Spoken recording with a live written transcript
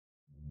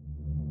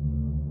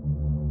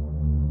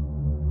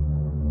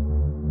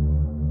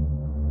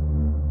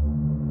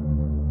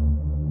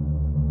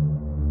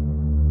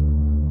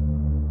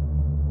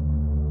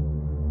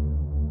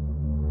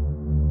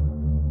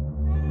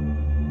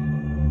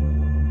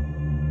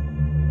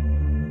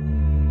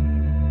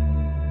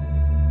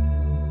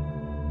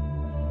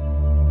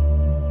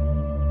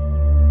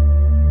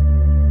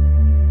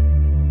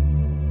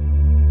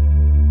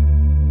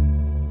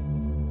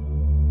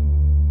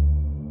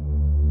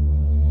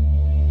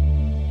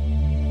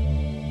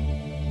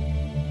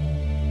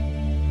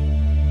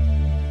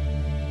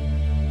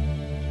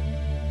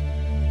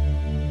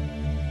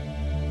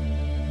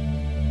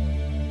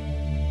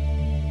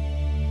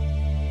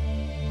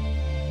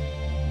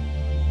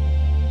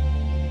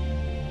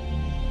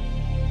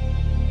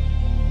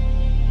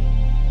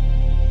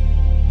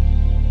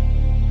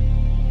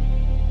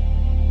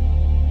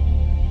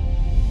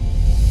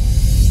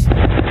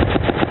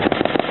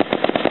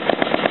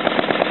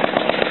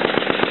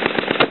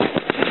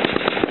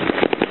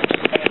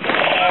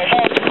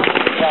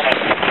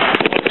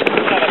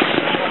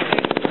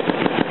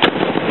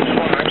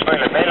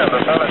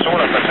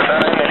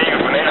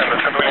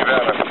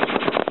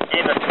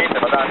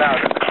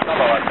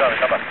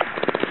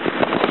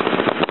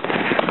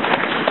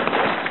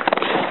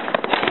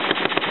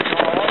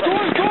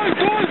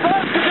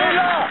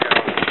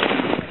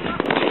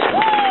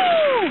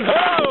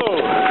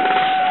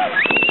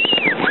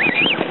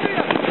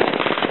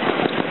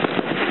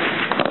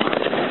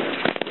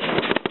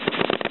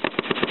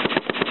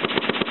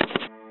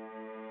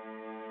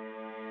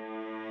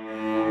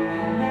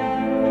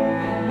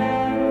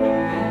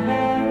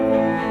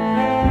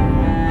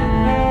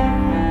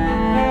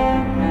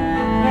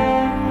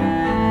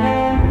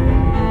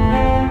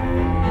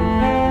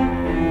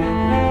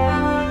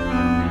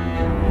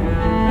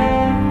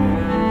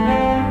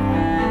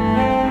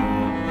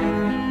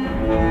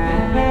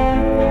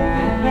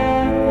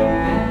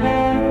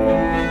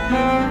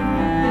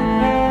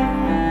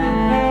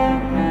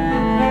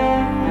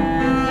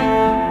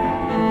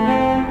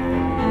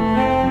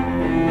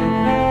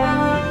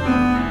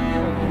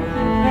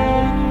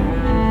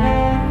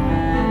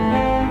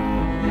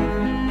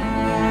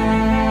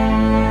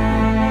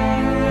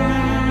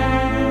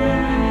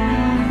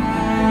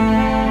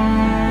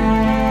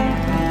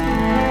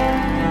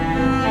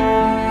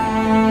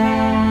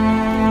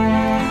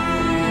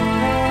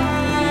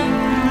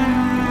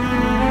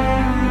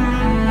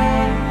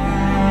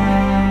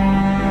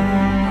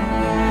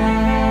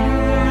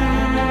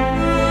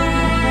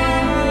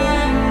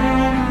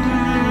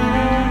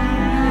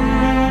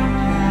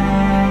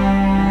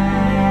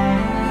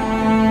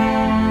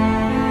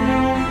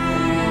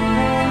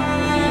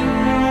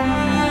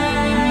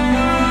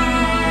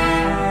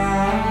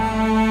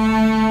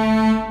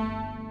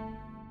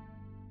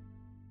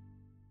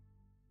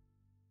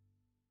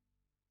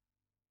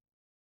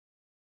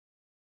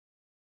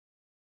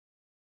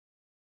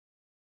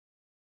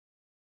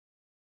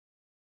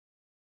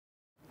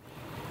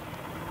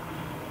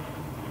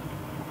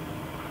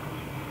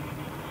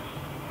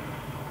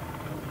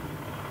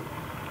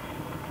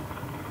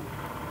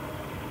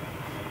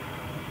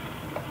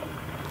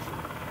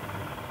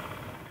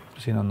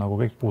siin on nagu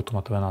kõik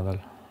puutumatu venadel.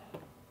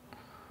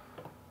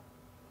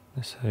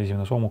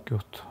 Esimene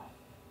soomukjuht.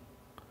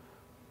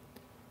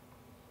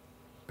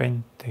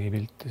 Pent tegi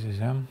pilti siis,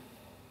 jah.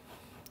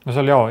 No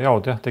seal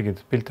jaod, jah, tegid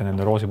pilte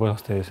nende roosi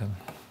põõsaste ees.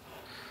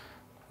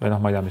 Või noh,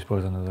 ma ei tea, mis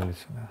põõsad need olid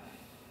siin.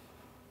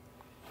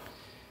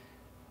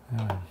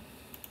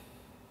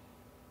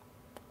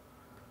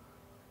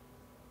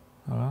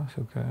 Aga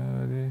siuke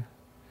oli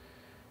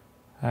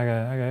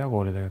äge jagu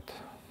oli tegelikult.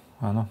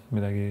 Aga noh,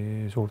 midagi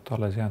suurt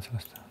alles jäänud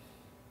sellest.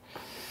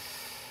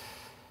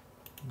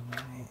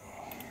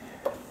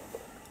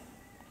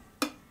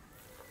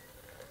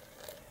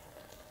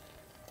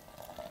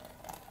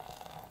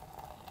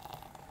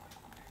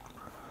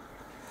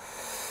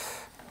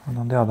 Ma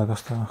tahan teada,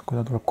 kas ta, kui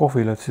ta tuleb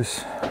kohvile, et siis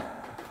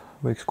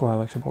võiks kohe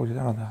väikse pausid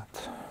ära teha.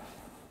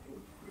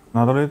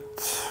 Nad olid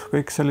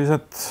kõik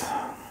sellised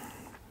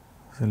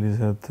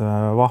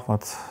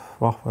vahvad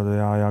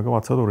ja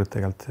kõvad sõdurid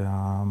tegelikult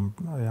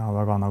ja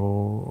väga nagu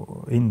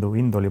indu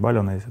oli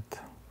palju neis,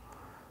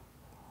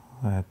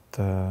 et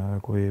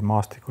kui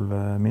maastikul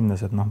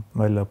minnes, et noh,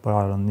 väljaõppe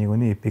ajal on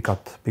niikuinii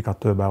pikad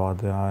tööpäevad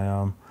ja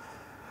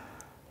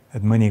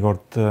et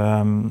mõnikord,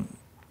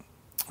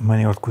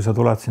 kui sa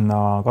tuled sinna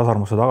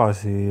kasarmusse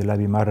tagasi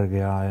läbi märg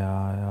ja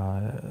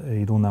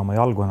ei tunne oma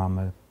jalgu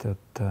enam, et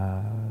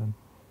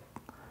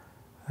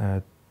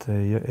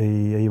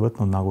ei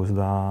võtnud nagu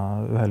seda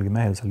ühelgi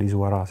mehel seal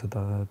isu ära seda,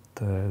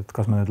 et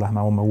kas me nüüd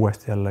lähme homme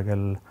uuesti jälle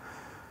kell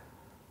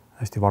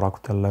hästi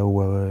varakult jälle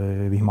õue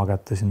või vihma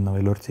kätte sinna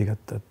või lörtsi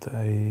kätte, et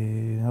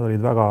nad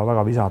olid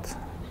väga visad.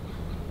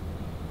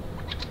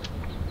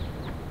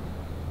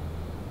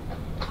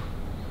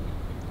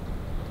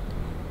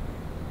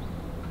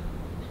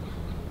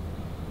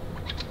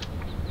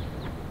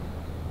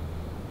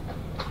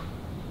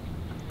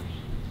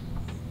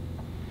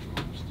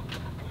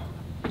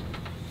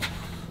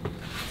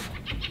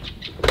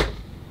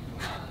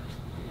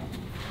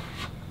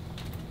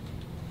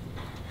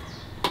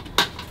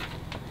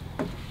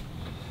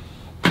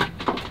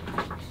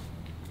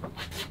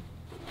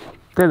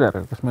 Teder,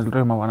 kes meil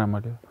rühmavanem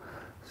oli.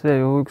 See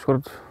ju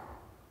ükskord,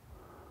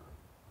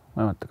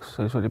 ma ei mäleta, kas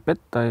see oli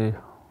Pettai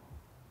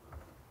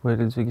või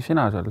oli isegi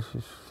sina seal,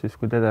 siis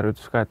kui Teder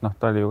ütles ka, et noh,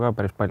 ta oli ju ka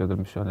päris paljudel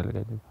missioonile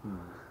käinud.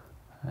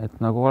 Et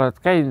nagu oled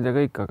käinud ja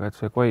kõik, aga et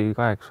see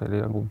Estcoy-8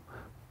 oli nagu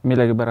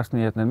millegipärast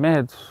nii, et need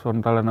mehed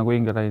on talle nagu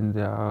hinge läinud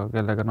ja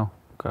kellega noh,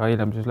 ka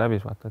hiljem siis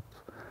läbis vaata,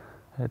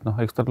 et noh,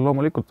 eks tal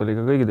loomulikult oli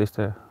ka kõigi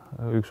teiste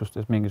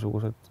üksustes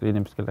mingisugused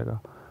inimesed,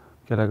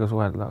 kellega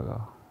suhelda,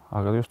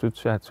 aga just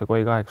ütles jah, et see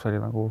Estcoy-8 oli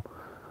nagu,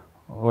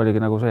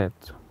 oligi nagu see,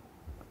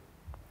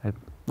 et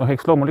noh,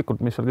 eks loomulikult,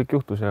 mis seal kõik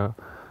juhtus ja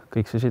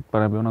kõik see siit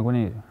paneb ju nagu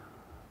nii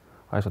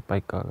asjad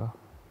paika,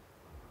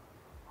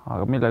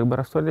 aga millegi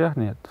pärast oli jah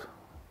nii,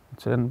 et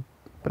see on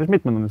päris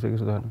mitmed on isegi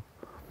seda öelnud.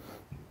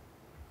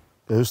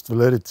 Ja just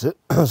veel eriti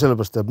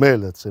sellepärast jääb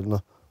meelde, et see, noh,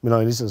 mina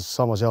olin ise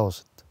samas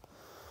jaos,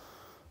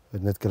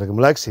 et need, kellega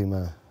me läksime,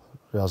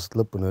 reaalselt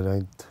lõpuni oli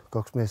ainult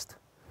 2 meest.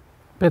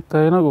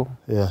 Peta ja nagu?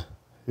 Jah,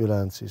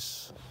 ülejäänud siis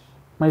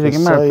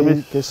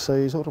kes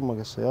sai surma,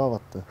 kes sai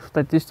haavata.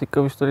 Statistika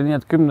vist oli nii,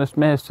 et 10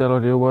 mehest seal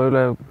oli juba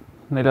üle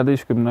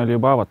 14 oli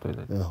juba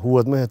haavatuid. Ja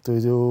uued mehed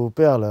tulid ju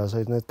peale ja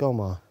said need ka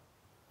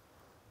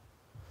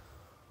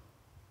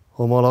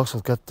oma laksud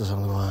kätte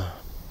seal kohe.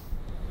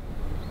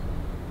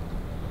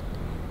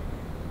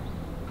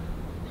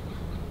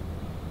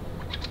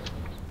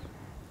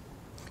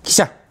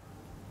 Kisa!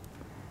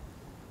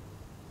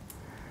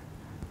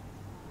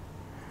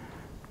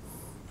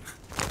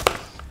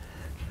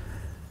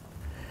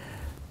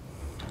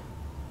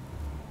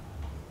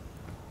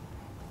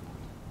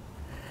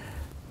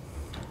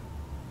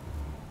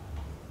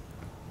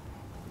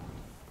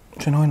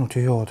 See on ainult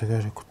ju joo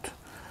tegelikult.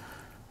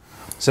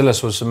 Selles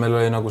suhtes meil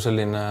oli nagu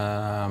selline,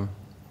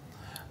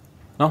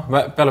 noh,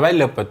 peale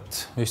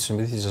väljaõpet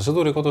istusime tihti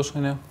sõduri kodus,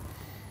 on ju.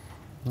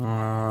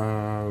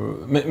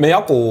 Me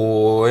jagu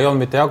ei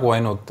olnud mitte jagu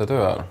ainult töö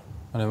ajal.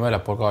 Me olime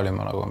väljapool ka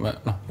olima nagu,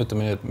 noh,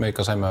 ütleme nii, et me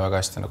ikka saime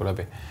väga hästi nagu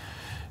läbi.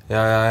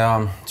 Ja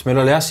siis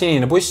meil oli jah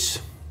sinine buss.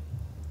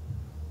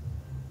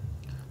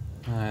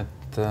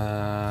 Et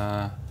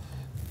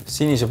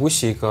sinise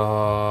bussiga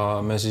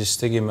me siis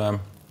tegime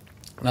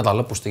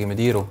nädal lõpus tegime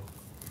tiiru,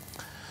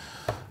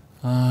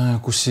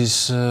 kus siis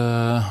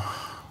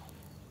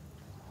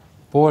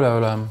poole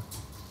üle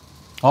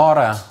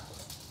Aare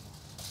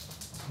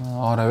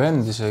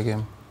vend isegi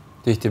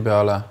tihti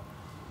peale.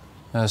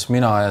 Ja siis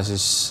mina ja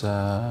siis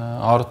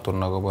Artur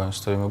nagu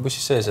põhimõtteliselt olime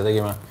bussis sees ja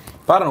tegime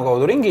Pärnu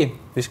kaudu ringi,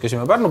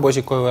 viskasime Pärnu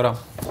poisid koju ära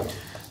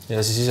ja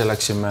siis ise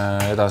läksime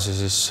edasi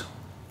siis,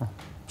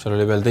 seal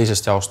oli veel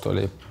teisest jaost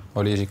oli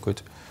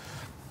isikuid.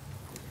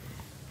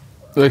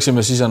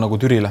 Läksime siis nagu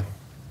Türile,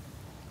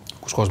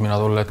 kus koos mina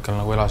tol hetkel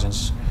nagu elasin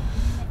siis.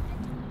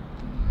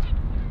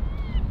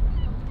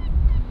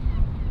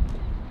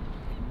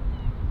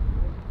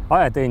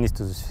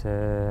 Teenistus,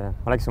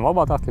 ma läksin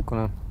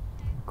vabatahtlikuna,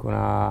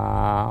 kuna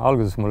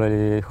alguses mul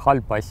oli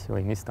halb pass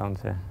või mis ta on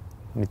see,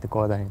 mitte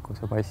kodaniku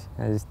see pass.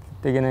 Ja siis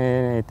tegin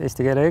neid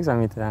eesti keele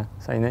eksamid ja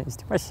sain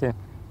Eesti passi.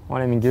 ma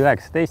olin mingi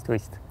 19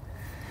 vist.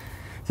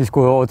 Siis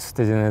kui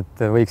otsustasin,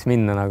 et võiks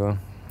minna nagu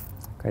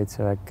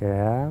kaitseväkke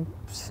ja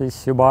siis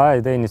juba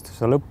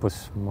teenistuse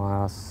lõpus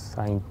ma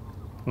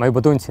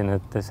juba tundsin,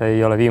 et see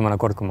ei ole viimane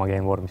kord, kui ma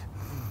käin vormis.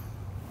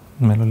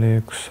 Meil oli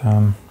üks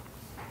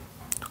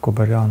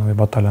Kuberjanovi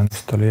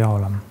pataljonist oli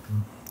jaolem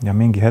ja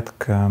mingi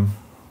hetk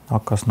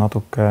hakkas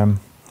natuke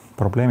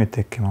probleemid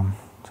tekkima,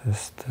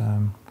 sest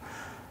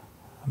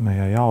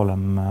meie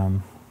jaolem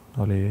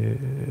oli,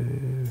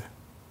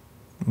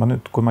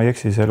 kui ma ei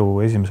eksi, elu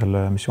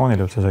esimesele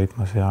missioonile üldse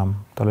sõitmas ja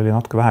tal oli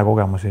natuke vähe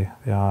kogemusi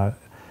ja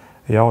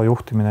jao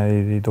juhtimine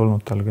ei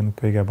tulnud tal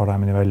kõige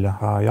paremini välja.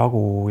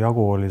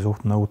 Jagu oli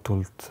suht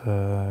nõutult,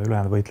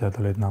 ülejäänud võitlejad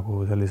olid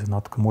nagu sellised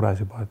natuke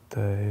mures juba, et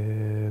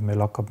meil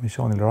hakkab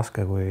missioonil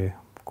raske,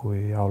 kui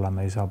jaolem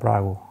ei saa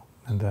praegu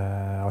nende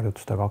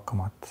harjutustega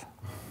hakkama.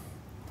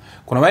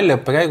 Kuna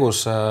väljaõppe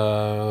käigus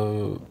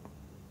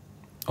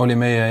oli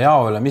meie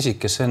jaoülem isik,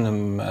 kes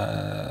ennem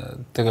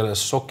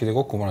tegeles sokkide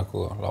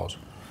kokkupanekuga laos.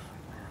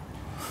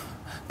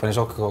 Pani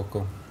sokke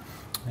kokku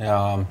ja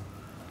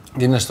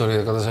kindlasti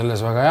oli ka ta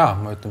selles väga hea,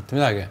 ma ütlen mitte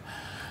midagi.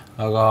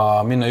 Aga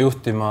minna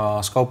juhtima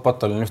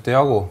skautpataljoni ühte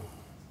jagu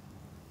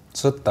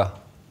sõtta,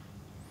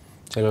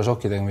 seal ei ole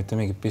sokkidega mitte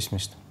mingit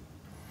pistmist.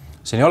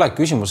 Siin ei ole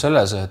küsimus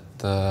selles, et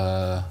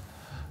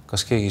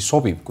kas keegi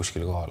sobib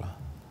kuskile kohale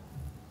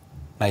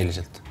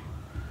näiliselt.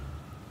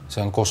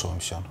 See on Kosovo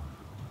missioon.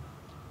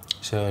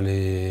 See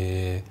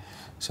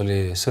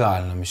oli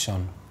sõjaline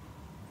missioon.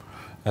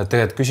 Ja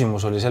tegelikult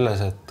küsimus oli selles,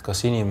 et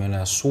kas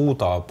inimene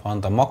suudab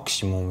anda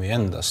maksimumi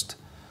endast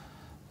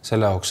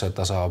selle jaoks, et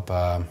ta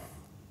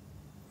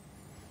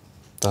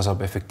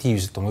saab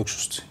efektiivselt oma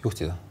üksust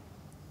juhtida.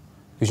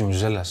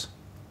 Küsimus selles.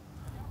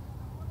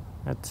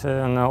 Et see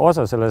on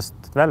osa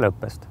sellest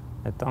väljaõppest,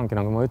 et ongi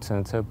nagu ma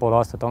ütlesin, et see pool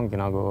aastat ongi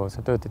nagu sa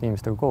töötad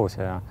inimestega koos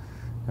ja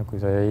kui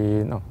sa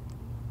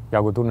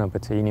jagu tunneb,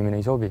 et see inimene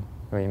ei sobi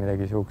või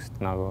midagi siukest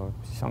nagu,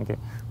 siis ongi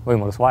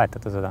võimalus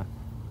vahetada seda.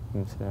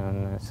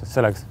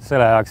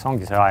 Selle ajaks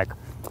ongi see aeg.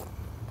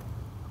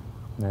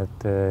 Et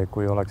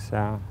kui oleks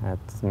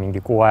et mingi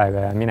kuu aega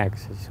ja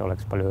mineks, siis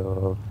oleks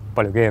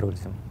palju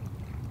keerulisem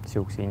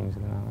siukse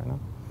inimesega.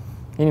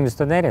 Inimesed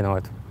on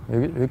erinevad.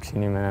 Üks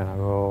inimene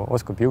nagu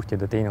oskab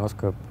juhtida, teine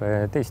oskab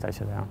teist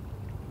asja teha.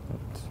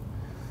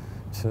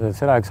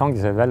 Selle ajaks ongi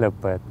see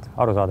väljaõppe, et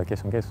aru saada,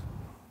 kes on kes.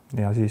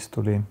 Ja siis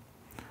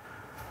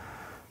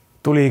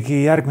tuligi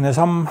järgmine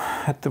samm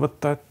ette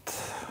võtta, et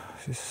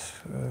siis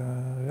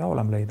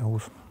jaolem leida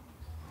uus.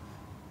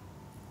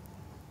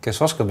 Kes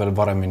oskab veel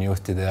paremini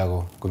juhtida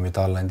jagu, kui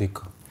mitte Alland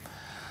ikka?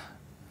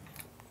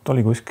 Ta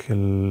oli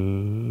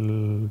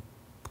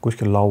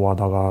kuskil laua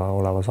taga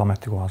olevas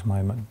ametikohas, ma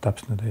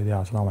täpselt ei tea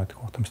seda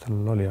ametikohta, mis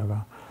tal oli, aga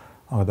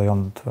ta ei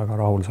olnud väga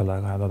rahul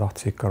sellega ja ta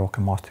tahtis ikka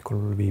rohkem maastikul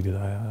viibida.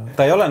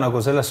 Ta ei ole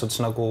nagu selles suhtes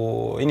nagu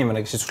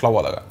inimene, kes istuks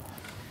laua taga.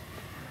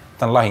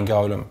 Ta on lahing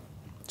jaoülem,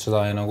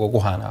 seda ei nagu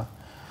kohe näha.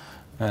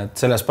 Et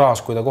selles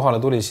päevas, kui ta kohale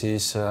tuli,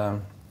 siis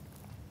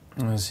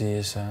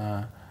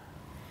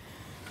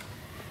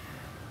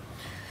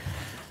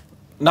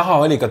näha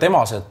oli ka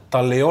temas, et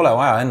tal ei ole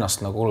vaja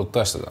ennast nagu hullult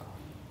tõestada.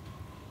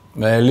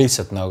 Me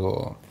lihtsalt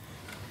nagu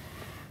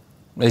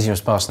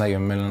esimest päevast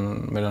nägime,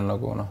 meil on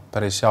nagu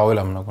päris hea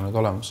ülem nagu nüüd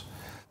olemas.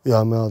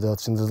 Ja ma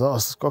teadsin teda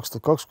aastast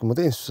 2002, kui ma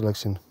teenistusse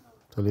läksin.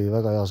 Ta oli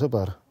väga hea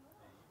sõber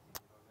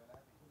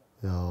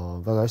ja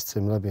väga hästi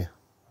saime läbi.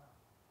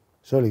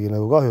 See oligi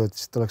nagu kahju, et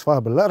ta läks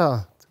vahepeal ära,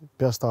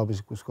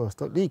 peastaabis, kus kohas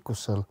ta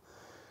liikus seal.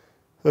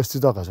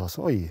 Õsti tagasi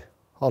vastasin, oi,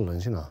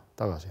 Allan sina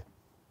tagasi.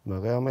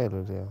 Väga hea meel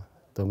oli ja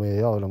ta meie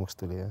jaoülemaks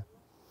tuli.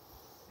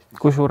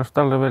 Kusjuures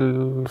talle veel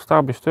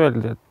staabist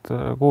öeldi, et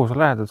kuhu sa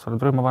lähed, et sa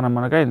oled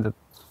rühmavanemana käinud, et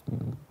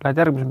lähed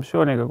järgmise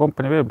missiooniga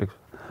kompanii veebliks.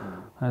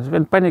 See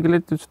vend panigi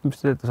letti, ütles, et mis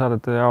te teete,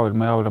 saadate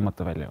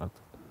jaoülemata välja.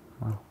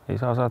 Ei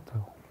saa saata.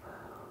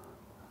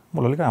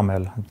 Mul oli ka hea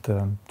meel, et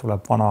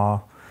tuleb vana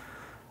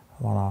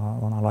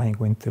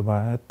lahinguhunt juba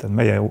ette.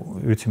 Meie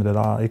hüüdsime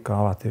teda ikka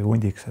alati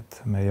hundiks,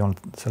 et me ei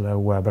olnud selle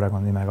uue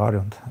perekonna nimega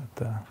harjunud.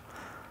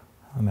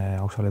 Meie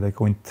jaoks oli ta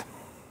ikka hunt.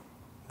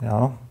 Ja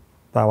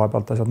päeva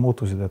pealt asjad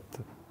muutusid, et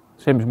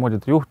see,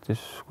 mismoodi ta juhtis,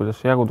 kuidas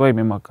see jagu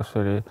toimima hakkas,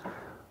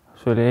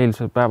 see oli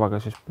eilse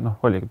päevaga, siis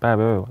oligi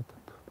päev ja öö.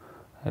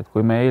 Et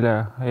kui me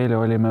eile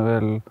olime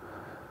veel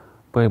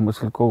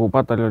põhimõtteliselt kogu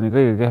pataljoni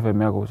kõige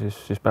kehvem jagu,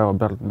 siis päeva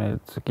pealt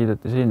meid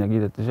kiideti siin ja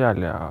kiideti seal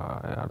ja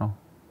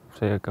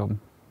see ikka,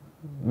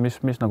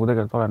 mis nagu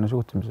tegelikult olenes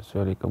juhtimises,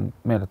 see oli ikka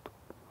meeletu.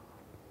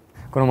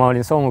 Kuna ma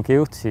olin soomuki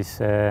juht, siis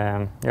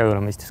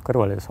jaoülem istus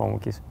kõrval ja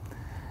soomukis.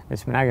 Ja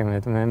siis me nägime,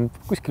 et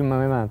kuskil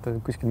ma ei mäleta,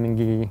 kuskil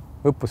mingi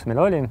õppus meil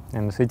oli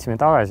ja me sõitsime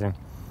tagasi.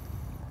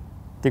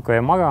 Tiko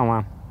jäi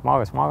magama,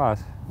 magas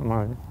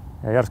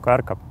ja järsku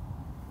ärkab.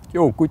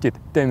 Joo, kutid,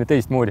 teeme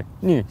teist moodi.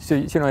 Nii,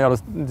 sina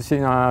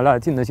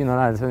lähed sinna, sina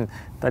lähed.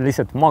 Ta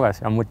lihtsalt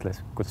magas ja mõtles,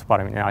 kuidas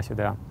paremini asju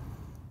teha.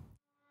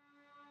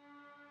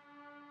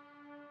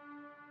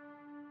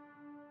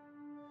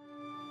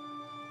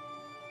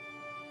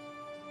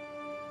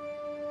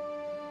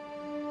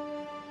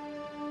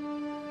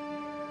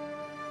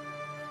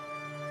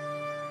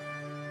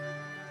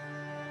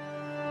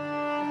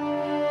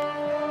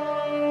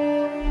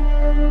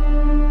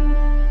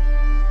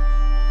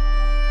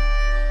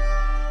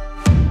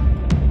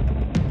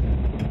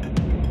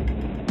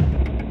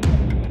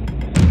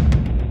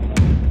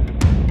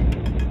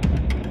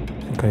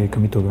 ka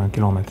ikka mitukümmend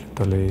kilomeetrit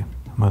oli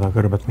mööda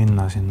kõrbet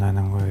minna sinna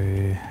ennem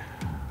kui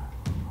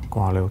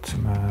kohale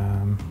jõudsime.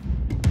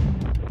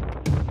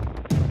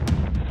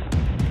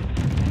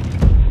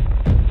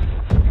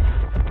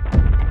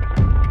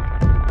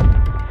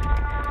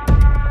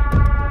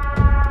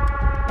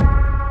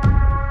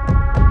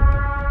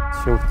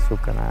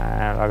 Suhkene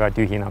väga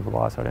tühi nagu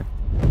baas oli.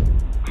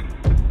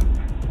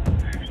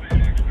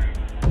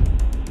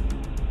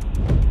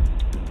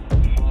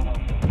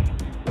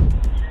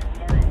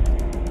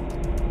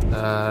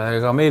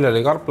 Ega meil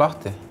oli karp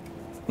lahti.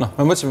 Noh,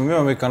 me mõtlesime, me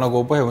oleme ikka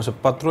nagu põhimõtteliselt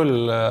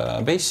patrull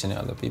base'i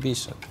nii-öelda,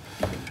 B5-s.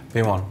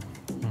 Pimon.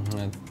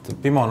 Et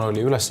Pimon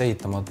oli üles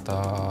ehitamata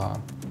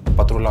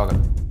patrullaager.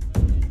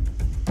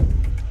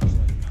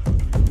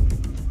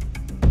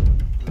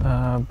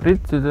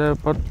 Brittide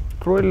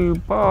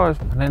patrullbaas,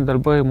 nendel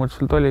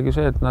põhimõtteliselt oligi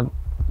see, et nad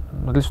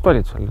lihtsalt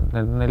olid seal.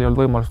 Neil ei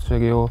olnud võimalust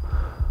isegi ju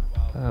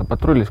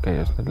patrullis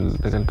käia, sest neil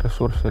tegelikult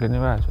ressurssi oli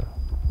nii vähe seal.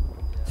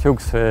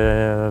 Sihukese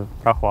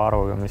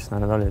rahvaarvuga, mis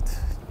nad olid,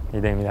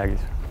 ei tee midagi.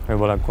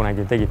 Võib-olla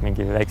kunagi tegid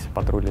mingi väiksed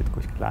patrullid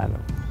kuskil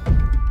lähedal.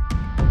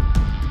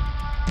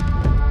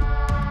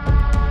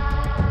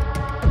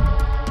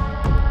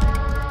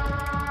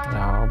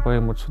 Ja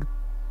põhimõtteliselt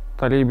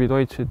taliibid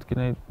hoidsidki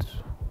neid,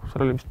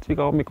 seal oli vist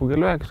iga hommiku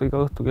kell 9,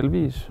 iga õhtu kell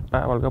 5,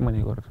 päeval ka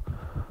mõnikord.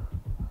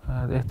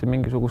 Tehti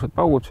mingisugused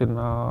paugud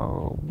sinna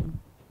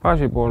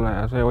baasi poole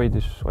ja see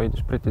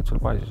hoidis britid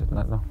seal baasis, et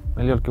neil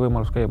ei olnudki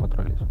võimalus käia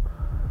patrullis.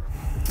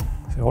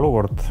 See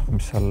olukord,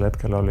 mis seal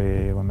hetkel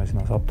oli, kui me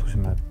sinna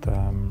sattusime, et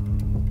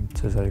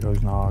see sai ka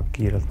üsna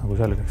kiirelt nagu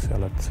selgeks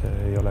seal, et see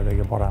ei ole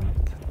kõige parem.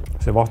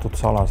 See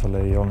vastutusala seal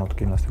ei olnud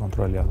kindlasti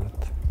kontrolli all.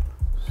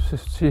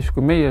 Sest siis,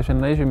 kui meie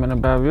sinna esimene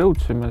päev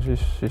jõudsime,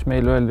 siis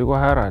meile öeldi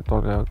kohe ära, et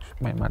olge,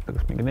 ma ei mäleta,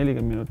 kas mingi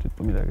 40 minutit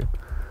või midagi.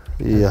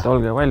 Et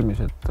olge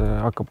valmis, et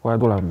hakkab kohe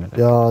tulema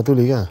midagi. Ja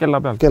tuli ka.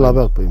 Kella pealt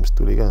põhimõtteliselt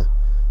tuli ka.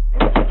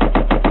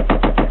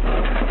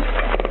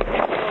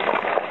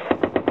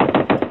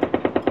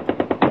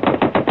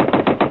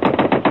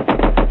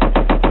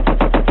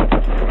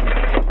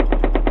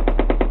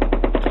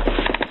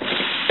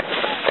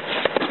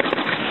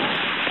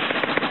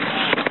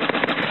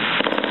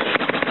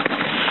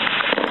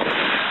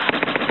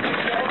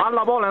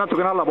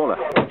 Natukene allapoole.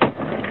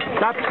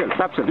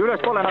 Täpselt.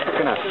 Üles poole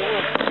natukene.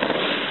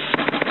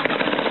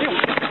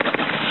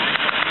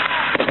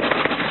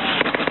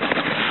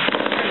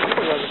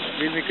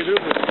 Lennukid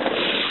rõõmud.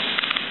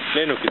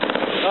 Lennukid.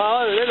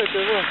 Lennukid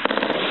poole.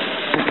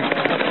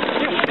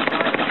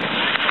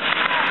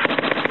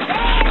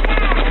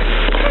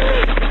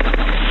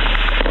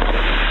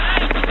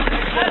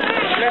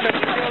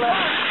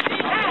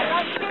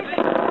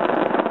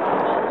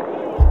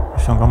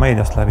 Mis on ka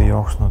meediast läbi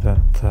jooksnud,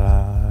 et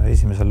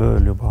esimesel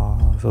ööl juba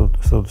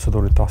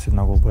sõdurid tahtsid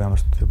nagu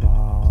põhimõtteliselt juba,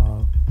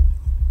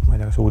 ma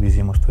ei tea, kas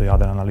uudishimust või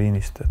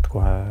adrenaliinist, et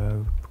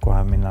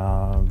kohe minna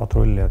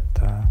patrulli,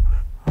 et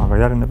aga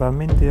järgmine päev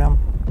mindi ja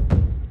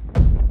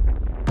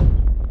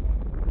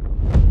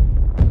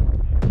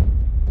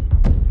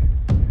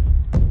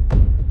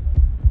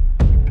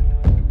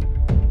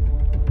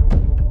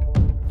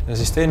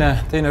siis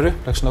teine rühm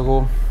läks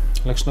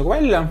nagu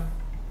välja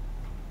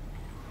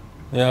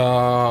ja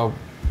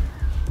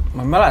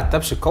ma ei mäleta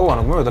täpselt kaua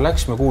nagu mööda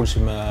läks, me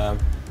kuulsime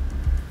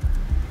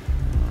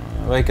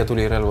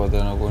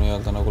väiketulirelvade nagu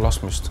nii-öelda nagu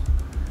laskmist.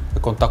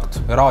 Kontakt.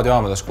 Ja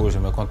raadiojaamades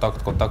kuulsime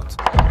kontakt.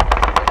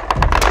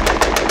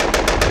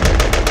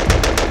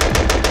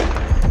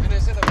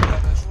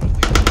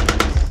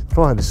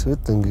 Rohelisse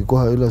ütlengi,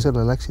 kohe üle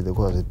selle läksid ja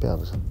kohe said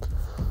peale sealt.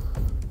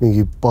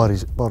 Mingi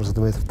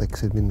paarsada meetrit äkki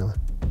said minna või?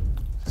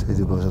 Said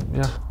juba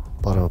sealt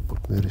paremat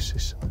poolt müürist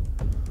sisse.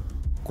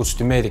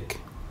 Kutsuti meedik.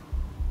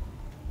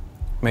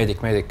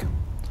 Meedik.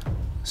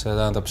 See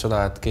tähendab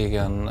seda, et keegi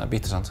on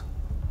pihta saanud.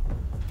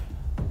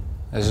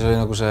 Ja siis oli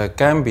nagu see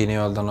kämbi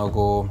nii-öelda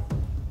nagu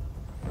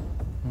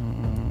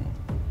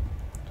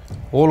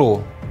olu,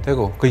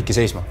 tegu, kõiki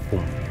seisma.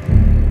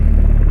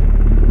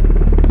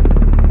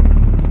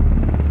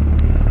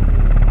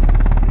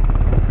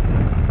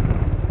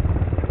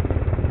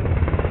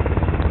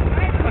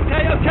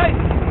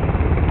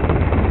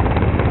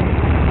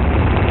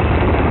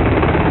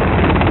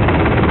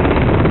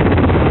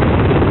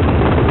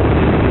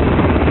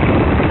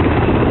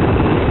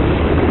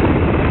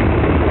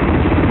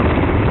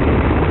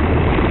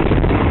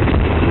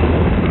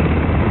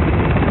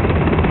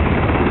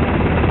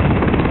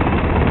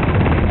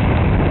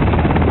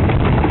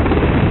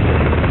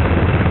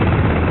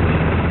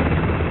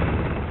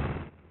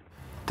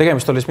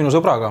 Tegemist oli minu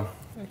sõbraga,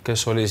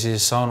 kes oli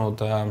siis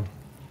saanud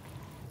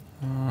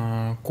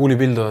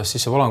kuulipildu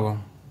sisse valangu.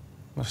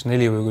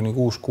 4 või kuni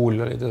 6 kuuli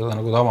oli teda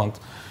nagu tabanud.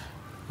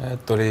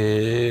 Et oli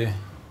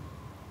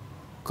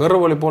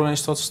kõrv oli poole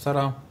neist otsast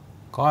ära,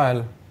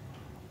 kael,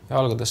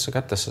 jalgadesse,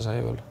 kätesse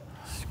sai veel.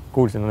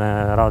 Kuulsin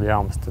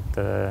raadiojaamast, et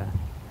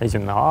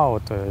esimene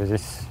haavud ja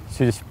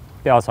siis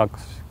peas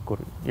hakkas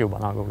juba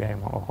nagu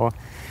käima.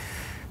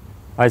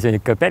 Asi on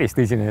ikka päris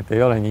tõsine, et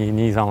ei ole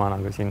nii sama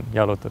nagu siin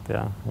jalutad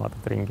ja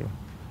vaatad ringi.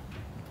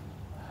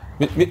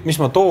 mis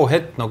ma too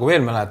hetk nagu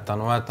veel mäletan,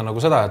 ma mäletan nagu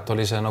seda, et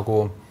oli see nagu,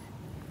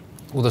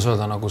 kuidas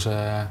öelda, nagu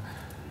see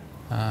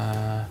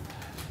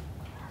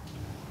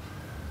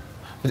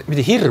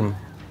mitte hirm,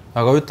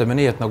 aga ütleme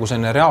nii, et nagu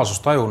selline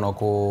reaalsustaju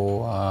nagu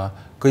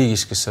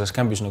kõigis, kes selles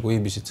kämbis nagu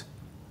viibisid.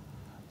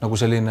 Nagu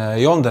selline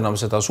ei olnud enam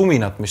seda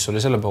suminat, mis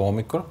oli selle päeva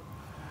hommikul.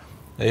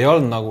 Ei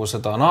olnud nagu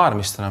seda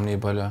naermist enam nii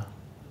palju.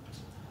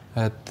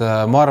 Et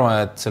ma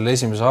arvan, et selle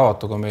esimese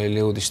avatuga meil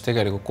jõudis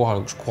tegelikult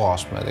kohale, kus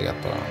kohas me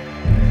tegelikult oleme.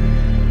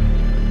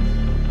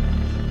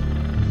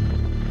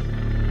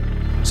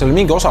 Seal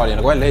mingi osa oli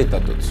nagu välja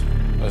ehitatud.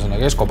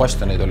 Ühesõnaga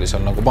Estcoy-8 oli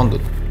seal nagu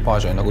pandud.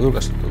 Baas oli nagu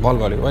julgestatud,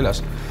 valve oli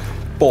väljas.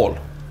 Pool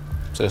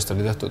sellest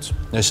oli tehtud.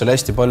 Ja siis oli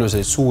hästi palju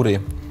selliseid suuri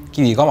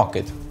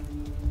kivikamakeid,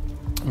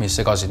 mis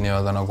segasid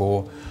nii-öelda nagu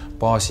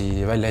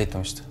baasi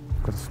väljaehitamist.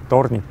 Kuidas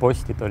tornid,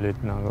 postid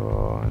olid nagu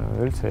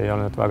üldse ei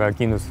olnud väga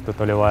kindlustatud,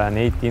 oli vaja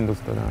neid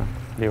kindlustada,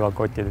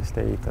 liivakottidest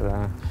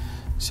ehitada.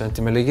 See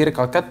anti meile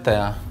kirkad kätte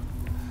ja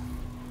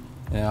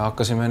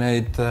hakkasime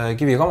neid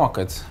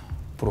kivikamakaid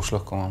puruks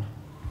lõhkuma,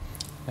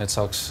 et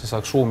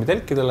saaks ruumi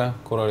telkidele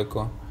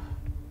korralikku.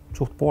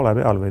 Suht poole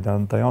peal või ta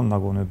ei on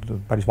nagu nüüd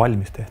päris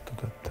valmis tehtud,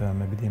 et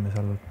me pidime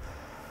seal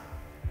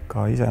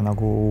ka ise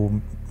nagu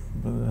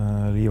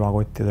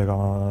liivakottidega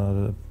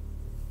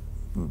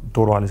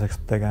turvaliseks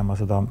tegema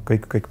seda,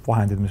 kõik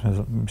vahendid, mis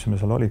me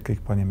seal olid,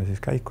 kõik panime siis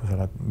käiku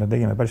seal, et me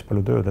tegime päris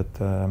palju tööd, et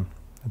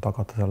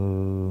hakata seal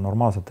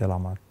normaalselt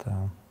elama.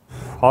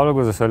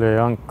 Alguses oli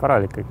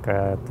karalik ikka,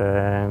 et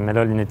meil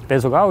oli nüüd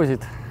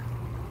pesukausid,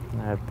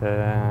 et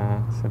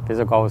see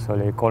pesukaus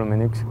oli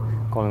 3-1,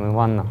 3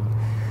 vanna.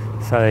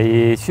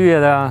 Sai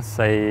süüeda,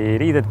 sai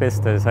riided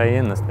pesta, sai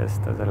ennast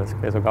pesta selles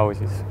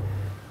pesukausis.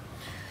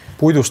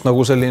 Puidust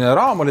nagu selline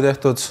raam oli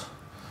tehtud.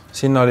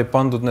 Sinna oli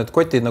pandud need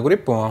kotid nagu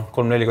rippuma,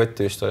 3-4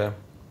 kotti vist oli.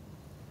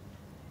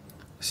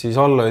 Siis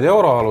all olid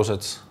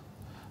euroalused.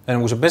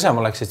 Enne kui sa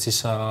pesema läksid, siis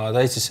sa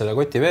täitsid selle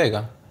koti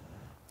veega.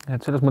 Et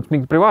selles mõttes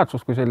mingi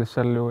privaatsust, kui sellist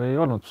seal ju ei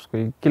olnud,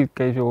 kui kilk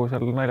käis ju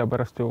seal nalja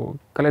pärast ju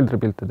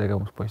kalendripilte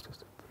tegemas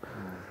poistest.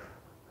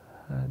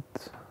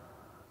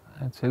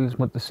 Et selles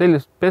mõttes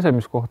sellist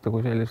pesemiskohta,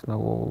 kui sellist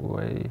nagu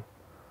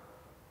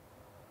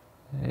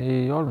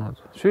ei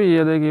olnud.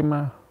 Süüa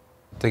tegime.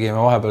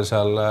 Tegime vahepeal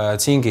seal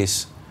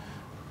tsingis.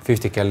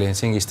 50 kelli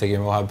tsingis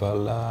tegime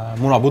vahepeal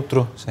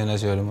munaputru, selline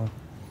asi oli mul.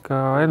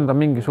 Ka enda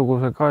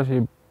mingisuguse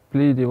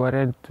gaasipliidi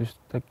variant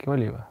vist äkki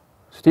oli või?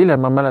 Sest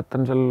hiljem ma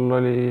mäletan, seal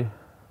oli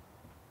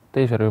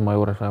teise rühma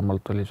juures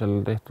vähemalt oli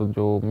seal tehtud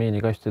ju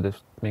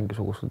miinikastidest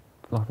mingisugused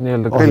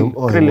nii-öelda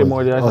grilli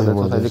moodi asjad, et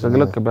sa said ikkagi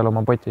lõkke peale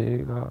oma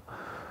potiga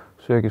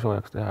söögi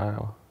soojaks teha.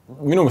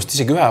 Minu meelest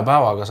isegi ühe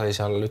päevaga sai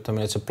seal,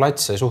 ütleme, et see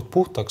plats sai suht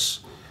puhtaks.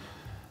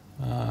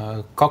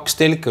 2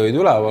 telke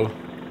olid üleval.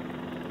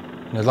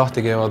 Need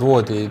lahti keevad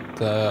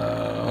voodid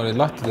olid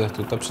lahti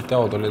tehtud, täpselt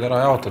jaod olid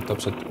ära jaotud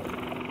täpselt.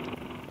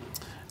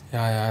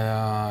 Ja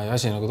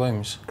asi nagu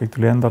toimis. Kõik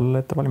tuli endal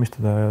ette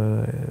valmistada ja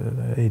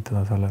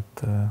ehitada seal,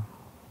 et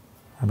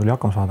tuli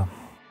hakkama saada.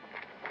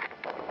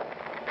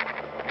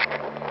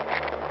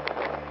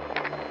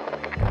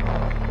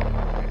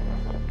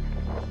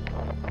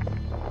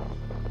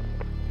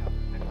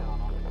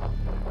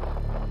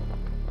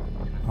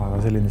 Aga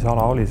selline see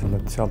ala oli seal,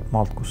 et sealt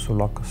maalt, kus sul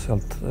hakkas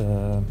sealt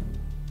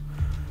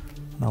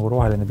nagu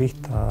roheline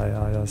pihta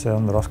ja see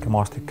on raske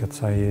maastik, et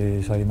sa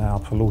ei näe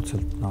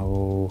absoluutselt nagu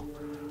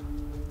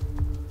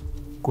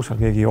kus seal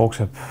keegi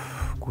jookseb,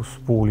 kus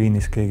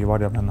puuliinis keegi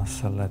varjab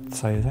ennast seal, et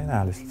sa ei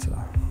näe lihtsalt seda.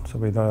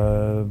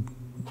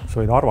 Sa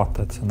võid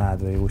arvata, et sa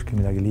näed või kuskil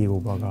midagi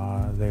liigub, aga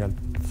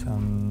tegelikult see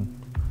on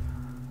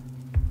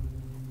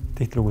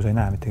tihtilugu sa ei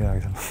näe mitte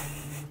kedagi seal.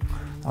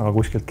 Aga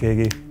kuskilt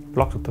keegi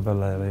plaksutab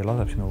jälle või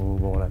laseb sinu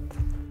poole, et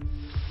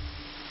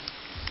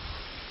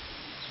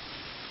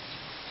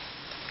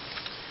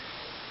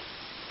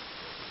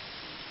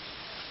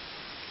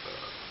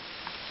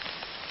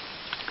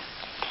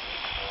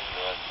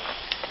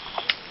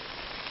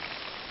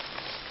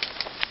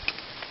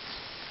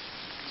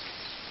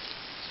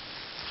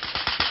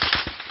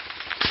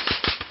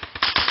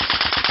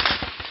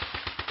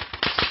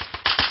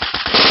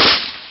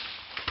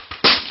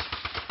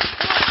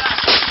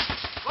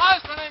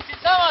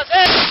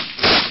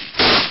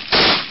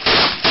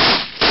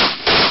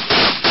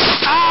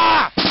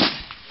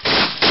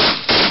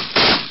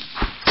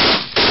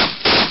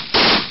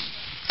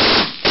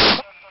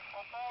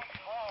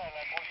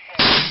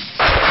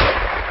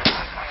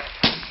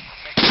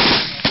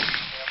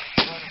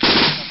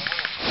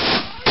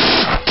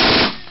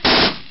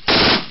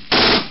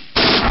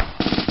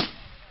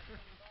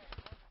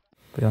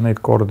ja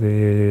neid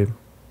kordi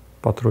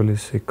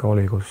patrullis ikka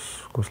oli,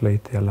 kus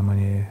leiti jälle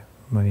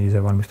mõni ise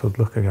valmistatud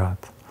lõhkekeha.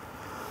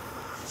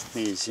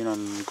 Nii, siin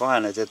on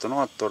kahene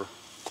detonaator,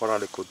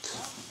 korralikud.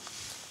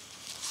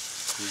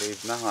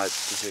 Võib näha, et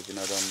isegi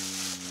nad on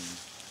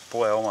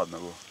poe omad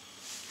nagu.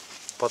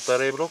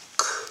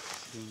 Patareiblokk,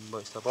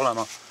 paistab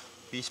olema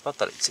 5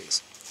 patareid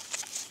sees.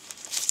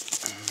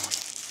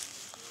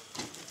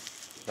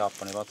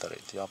 Jaapani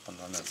patareid, Jaapan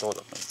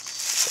toodab neid.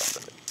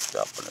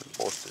 Jaapanil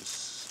koostöös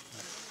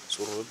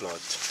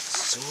suruplaat.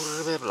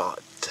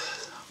 surveplaat,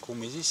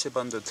 kummi sisse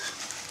pandud,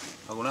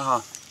 nagu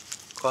näha,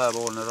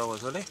 kahepoolne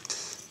rauasoo leht.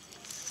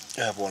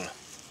 Ühepoolne.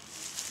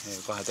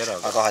 Kahe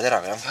teraga. Kahe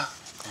teraga, jah?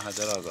 Kahe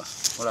teraga.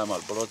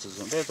 Mõlemal pool otsas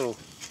on vedru.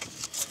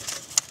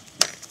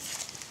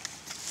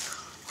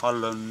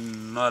 All on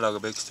naelaga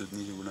pekstud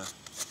niisugune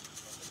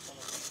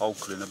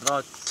aukline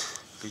plaat,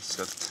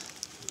 lihtsalt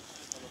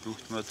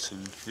juhtme ots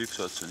on, üks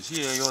ots on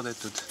siia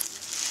joodetud,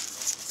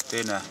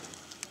 teine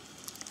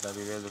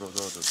läbi vedru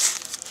toodud.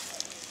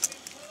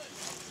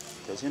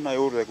 Ja sinna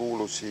juurde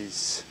kuulus siis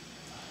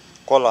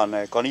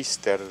kollane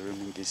kanister,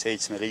 mingi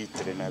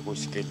 7-liitrine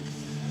kuskil.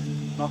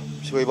 Noh,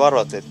 mis võib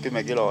arvata, et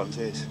 10 kilo on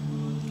sees.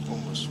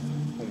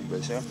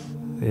 Umbes, jah.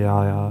 Ja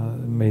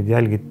meid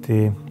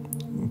jälgiti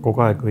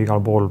kogu aeg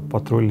igal pool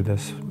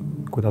patrullides,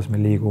 kuidas me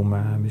liigume,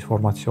 mis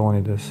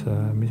formatsioonides,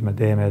 mis me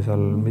teeme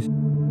seal, mis...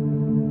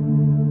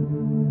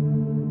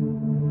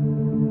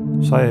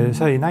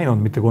 Sa ei näinud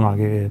mitte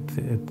kunagi,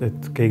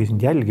 et keegi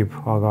sind jälgib,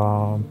 aga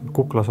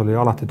kuklas oli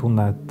alati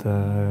tunne, et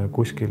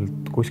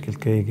kuskilt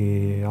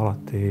keegi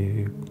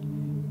alati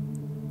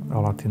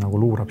nagu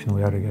luurab sinu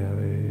järgi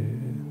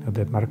ja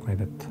teeb märkmeid,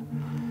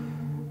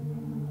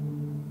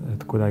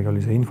 et kuidagi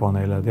oli see info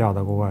neile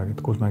teada kogu aeg,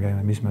 et kus me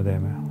käime, mis me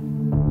teeme.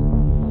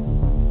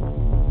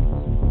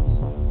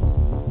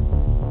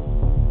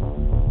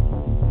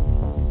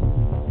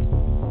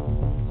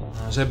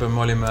 Seepäev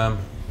me olime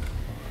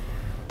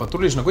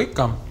patrullis nagu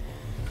ikka.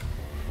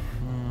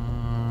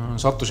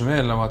 Sattusime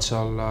eelnevalt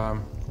seal,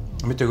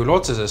 mitte küll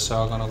otsesesse,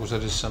 aga nagu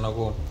sellisesse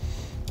nagu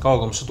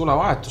kaugemasse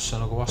tulevahetusse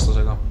nagu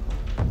vastasega.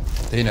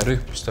 Teine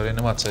rühm, mis oli,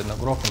 nemad said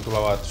nagu rohkem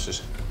tulevahetus siis.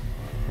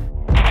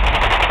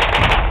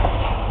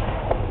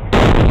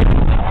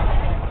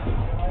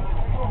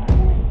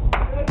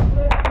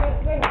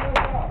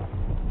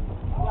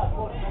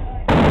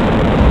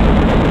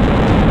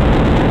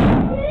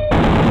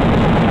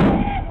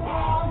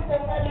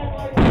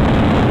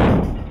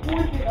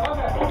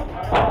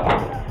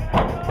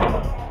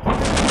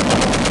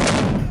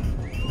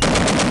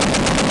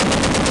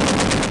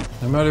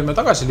 Me olime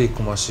tagasi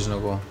liikumas siis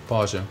nagu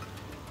baasi,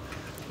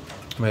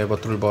 meie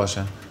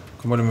patrullbaasi,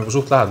 kui me olime juba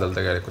suht lähedal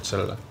tegelikult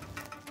sellele.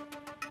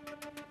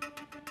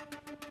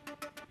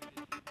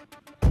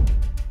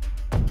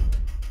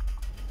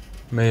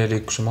 Meie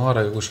liikusime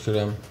Aarega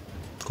kuskile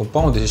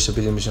kompaundi sisse,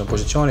 pidime sinna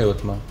positsiooni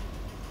võtma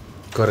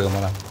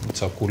kõrgemale, et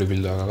saab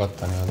kuulipildaga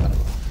katta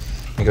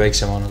mingi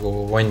väiksema nagu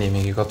vanni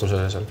mingi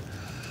katusele seal.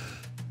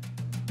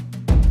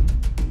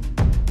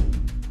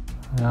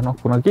 Ja noh,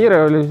 kuna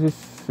kiire oli,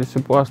 siis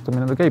see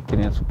puhastamine ta käibki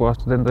nii, et sa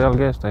puhastad enda jalg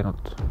eest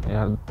ainult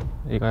ja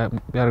iga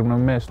järgmine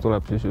mees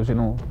tuleb siis ju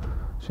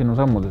sinu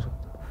sammudes.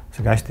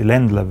 See hästi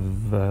lendlev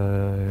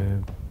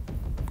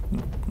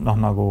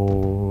nagu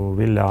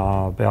vilja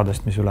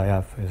peadest, mis üle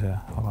jääb või see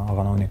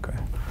agana hunnik.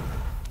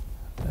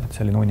 Et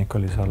selline hunnik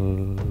oli seal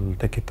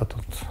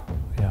tekitatud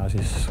ja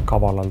siis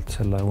kavalalt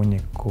selle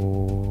hunniku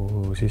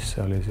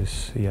sisse oli siis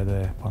IED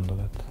pandud.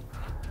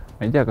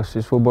 Ma ei tea, kas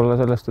siis võib olla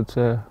sellest, et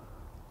see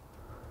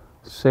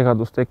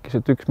segadus tekkis,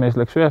 et üks mees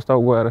läks ühest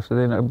augu äärest ja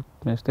teine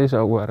mees teise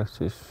augu äärest,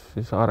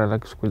 siis Aare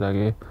läks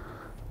kuidagi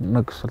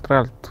nõks sealt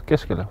rajalt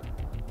keskele.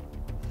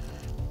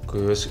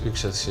 Kui üks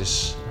hetk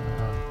siis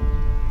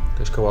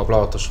käis kõva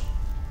plaatus.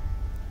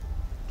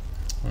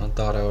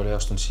 Aare oli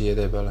astunud siia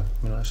tee peale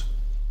minu ees.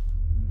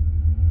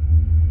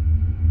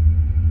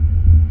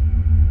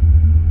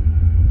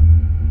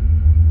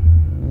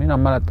 Mina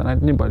mäletan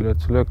ainult nii palju, et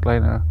see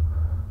lööklaine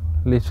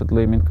lihtsalt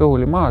lõi mind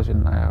kõhuli maha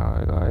sinna ja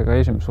ega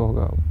esimese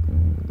hooga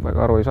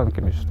väga aru ei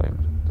saanudki, mis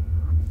toimus.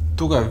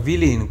 Tugev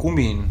vilin,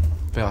 kumin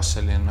peas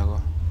selline nagu.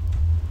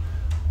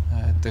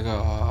 Et ega...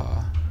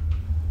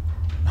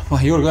 ma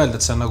ei julge öelda,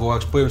 et see on nagu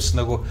oleks põhimõtteliselt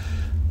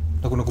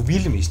nagu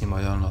vilmis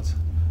niimoodi olnud.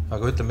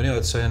 Aga ütleme nii,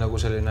 et see oli nagu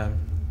selline...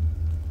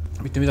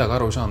 mitte midagi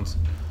aru ei saanud.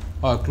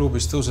 Aeg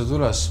klubis tõused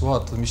üles,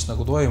 vaatad, mis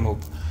nagu toimub.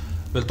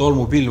 Veel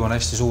tolmupilv on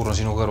hästi suur on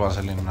sinu kõrval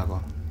selline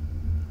nagu.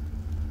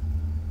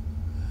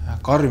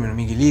 Karmine,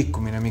 mingi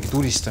liikumine, mingi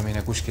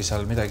tulistamine, kuskil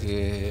seal midagi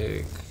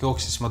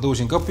jooksis. Ma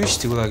tõusin ka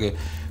püsti kuidagi.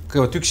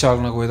 Kõigepealt üks jalg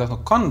nagu ei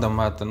tahtnud kanda, ma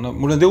mäletan. No,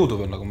 mul on jõudu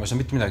veel nagu, ma ei saa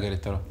mitte midagi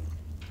eriti aru.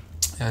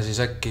 Ja siis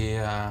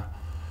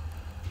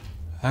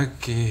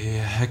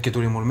äkki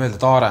tuli mul meelde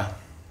Aare.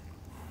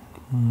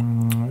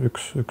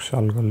 Üks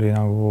jalg oli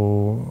nagu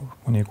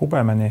kuni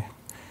kubemeni.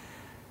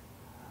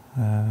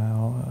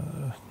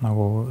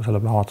 Nagu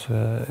selle plahvatuse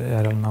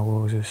järel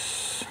nagu siis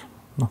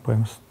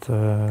põhimõtteliselt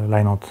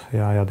läinud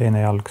ja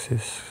teine jalg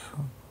siis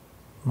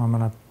ma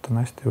mäletan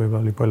hästi, võib-olla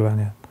oli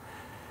põlveni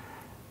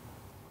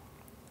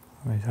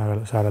või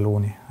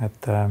sääreluuni,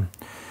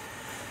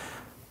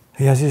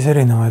 ja siis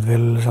erinevaid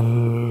veel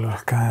seal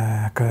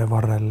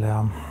käevarrel ja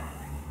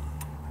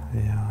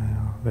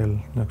veel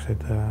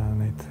nükseid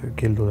neid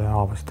kildude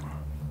haavast.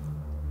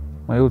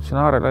 Ma jõudsin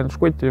Aarele ainult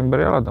skuti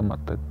ümber jala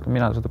tõmmata, et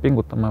mina seda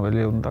pingutama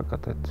veel jõudnud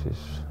hakata, et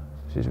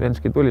siis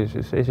Venski tuli,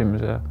 siis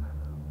esimese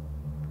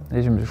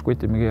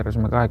skuti me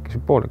keerasime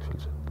kahekesi pooleks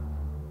üldse.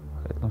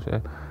 Et no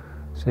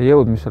see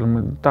jõud, mis seal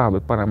tahab,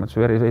 et panema, et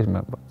see veri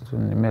seisma, see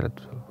on nii meeletu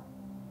seal.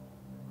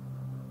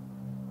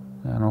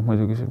 Ja noh,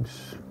 muidugi see,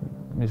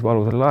 mis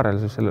valu sellel laarel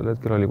siis sellel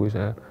hetkel oli, kui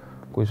sa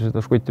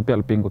seda skutti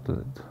peal pingutad,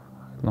 et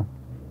noh.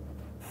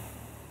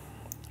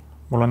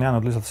 Mul on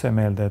jäänud lihtsalt see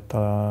meelde, et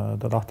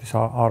ta tahtis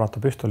haarata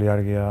püstoli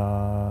järgi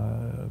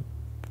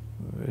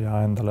ja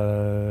endale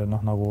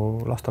nagu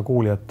lasta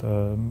kuulijat,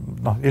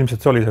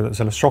 ilmselt see oli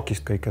sellest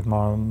šokist kõik, et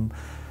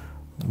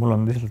mul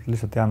on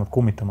lihtsalt jäänud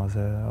kummitama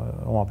see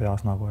oma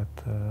peas nagu, et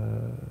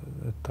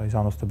ta ei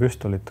saanud seda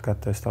püstolit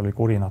kätte ja siis ta oli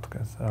kuri natuke,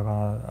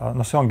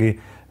 aga see ongi,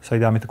 sa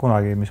ei tea mitte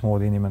kunagi,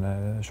 mismoodi inimene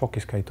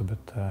šokis käitub,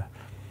 et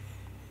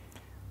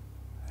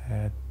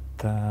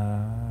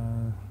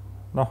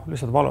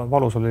lihtsalt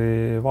valus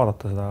oli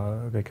vaadata seda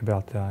kõike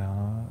pealt ja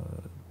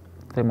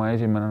tema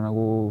esimene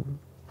nagu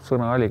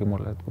sõna oligi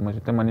mulle, et kui ma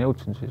temani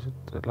jõudsin, siis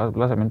et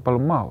lase mind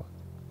palun maha.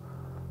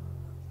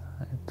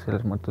 Et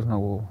selles mõttes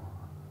nagu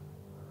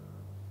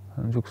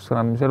on niisugused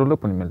sõnad, mis elu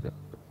lõpuni meil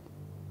teevad.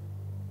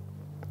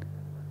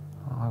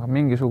 Aga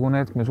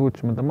mingisugune hetk me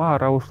suutsime ta maha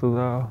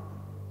rahustada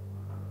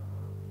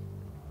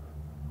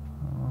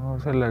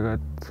sellega,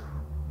 et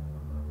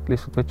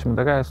lihtsalt võtsime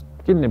ta käest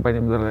kinni,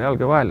 panime talle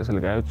jalge vahele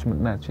selle käe ja ütlesime,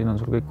 et näed, siin on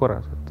sul kõik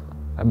korras, et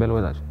läheb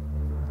elu edasi.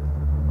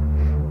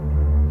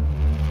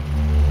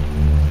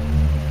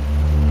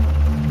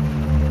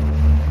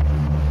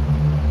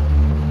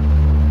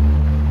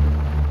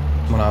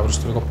 Mõne aja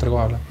pärast tuli kopteri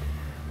kohale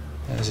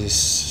ja siis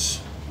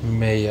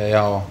meie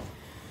jao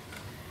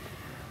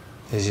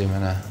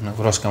esimene nagu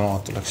raskem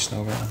avat läks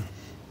nagu peale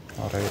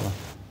areile.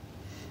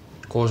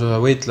 Koos ühe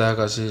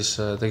võitlejaga siis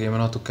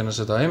tegime natukene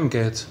seda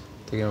MG-d,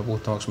 tegime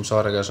puhtamaks, mis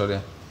saare käes oli.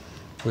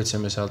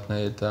 Võtsime sealt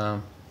neid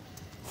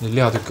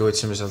lihatükke,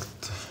 võtsime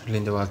sealt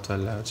lindi vahelt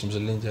välja, võtsime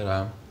selle lindi ära.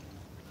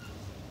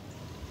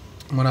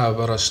 Mõne aja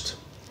pärast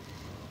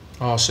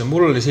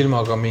mul oli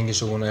silmaga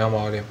mingisugune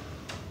jama oli.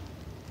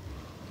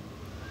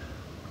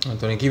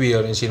 Olin kivi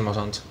olin silma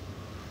saanud.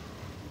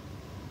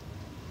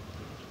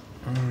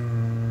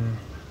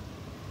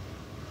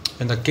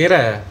 Enda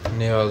kere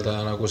nii-öelda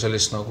nagu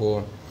sellist nagu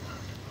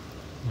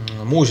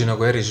muusi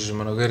nagu erisusi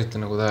ma nagu eriti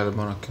nagu tähele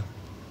paneke.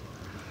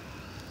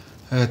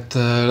 Et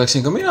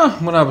läksin ka mina,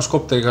 mõne ajas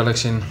kopteriga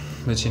läksin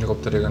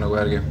meditsiinikopteriga nagu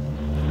järgi.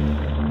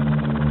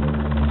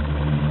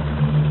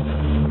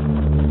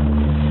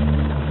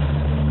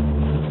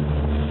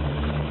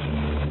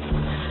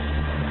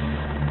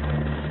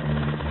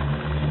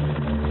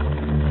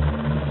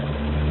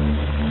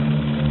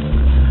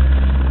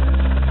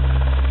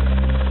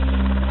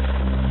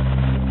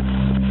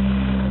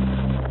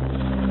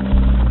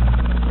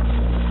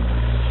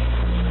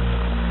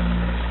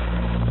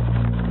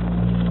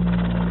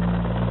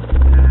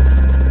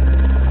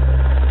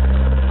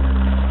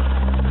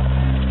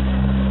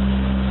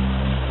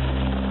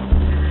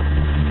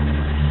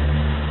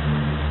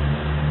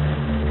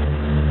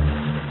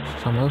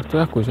 Sama õhtu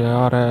jah, kui see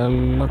aarel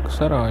hakkas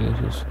ära oli,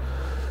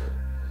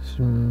 siis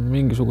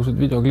mingisugused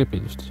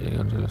videoklipid vist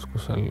on selles,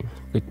 kus seal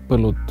kõik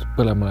põllud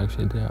põlema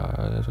läksid ja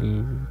seal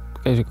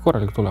käis ikka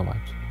korralik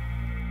tulevahetus.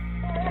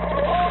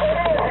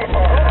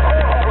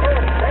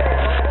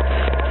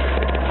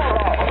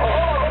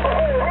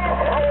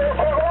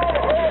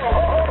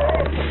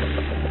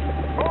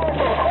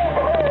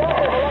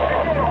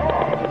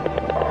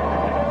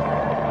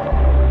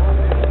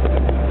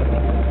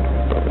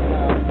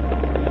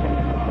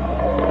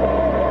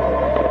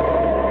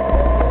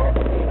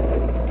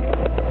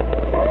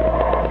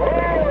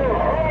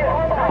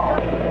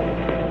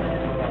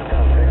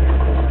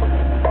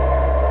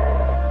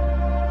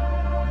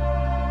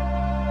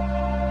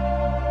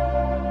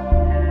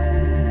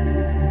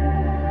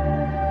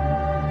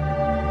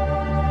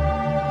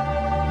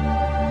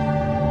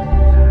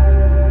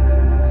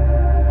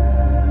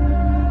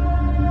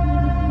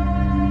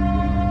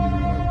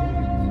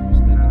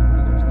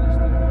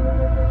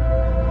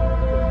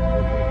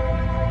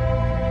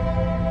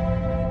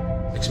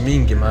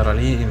 Mingi määral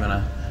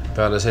inimene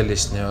peale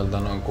sellist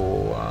nii-öelda nagu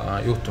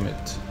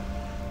juhtumit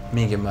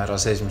mingi määral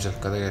seismiselt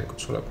ka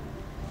tegelikult sureb.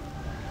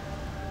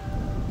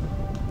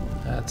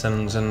 Et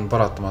see on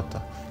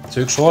paratamata.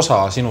 See üks osa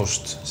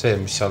sinust, see,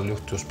 mis seal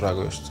juhtus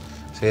praegu just,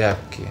 see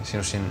jääbki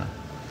sinust sinna.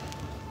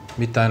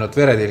 Mitte ainult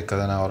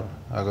veretilkade näol,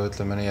 aga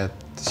ütleme nii,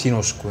 et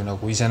sinus kui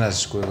nagu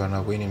iseenesest kui ka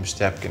nagu inimest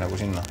jääbki nagu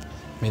sinna.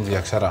 Mind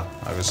viiaks ära,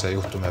 aga see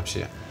juhtum jääb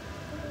siia.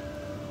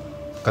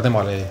 Ka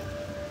temal ei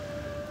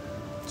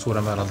suure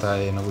määral ta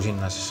jäi nagu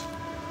sinna siis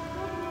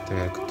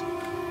tegelikult.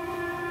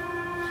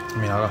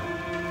 Mina ka.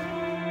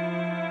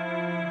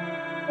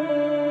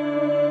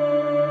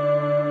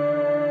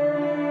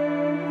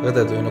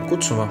 Õde tõi nad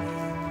kutsuma.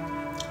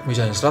 Ma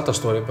ise siis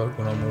ratastooli peal,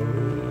 kuna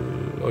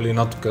mul oli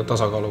natuke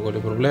tasakaaluga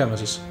oli probleeme,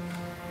 siis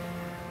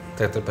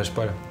tegelikult päris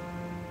palju.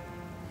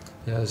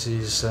 Ja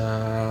siis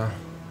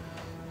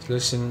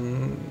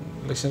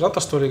läksin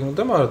ratastooliga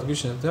tema juurde,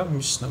 küsin, et jah,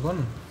 mis nagu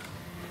on.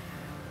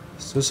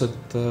 Siis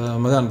et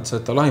ma tean, et sa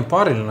oled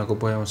lahingpaaril nagu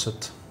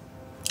põhimõtteliselt.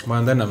 Ma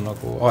olen ennem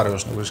nagu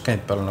Aarjus nagu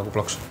käinud peale nagu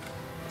plaks.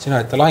 Sina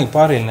oled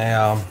lahingpaariline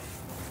ja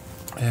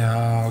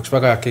üks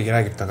väga hea keegi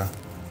räägib taga.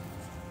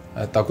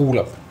 Et ta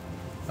kuuleb.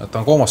 Et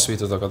ta on koomasse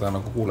viidud, aga ta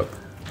nagu kuuleb.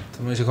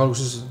 Ma isegi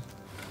alguses,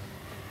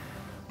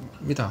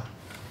 mida?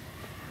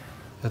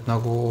 et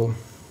nagu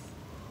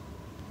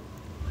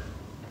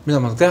mida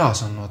ma teha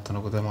saan, vaata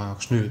nagu tema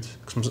jaoks nüüd,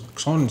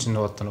 kas on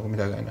sinna vaata nagu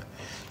midagi, on ju,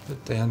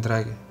 et ei jäänud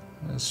räägi.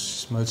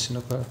 Siis ma ütlesin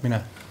nagu, et mine.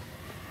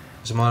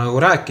 Siis ma nagu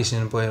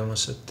rääkisin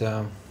põhimõtteliselt ja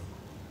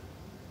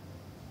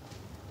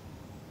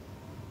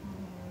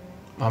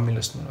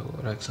millest ma nagu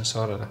rääkisin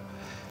Saarele,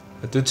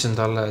 et ütlesin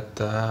talle, et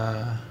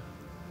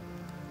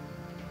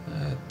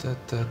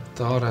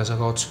Aare, sa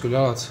kaotas küll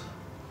jalad,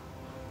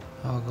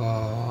 aga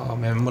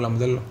me jääme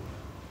mõlemad ellu.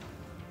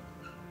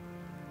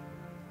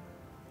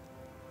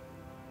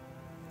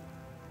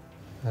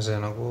 Ja see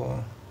nagu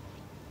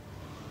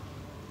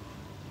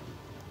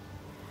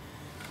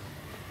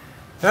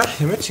jah,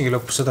 ja ma ütlesingi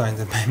lõpus seda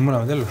ainult, et me jääme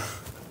mõlemad ellu.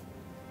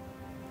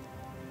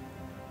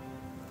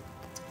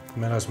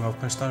 Me elasime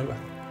Afganistani üle.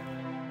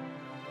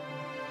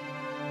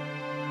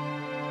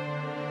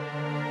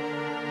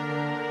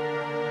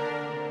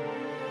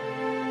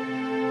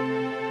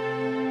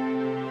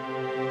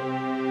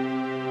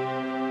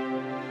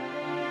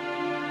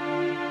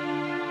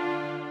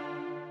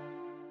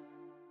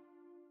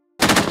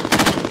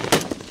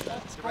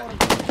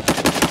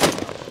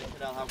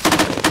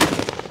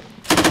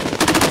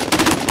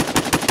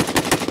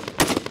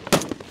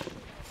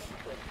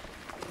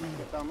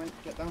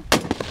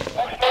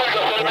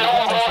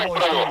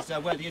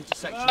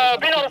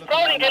 Minu arust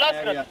Browning ei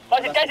lasknud,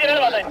 lasid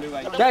käsirelvad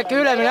ainult. Käike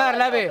ülemine äär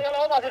läbi.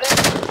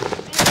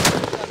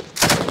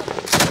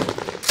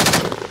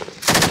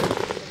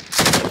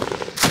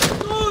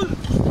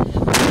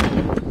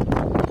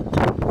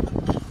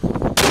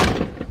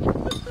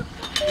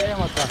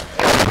 Eemata.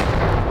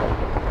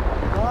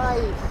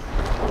 Nice.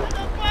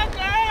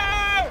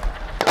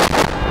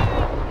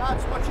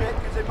 Lads, watch it,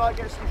 because they might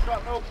get some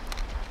shrapnel.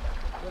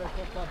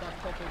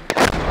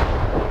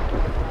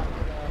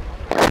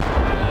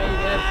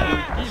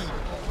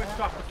 Whipped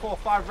after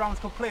 4-5 rounds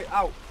complete,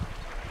 out.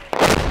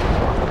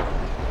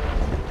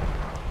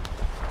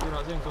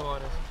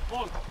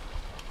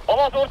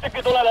 Oma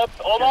suurtüki tule lõpp,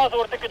 oma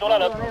suurtüki tule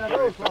lõpp.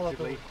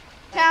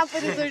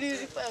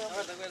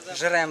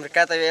 Žerem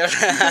rikata vjevla.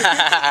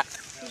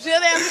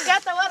 Žerem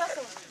rikata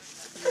varasam.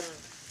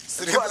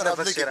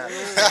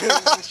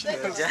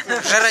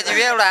 Žerati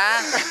vjevla,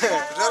 a?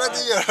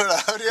 Žerati vjevla,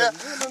 vrije.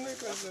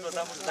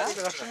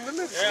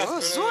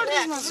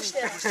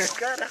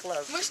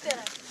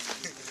 Muštera.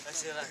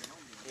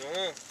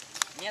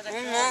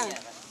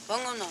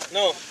 Pongo no.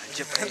 No.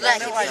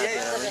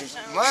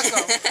 Maka.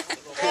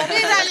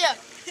 Riralja.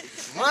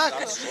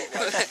 Maka.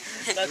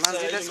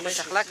 Manziles met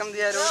akhlakam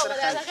diyaru.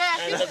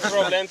 That's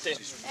probably empty.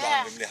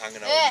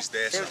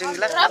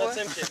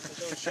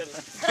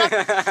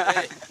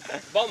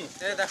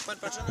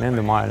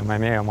 Nende maailm ja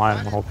meie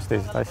maailm on hoopis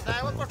teised asjad.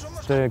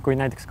 Kui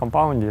näiteks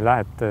compound'i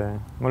lähed,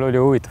 mul oli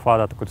huvitav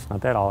vaadata, kuidas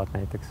nad elavad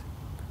näiteks,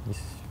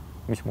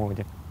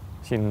 mismoodi.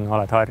 Siin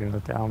oled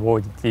harjunud ja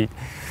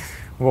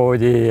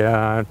voodi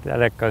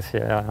telekas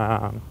ja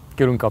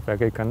külmkap ja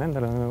kõik on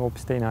nendel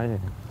hoopis teine asi.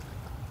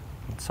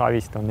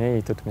 Savist on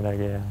ehitatud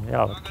midagi ja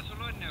elavad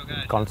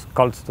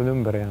kaltstud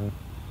ümber ja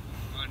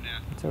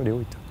see oli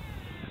huvitav.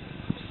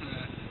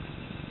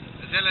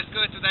 Sellest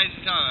kõhtu täis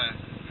ei saa või?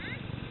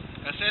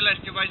 Kas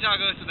sellest juba ei saa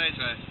kõhtu täis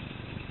või?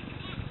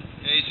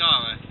 Ei saa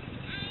või?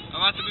 Aga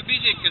vaata, kui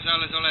pisike sa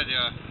alles oled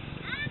ju.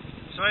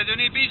 Sa oled ju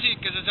nii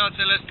pisike, sa saad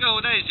sellest kõhu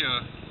täis ju.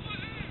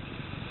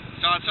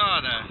 Saad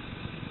saada.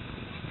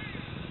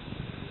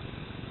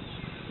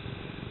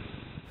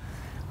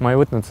 Ma ei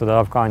võtnud seda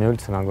Afgaani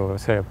üldse nagu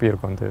see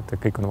piirkond, et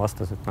kõik on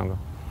vastased nagu.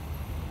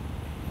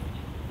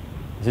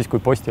 Ja siis, kui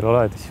postil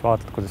oled, siis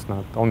vaatad, kuidas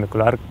nad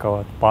hommikul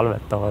ärkavad,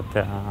 palvetavad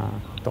ja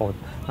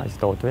naised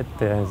tood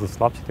vette ja siis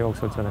lapsed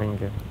jooksuvad seal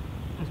ringi.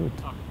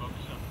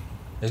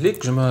 Ja siis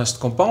liikusime ühest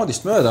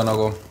compoundist mööda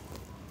nagu.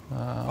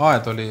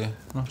 Aed oli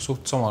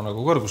suht sama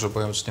nagu kõrgusel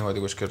põhimõtteliselt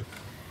niimoodi kuskil.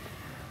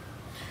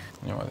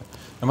 Niimoodi.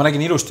 Ja ma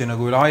nägin ilusti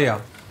nagu üle aia.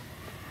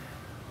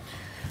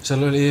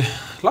 Seal oli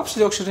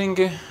lapsed jooksid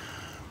ringi.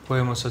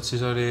 Põhimõtteliselt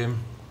siis oli,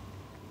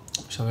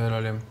 mis seal veel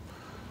oli,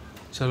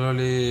 seal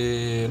oli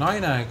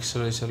naine, kes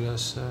oli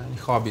selles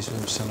nihabis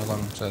või mis see nagu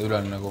on, see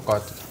üleni nagu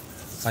kaetud.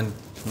 Ainult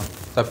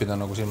täpid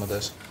on nagu silmade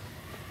ees.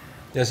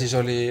 Ja siis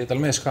oli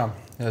tal mees ka.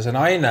 Ja see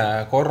naine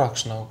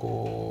korraks nagu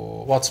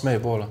vaatas meie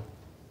poole.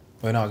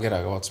 Või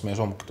näokirjaga vaatas meie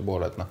soomukite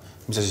poole, et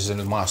mis see siis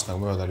nüüd majast nagu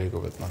mööda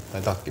liigub, et ta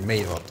ei tahtki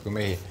meid vaata kui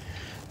mehi.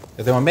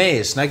 Ja tema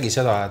mees nägi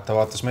seda, et ta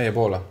vaatas meie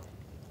poole.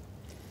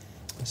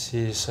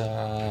 Siis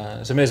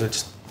see mees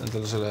võttis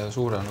endale selle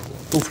suure nagu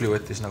tufli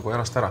võttis nagu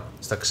jalast ära.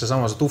 Siis ta hakkas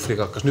see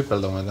tufliga hakkas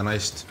nüpeldama enda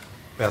naist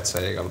pead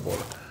sai igal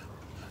poole.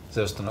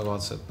 Sellest on nagu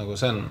vaatas, et nagu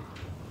see on,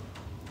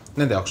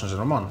 nende jaoks on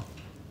see normaalne.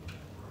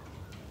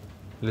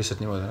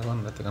 Lihtsalt niimoodi nagu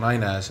on, et ega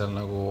naine seal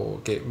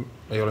nagu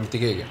ei ole mitte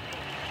keegi.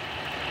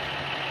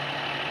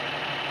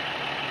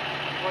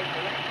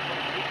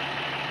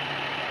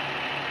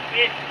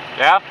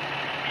 Jah.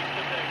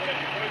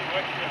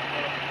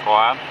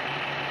 Kohe.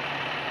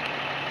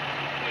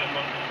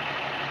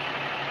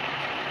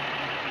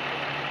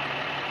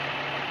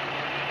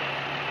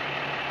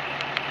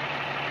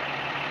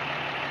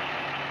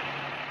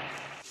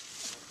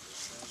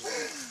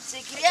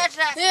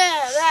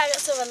 det här är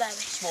så väl där.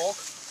 Smak.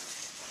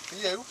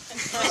 Jo.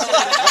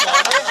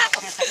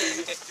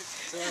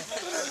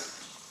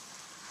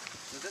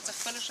 ده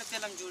تخفل شكل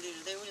لم جوري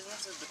ده يقول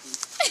نفس البكي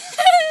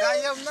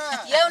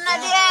يومنا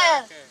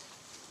ديال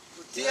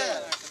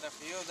ديال كده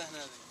في يوم ده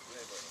هنا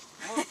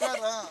مو كده ده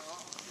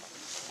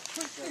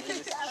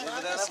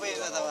انا بيجي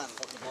ده طبعا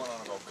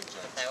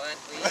تايوان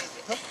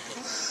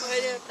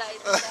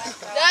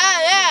ده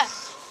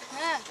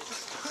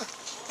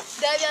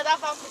ده بيضع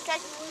في أفريقيا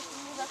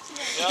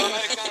يا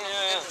أمريكان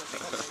يا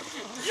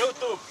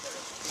يوتيوب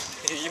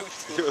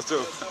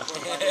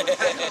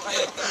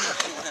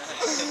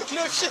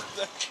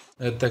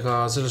et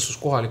ega selles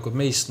suhtes kohalikud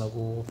meist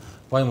nagu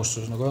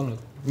vaimustus nagu on.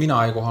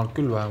 Mina ei kohanud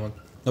küll vähemalt.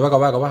 No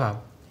väga-väga vähe.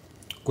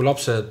 Kui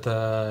lapsed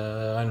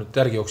ainult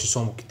järgi jooksid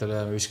soomukitele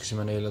ja me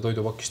viskasime neile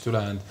toidupakist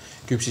ülejäänud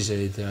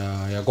küpsiseid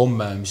ja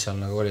komme, mis seal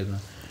nagu olid.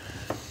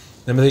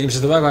 Ja me tegime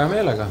seda väga hea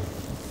meelega.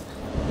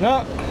 No,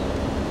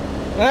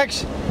 läks.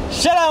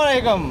 Salam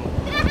alaikum!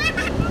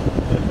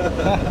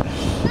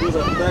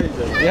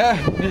 Jah,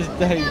 mis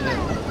täis.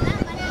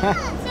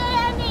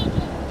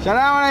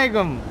 Salam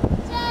alaikum!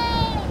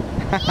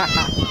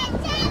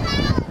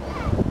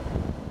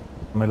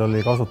 Meil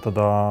oli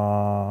kasutada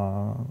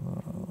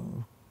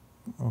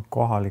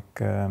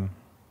kohalikke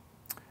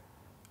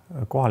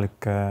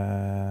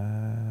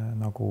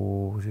nagu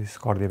siis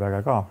kaardiväge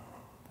ka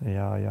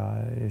ja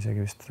isegi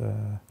vist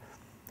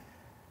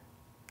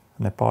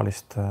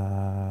Nepaalist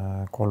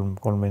 3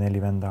 või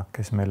 4 venda,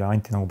 kes meile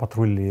anti nagu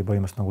patrulli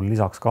põhimõtteliselt nagu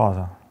lisaks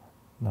kaasa.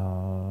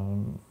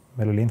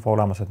 Meil oli info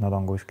olemas, et nad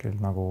on kuskil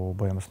nagu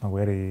põhimõtteliselt nagu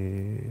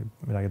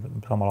midagi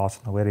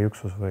samalaadselt nagu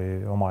eriüksus või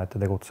omaette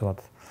tegutsevad.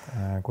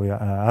 Kui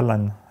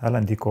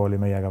Allan Tiko oli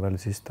meiega veel,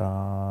 siis ta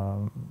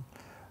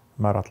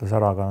määratles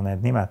ära ka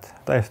need nimed.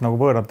 Täiesti nagu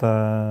võõrad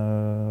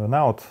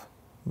näod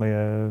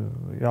meie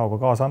jaoga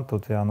kaasa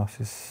antud ja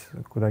siis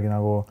kuidagi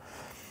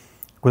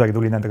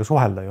tuli nendega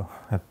suhelda ju,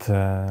 et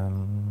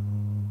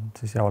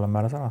siis Jaolen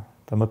määras ära.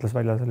 Ta mõtles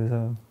välja sellise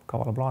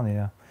kavala plaani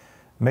ja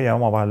meie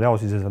omavahel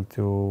jaosiseselt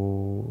ju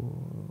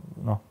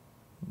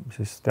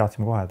siis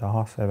teadsime kohe, et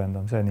ahah, see vend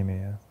on see nimi.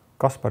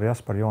 Kaspar,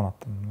 Jaspar,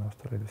 Joonatan, just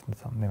oli just need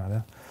nimed,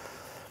 jah.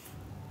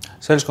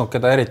 Seltskond,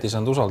 keda eriti ei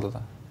saanud usaldada.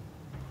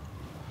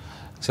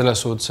 Selles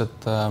suhtes,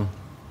 et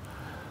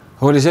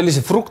oli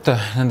selliseid frukte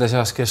nende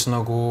seas, kes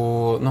nagu,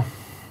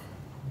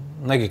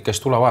 nägid, kes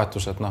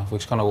tulevahetus, et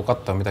võiks ka nagu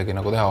katta midagi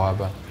nagu teha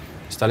vahepeal.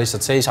 Siis ta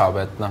lihtsalt seisab,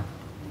 et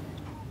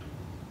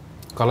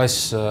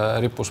kalass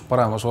rippus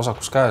paremas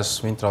vasakus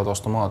käes, vintravad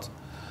vastu maad.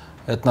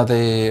 Et nad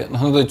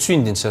olid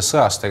sündinud selles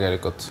sõjas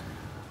tegelikult.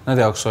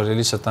 Nende jaoks oli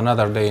lihtsalt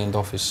another day in the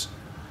office.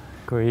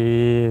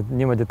 Kui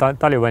niimoodi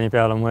Talibani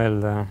peale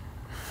mõelda,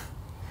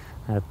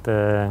 et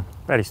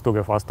päris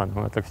tugev vastand,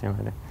 ma mõtleks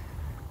niimoodi.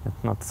 Et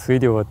nad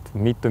sõidivad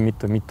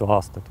mitu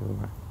aastat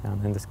juba ja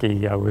nendest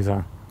keegi jagu ei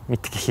saa,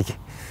 mitte keegi.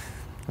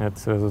 Et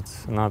selles suhtes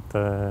nad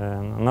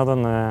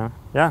on,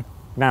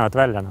 näevad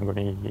välja nagu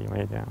nii, ma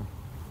ei tea,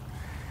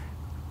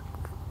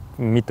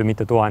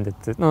 mitu tuhandit.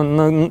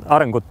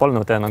 Arengud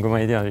polnud ja nagu ma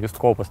ei tea, just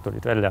koobast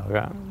tulid välja,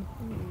 aga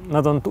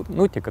nad on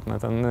nutikad,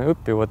 nad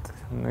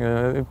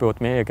õpivad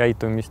meie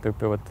käitumist,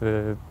 õpivad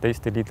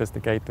teiste liitlaste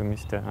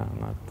käitumist ja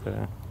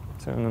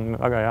see on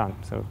väga hea,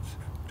 see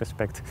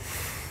respekt.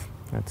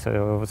 Et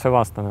see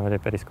vastane oli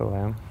päris kõva,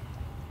 jah.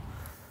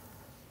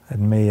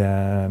 Et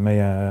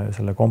meie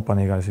selle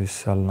kompaniga siis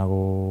seal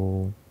nagu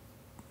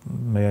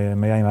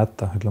me jäime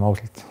hätta, ütleme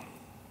ausalt.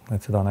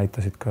 Et seda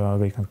näitasid ka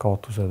kõik need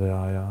kaotused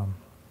ja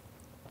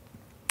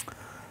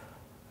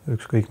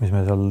ükskõik, mis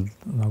me seal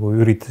nagu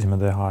üritasime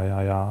teha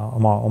ja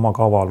oma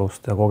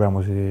kavalust ja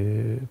kogemusi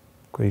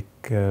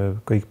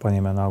kõik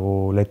panime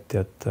nagu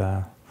letti, et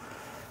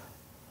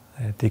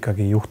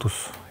ikkagi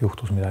juhtus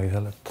midagi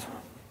seal, et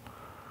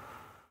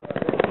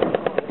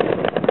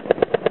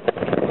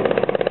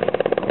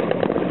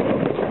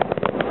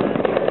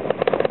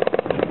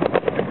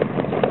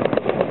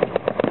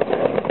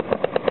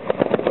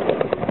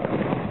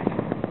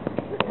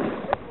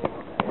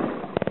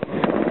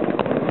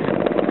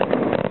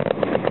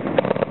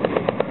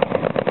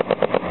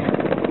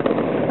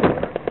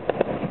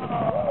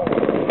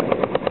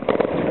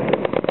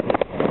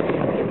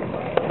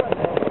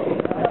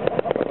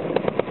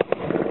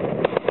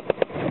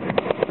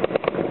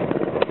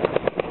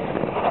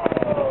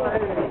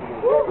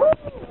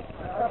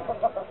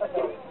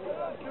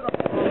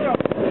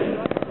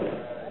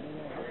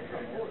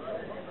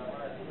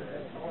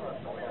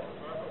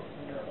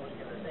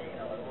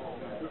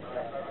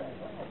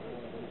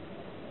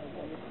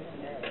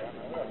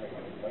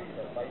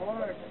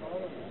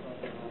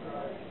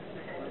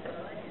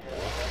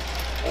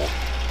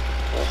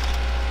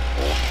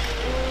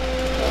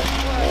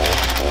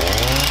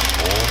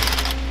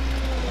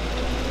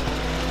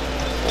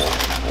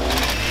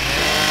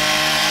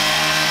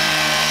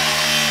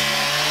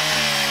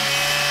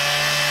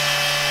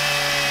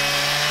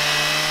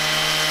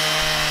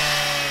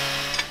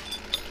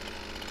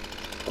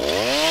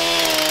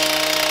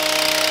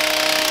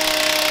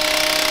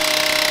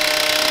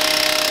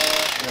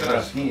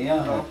pärast nii,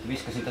 jah,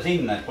 viskasin ta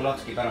sinna, et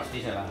Pulatski pärast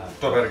ise läheb.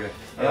 Toob järgi?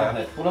 Jah,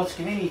 et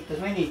Pulatski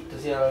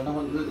venitas ja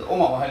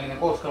omavaheline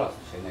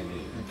kooskõlastus sai neil.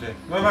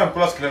 No vähemalt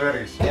Pulatski läheb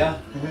järgis. Jah.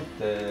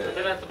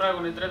 Te lähete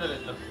praegu neid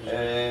redelit?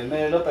 Me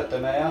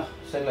lõpetame jah,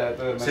 selle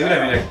pöörme. See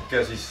üleminek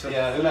ja siis...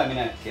 Ja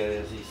üleminek ja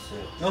siis...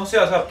 Noh,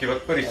 seal saabki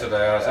põristada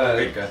ja seda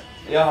kõike.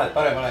 Jah, et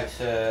parem oleks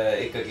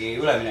ikkagi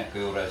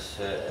ülemineku juures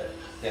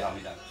teha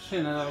midagi. See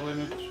nädal või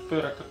nüüd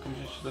pööret hakkame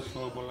siis sellest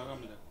võib-olla ka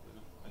midagi?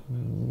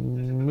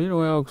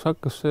 Minu jaoks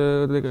hakkas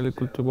see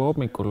tegelikult juba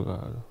hommikul ka.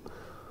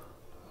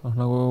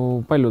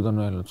 Nagu paljud on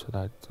öelnud seda,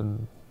 et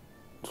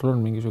sul on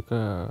mingi siuke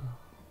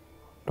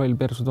loll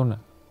perse tunne.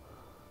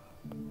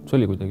 See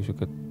oli kuidagi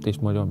siuke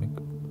teistmoodi hommik.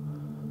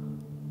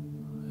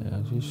 Ja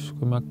siis,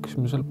 kui me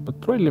hakkasime seal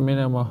patrolli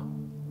minema...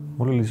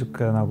 Mul oli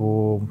siuke nagu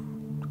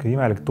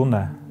imelik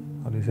tunne.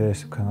 Oli sees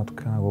siuke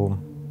natuke nagu...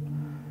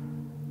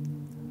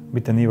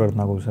 Mitte niivõrd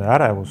nagu see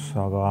ärevus,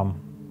 aga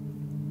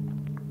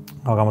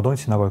ma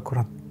tundsin nagu, et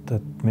kurat,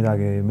 et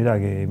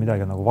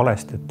midagi nagu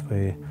valesti, et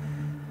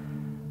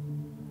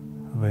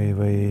või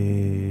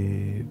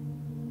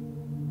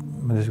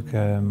ma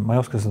ei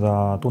oska seda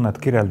tunnet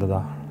kirjeldada,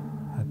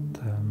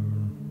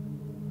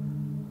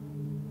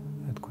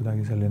 et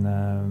kuidagi selline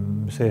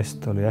seest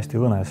oli hästi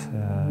õõnes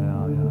ja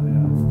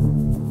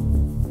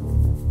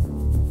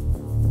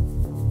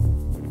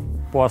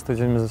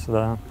puhastasime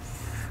seda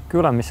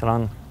küla, mis seal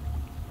on.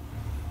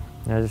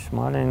 Ja siis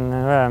ma olin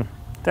ühe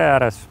tee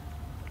ääres,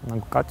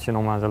 nagu katsin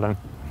oma selle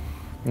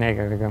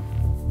neegeriga.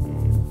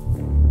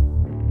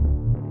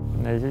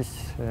 Ja siis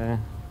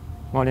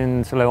ma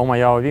olin selle oma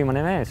jao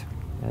viimane mees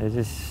ja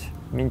siis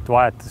mind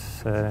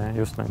vahetas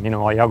just minu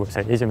jagu,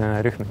 see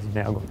esimene rühm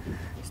siin jagu.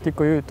 Siis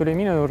Estcoy-8 tuli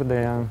minu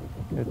juurde ja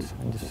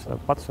andis seda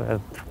patsu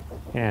ja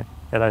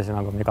edasi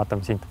nagu me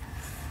katame sind.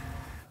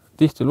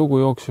 Tihti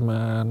lugu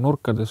jooksime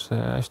nurkadesse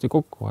hästi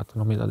kokku, vaata,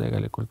 mida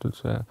tegelikult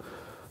üldse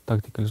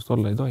taktikaliselt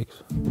olla ei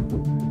tohiks.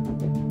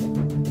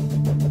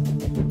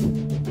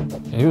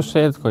 Ja just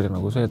see hetk oli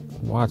nagu see, et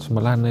ma vaatasin,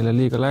 ma lähen neile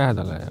liiga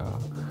lähedale ja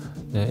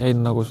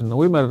jäin nagu sinna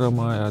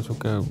uimerdama ja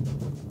siuke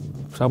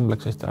samm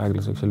läks hästi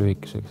aeglaseks ja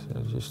lühikeseks ja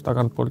siis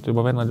tagantpoolt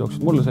juba vennad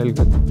jooksid mulle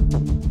selga.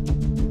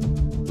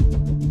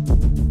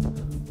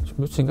 Siis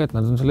ma ütlesin ka, et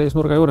nad on selle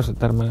eesnurga juures,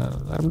 et ärme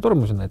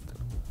tormu sinna ette.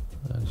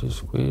 Ja siis,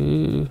 kui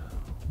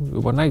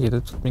juba nägid,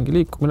 et mingi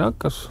liikumine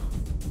hakkas,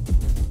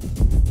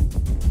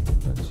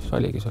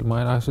 oligi seal,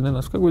 ma nähasin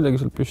ennast ka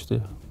kuidagi seal püsti.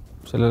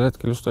 Sellel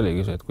hetkel just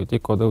oligi see, et kui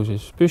Tiko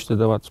tõusis püsti,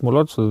 ta vaatas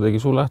mulle otsa, ta tegi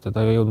suu lahti,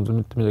 ta ei jõudnud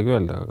mitte midagi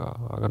öelda,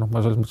 aga ma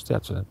selles mõttes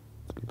teadsin, et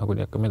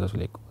nagunii hakkame edasi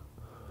liikuma.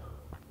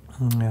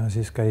 Ja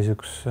siis käis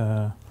üks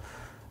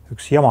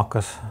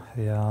jamakas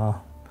ja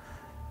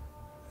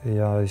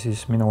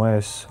siis minu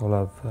ees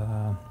olev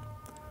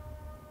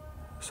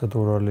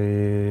sõdur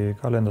oli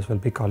ka lendas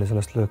veel pikali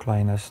sellest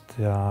lööklainest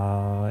ja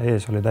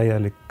ees oli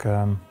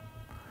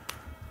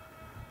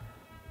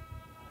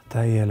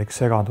täielik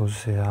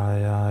segadus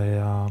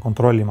ja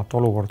kontrollimatu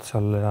olukord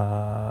seal ja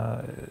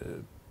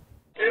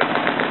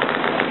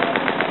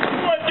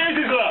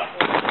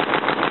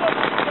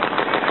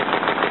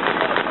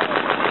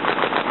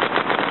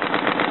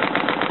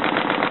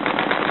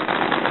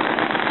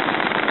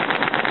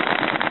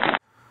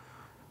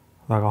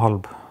väga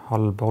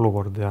halb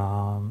olukord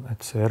ja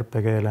et see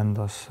RPG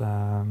lendas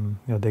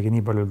ja tegi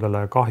nii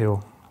paljudele kahju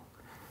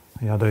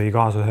ja tõi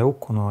kaasa ühe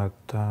hukkunu,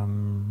 et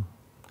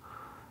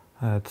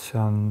see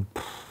on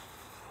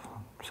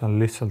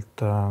lihtsalt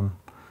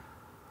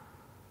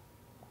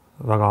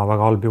väga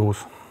halb juhus.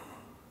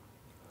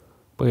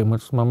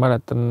 Põhimõtteliselt ma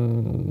mäletan,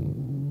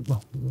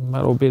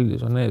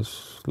 mälupildis on ees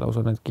lausa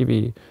need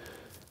kivi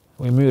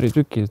või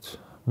müüritükid,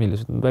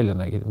 millised nad välja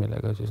nägid,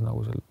 millega siis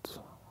nagu sealt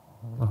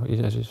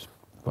ise siis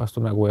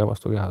vastu nägu ja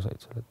vastu keha said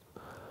seal.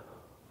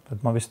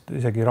 Et ma vist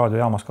isegi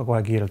raadiojaamas ka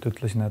kohe kiirelt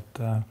ütlesin, et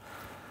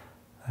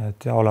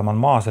ja olema on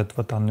maas, et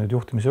võtan nüüd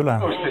juhtimise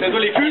üle. See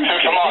tuli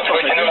küünse maas,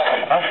 võtsin üle.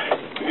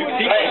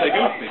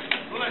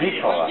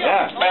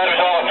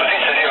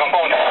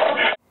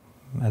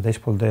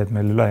 Teispool teed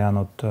meil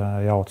ülejäänud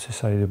jaod siis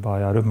said juba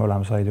ja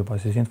rühmaülem said juba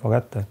siis info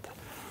kätte,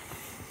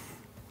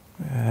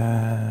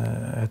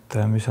 et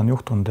mis on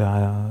juhtunud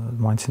ja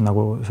ma andsin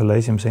nagu selle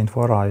esimese info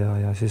ära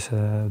ja siis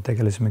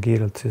tegelesime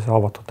kiirelt siis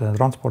haavatud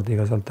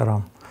transpordiga sealt ära.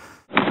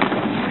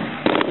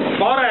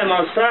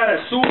 Paremas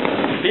ääres suur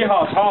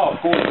lihashaav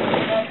kuul.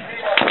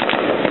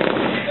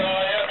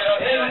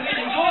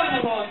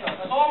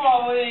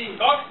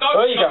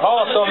 Õige,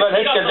 aasta on veel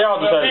hetkel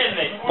teadusel.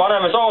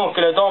 Paneme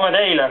soomukile ja toome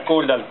teile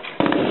kuuldel.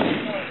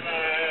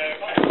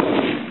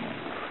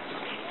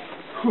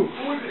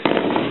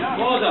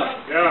 Mooda.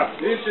 Jaa.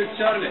 Üks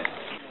Charlie.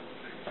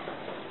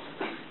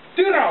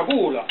 Türa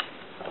kuula.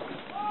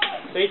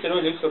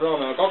 7-0-1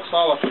 Roomea, 2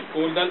 haavatud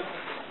kuuldel.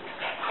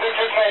 Üks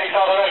meelik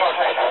saada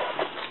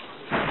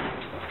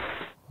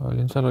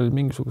olin, seal olid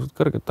mingisugused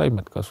kõrged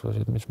taimed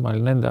kasvasid, mis ma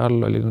nende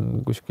all olin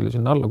kuskile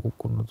sinna alla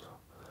kukkunud.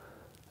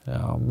 Ja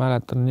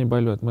mäletan nii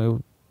palju, et ma ju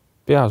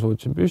pea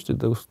suutsin püsti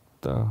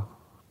tõusta.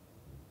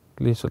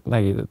 Lihtsalt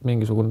nägid, et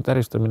mingisugune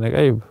täristamine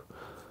käib.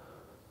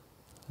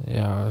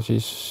 ja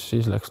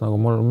siis läks nagu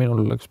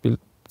minul läks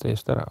pilt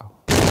eest ära.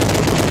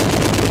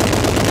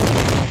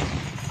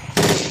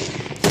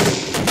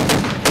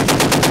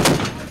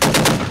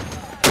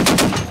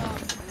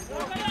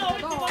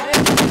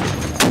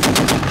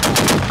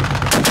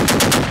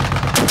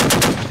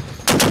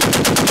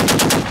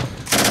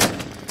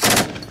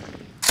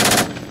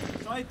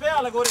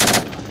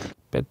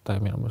 Pettai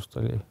minu mõist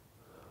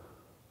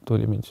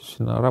tuli mind siis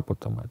sinna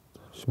raputama, et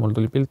siis mul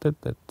tuli pilt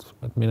ette,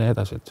 et mine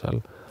edasi, et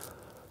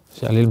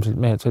seal ilmselt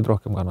mehed said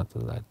rohkem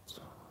kannatada,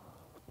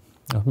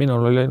 et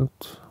minul oli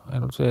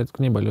ainult see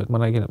hetk nii palju, et ma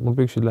nägin, et mul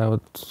püksid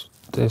lähevad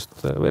teest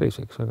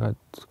veriseks, aga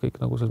et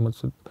kõik nagu selles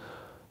mõttes, et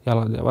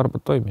jalad ja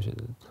varbad toimisid.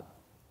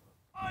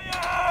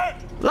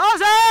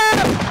 Lase!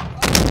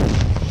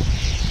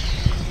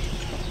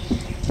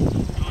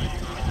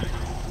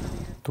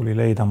 Tuli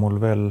leida mul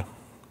veel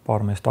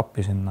paar meest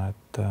appi sinna, et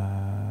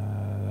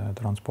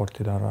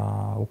transportida ära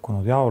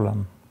hukkunud jaole,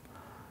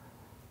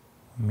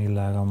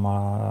 millega ma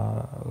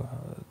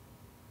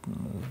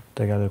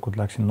tegelikult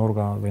läksin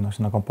nurga või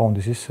sinna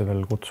kompoundi sisse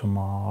veel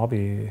kutsuma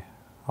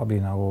abi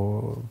nagu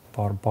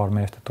paar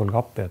meest, et tulge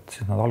appi, et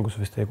siis nad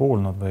alguses vist ei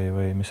kuulnud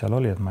või mis seal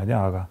oli, et ma ei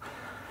tea, aga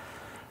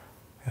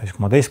ja siis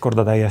kui ma teist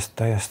korda täiest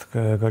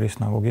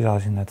kõrist nagu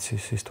kisasin, et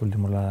siis tuldi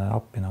mulle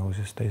appi nagu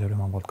siis teise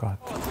rühma poolt ka,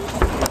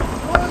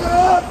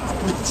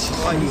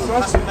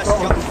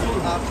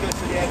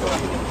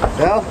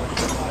 jah.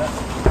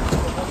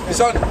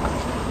 Mis on?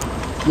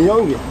 Nii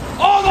ongi.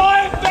 Oma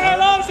ette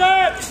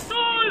lapsed!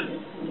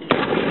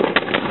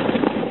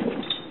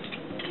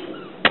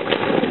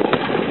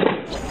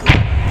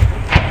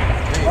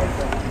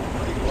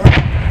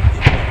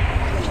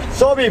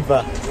 Sobib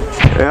või?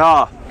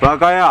 Jaa,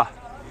 väga hea.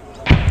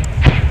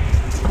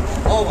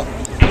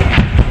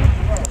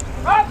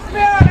 Kaks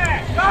peale!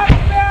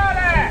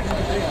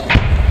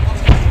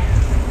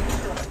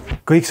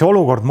 kõik see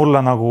olukord mulle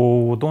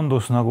nagu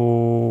tundus nagu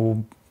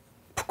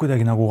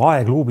kuidagi nagu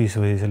aegluubis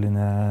või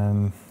selline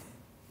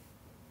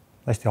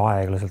hästi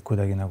aeglaselt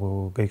kuidagi nagu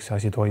kõik see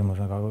asi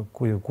toimus, aga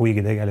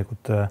kuigi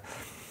tegelikult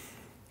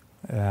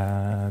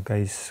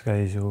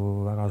käis ju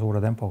väga suure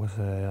tempoga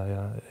see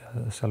ja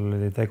seal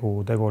oli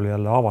tegu oli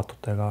jälle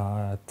avatutega,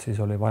 et siis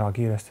oli vaja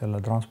kiiresti jälle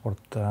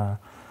transport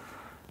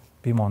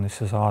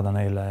Pimonisse saada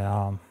neile ja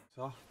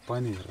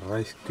pani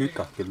raisk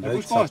kükakil.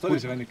 Kus kohast oli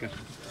see vennike?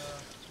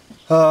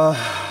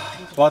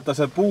 Vaata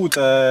see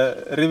puude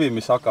rivi,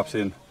 mis hakkab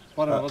siin.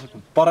 Paremal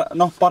vasakul?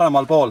 Noh,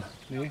 paremal pool.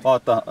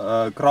 Vaata,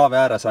 kraavi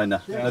ääres on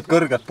need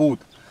kõrged puud.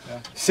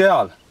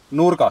 Seal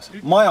nurgas,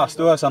 majast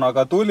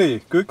ühesõnaga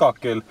tuli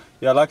kükakil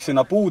ja läks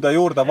sinna puude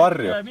juurde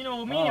varju.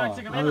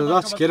 Ta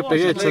tahtski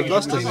RPG-d sealt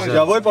lasta siis.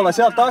 Ja võib-olla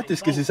sealt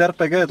tahtiski siis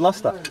RPG-d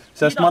lasta,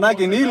 sest ma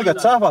nägin ilget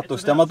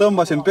sähvatust ja ma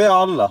tõmbasin pea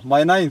alla. Ma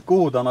ei näinud,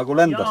 kuhu ta nagu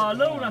lendas. Ja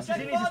lõunasse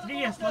sinisest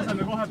viiest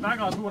laseme kohe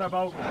väga suure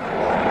paugu.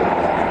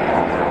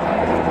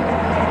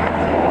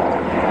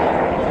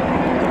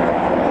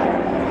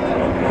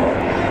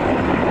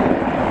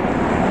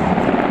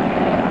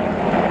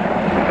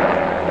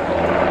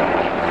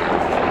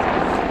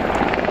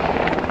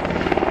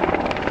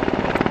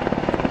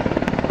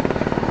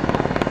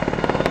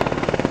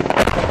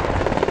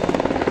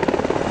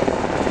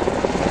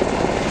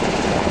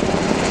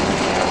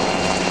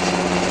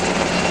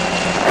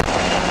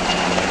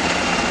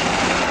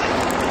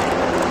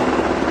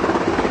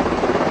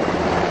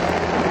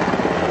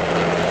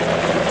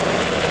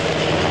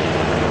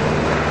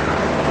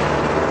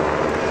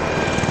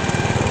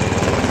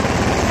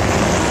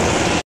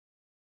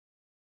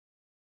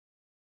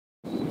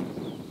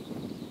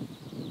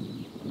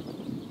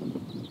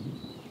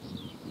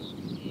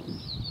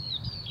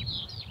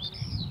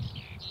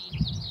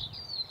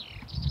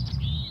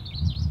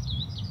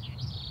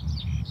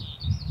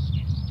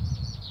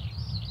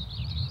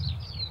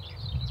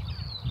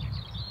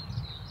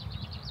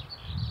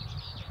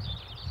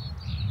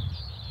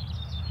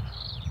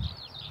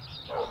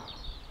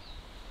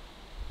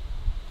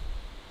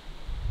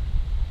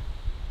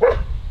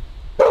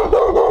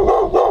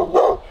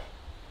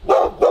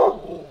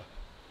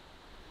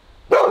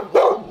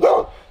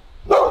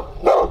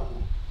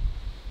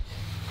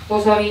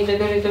 Osa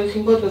riided olid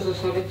siin kodus,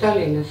 osa olid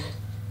Tallinnas.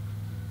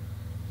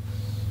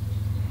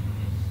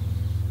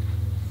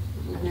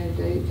 Need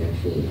olid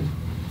siia.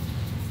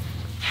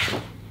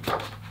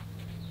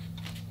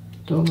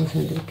 Toomas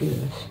Hendrik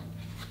Ilves.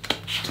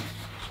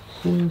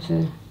 See on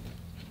see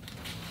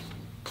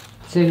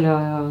selle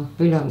aja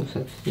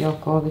ülemused.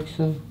 Jaak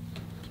Aavikson.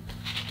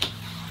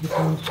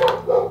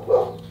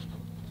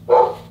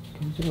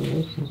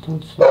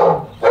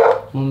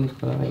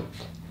 Mummikala Rait.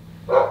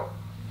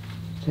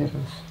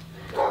 Terras.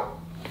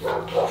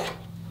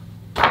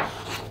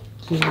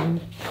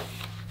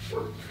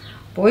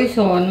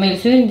 Poisu on meil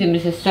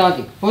sündimisest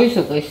saadik.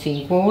 Poisu käis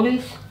siin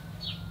koolis,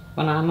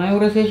 vanaema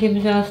juures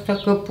esimese aasta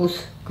kõpus,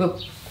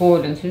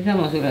 kool on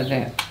siinsamas üle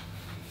tee.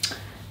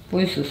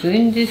 Poisu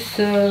sündis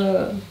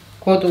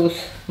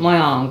kodus,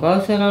 maja on ka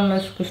seal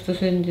alles, kus ta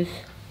sündis,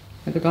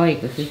 aga ta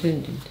haiglas ei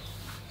sündinud.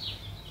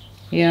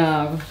 Ja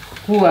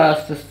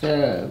 6-aastaste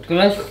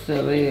klass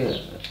või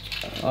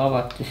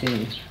avati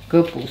siin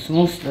Kõpus,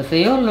 mustlas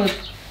ei olnud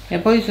ja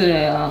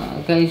poisuja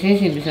käis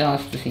esimese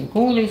aasta siin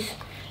koolis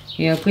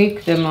ja kõik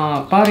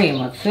tema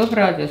parimad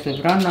sõbrad ja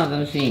sõbrannad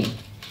on siin.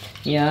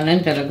 Ja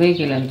nendele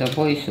kõigile on ta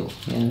poisu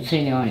ja on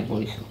senimaani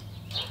poisu.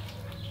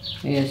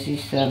 Ja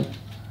siis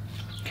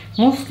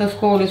mustlas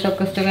koolis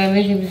hakkas ta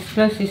käima esimesest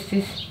klassist,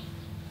 siis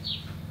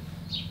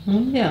ma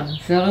ei tea,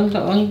 seal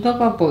on ta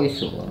ka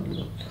poisu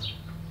olnud.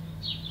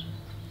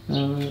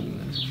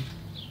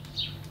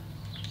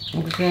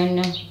 Aga see on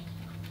jah.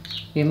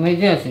 Ja ma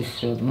ei tea siis,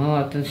 ma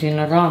vaatan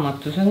sinna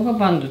raamatus on ka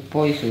pandud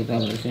poisu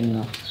talle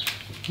sinna.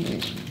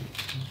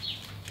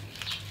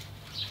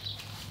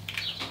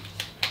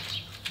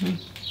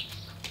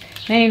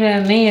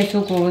 Meie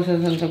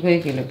suguvõsas on ta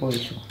kõigile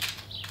poisu.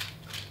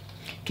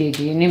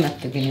 Keegi ei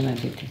nimetagi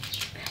nimepidi.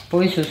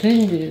 Poisu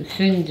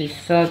sündis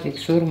saadik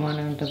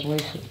surmane on ta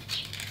poisu.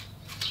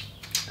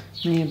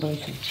 Meie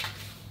poisu.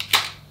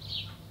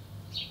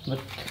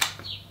 Võt.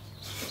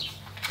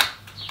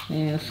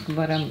 Ei oska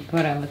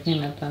paremat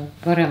nime anda.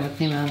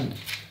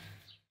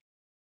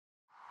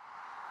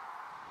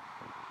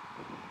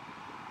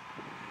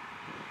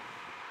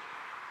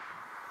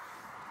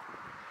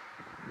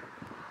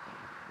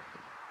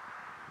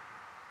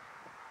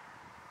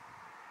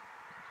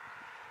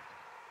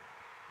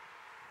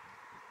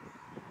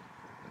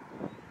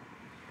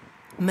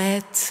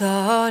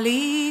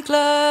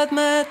 Metsaliigled,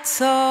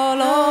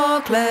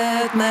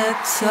 metsalagled,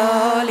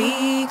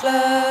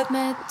 metsaliigled,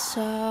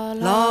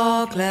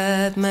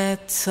 metsalagled,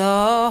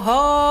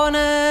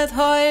 metsahaned,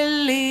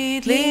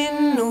 hallid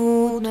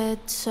linnud,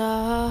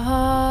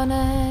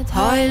 metsahaned,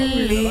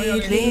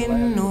 hallid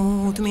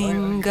linnud,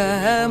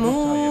 minge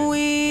muu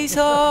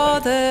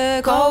isade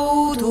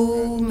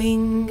kaudu,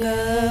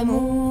 minge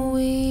muu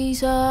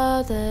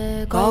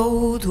isade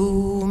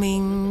kaudu,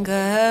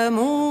 minge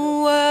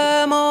muu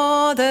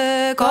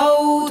emade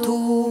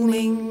kaudu,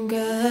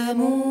 minge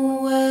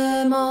muu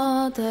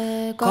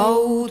emade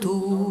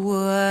kaudu,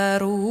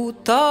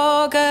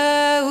 erutage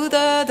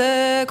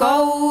õdede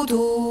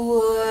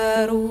kaudu,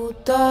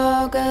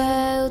 erutage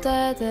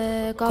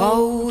õdede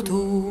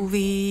kaudu,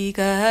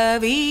 viige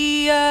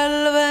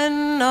viiel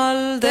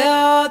vennal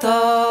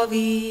teada,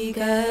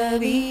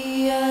 viige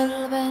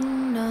viiel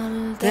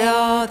vennal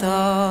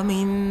teada,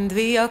 mind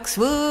viiaks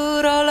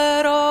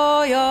võõrale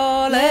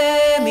rajale,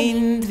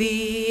 mind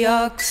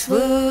viiaks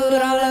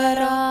võõrale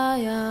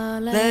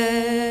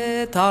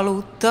rajale,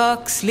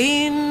 talutaks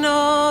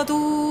linna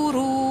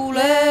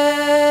turule,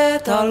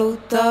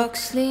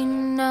 talutaks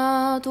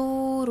linna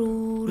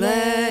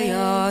turule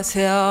ja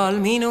seal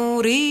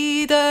minu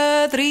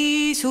riided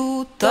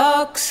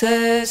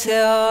riisutakse,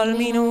 seal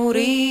minu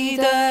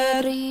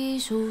riided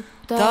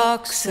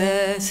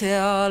riisutakse,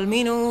 seal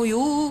minu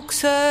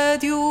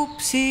juuksed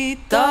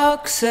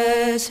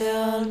jupsitakse,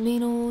 seal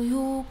minu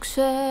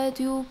juuksed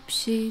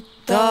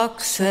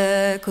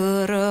jupsitakse,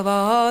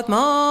 kõrvad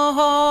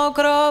maha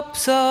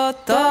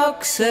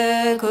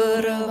krapsatakse,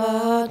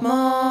 kõrvad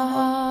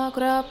maha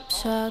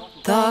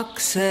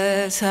krapsatakse,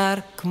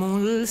 särk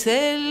mul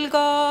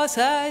selga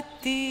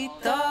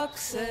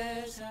sätitakse.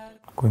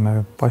 Kui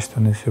me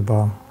bastionis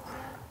juba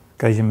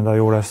käisime ta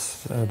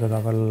juures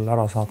teda veel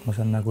ära saatmas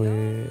enne kui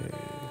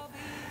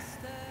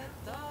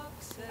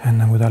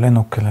ta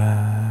lennukile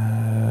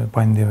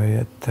pandi või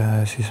et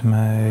siis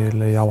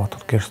meil ei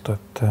avatud kirstu,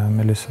 et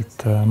me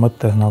lihtsalt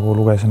mõttes nagu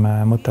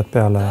lugesime mõtted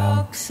peale.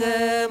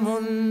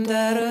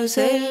 Munder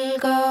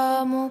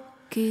selga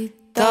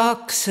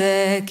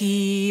mukitakse,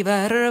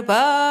 kiiver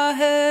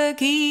pähe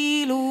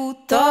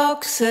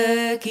kiilutakse,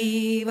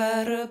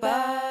 kiiver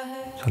pähe.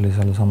 See oli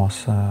seal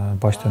samas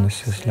bastionis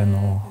siis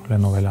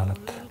lennuväljal,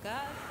 et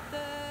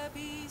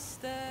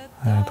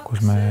kus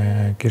me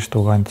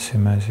kirstu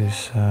kandsime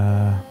siis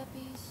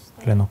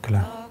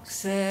lennukile.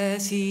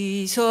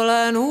 Siis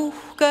olen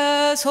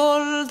uhke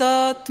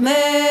soldat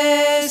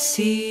mees,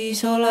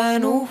 siis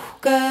olen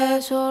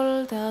uhke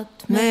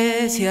soldat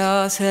mees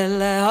ja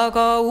selle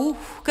aga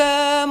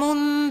uhke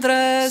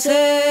mundre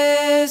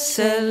sees,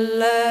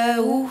 selle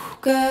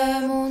uhke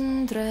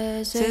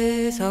mundre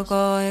sees,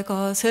 aga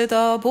ega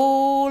seda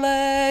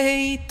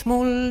pooleheit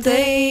mul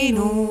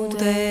teinud,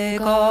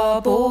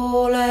 ega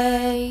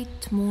pooleheit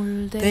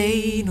mul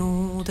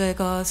teinud,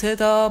 ega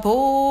seda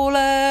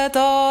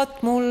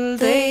pooledat mul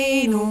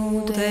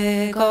teinud,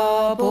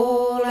 ega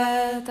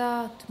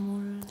pooledat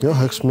mul. Jah,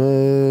 eks me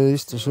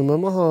istusime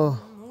maha,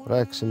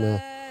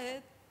 rääkisime,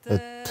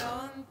 et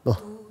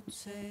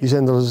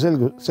iseendale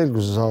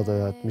selguse saada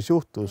ja et mis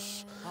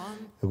juhtus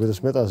ja kuidas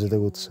me edasi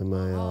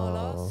tegutseme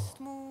ja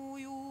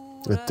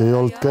et ei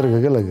olnud kerge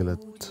kellelgi,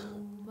 et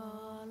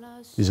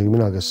isegi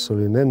mina, kes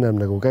olin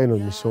ennem nagu käinud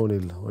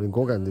missioonil, olin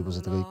kogenud juba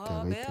seda kõike,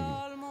 aga ikkagi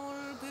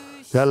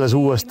jälle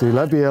uuesti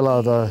läbi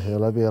elada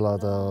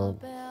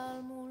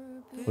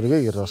oli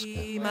kõigil raske.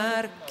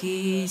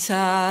 Märgi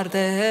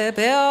säärde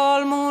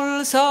peal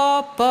mul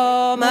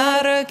sapa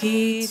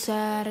märgid,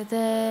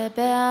 säärde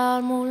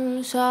peal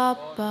mul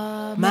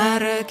sapa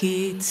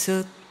märgid,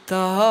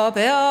 sõtta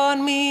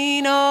pean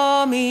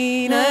mina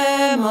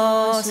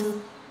minema,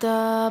 sõtta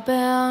võtta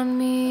pean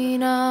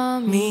mina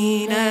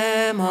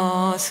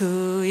minema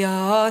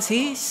sõja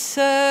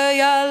sisse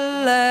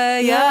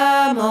jälle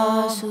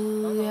jääma.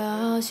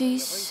 Sõja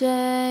sisse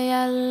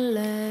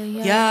jälle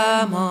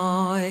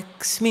jääma,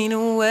 eks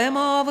minu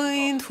ema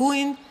võinud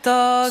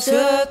hunta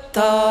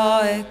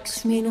sööta,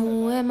 eks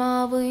minu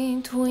ema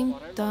võinud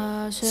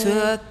hunta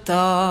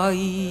sööta,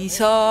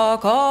 isa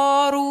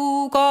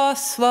karu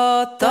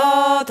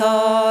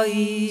kasvatada,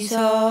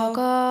 isa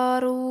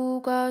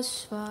karu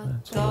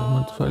kasvatada. Selles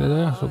mõttes oli ta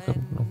jah,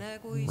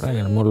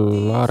 räägin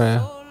mul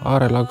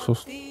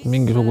aarelaksust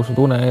mingisugused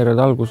unehäired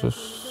alguses,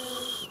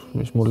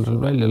 mis mul seal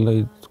välja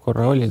lõid,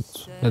 korra olid,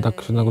 need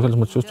hakkasid nagu selles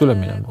mõttes just üle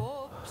minema.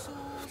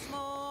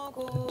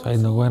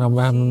 Said nagu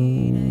enam-vähem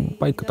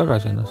paika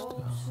tagasi ennast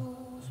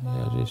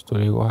ja siis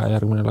tuli kohe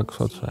järgmine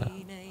laks otsa.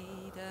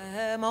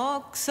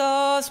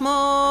 Maksas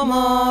ma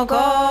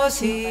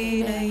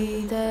magasin,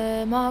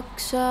 eide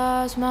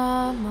maksas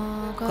ma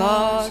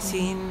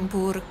magasin,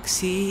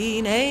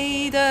 purksin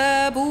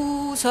eide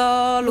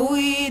puusa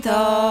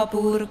luida,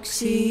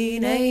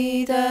 purksin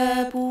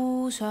eide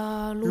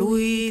puusa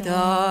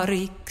luida,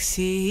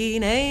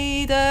 riksin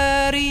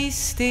eide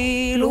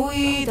risti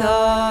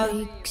luida,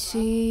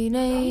 riksin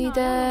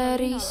eide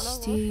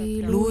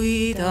risti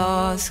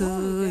luida,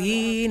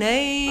 sõin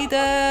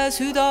eide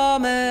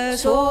südame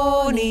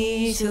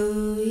sooni,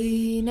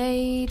 sõin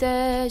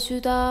eide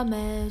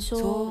südame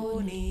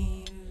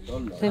sooni.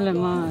 Selle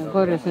ma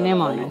korjasin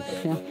emane,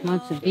 jah. Ma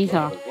ütlesin, et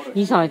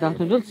isa ei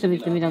tahtnud üldse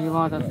mitte midagi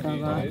vaadata,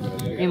 aga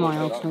ema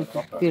jaoks ma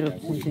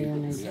kirjutasin siia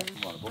neid.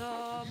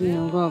 Siin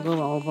on ka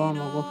kõva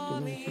Obama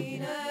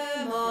kohtumine.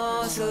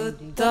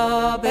 Sõtta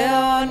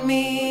pean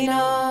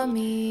mina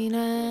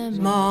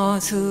minema,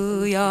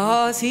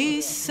 sõja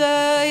sisse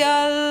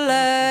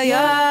jälle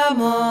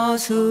jääma,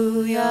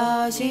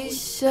 sõja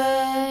sisse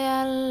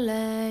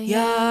jälle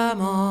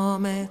jääma,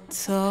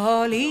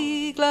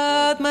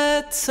 metsaliigled,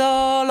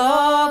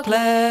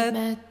 metsalagled,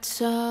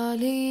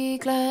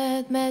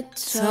 metsaliigled,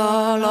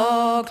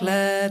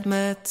 metsalagled,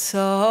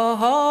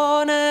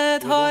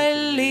 metsahaned,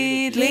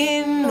 hallid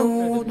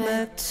linnud,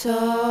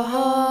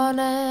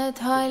 metsahaned,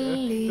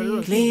 hallid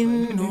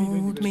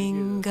linnud,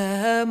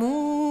 minge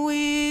muu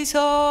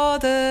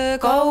isade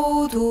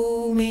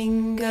kaudu,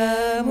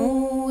 minge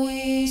muu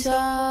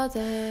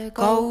isade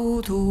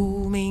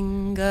kaudu,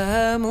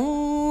 minge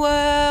muu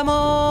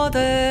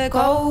emade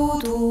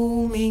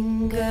kaudu,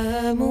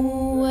 minge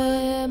muu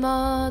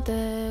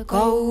emade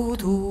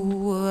kaudu,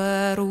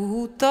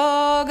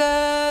 erutage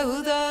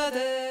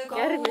õdede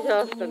kaudu. Järgmise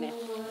aastani.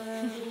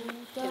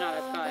 Sina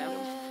oled ka, jah?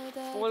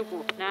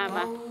 Olgu,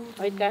 näeme.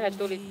 Aitäh, et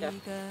tulite.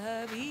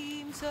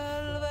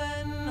 Viimsel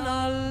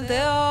vennal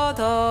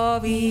teada,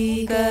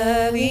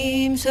 viige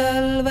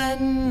viimsel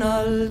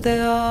vennal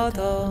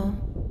teada.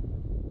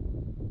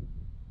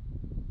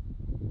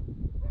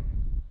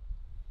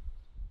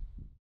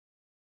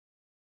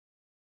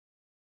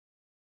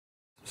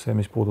 See,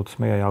 mis puudutas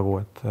meie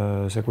jagu, et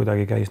see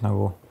kuidagi käis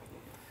nagu,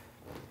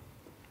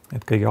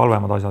 et kõige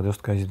halvemad asjad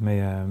just käisid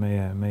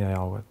meie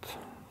jagu,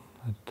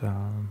 et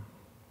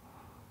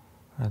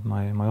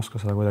ma ei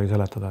oska seda kuidagi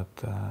seletada,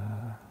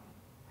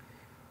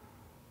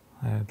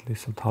 et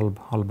lihtsalt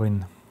halb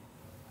õnn.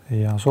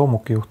 Ja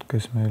soomukijuht,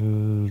 kes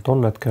meil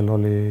tol hetkel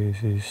oli,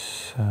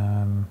 siis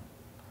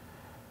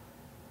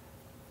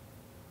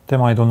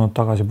tema ei tulnud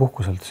tagasi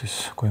puhkuselt,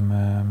 siis kui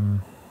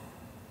me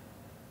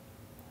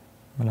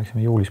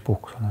läksime juulis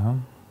puhkusele,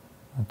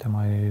 et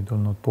tema ei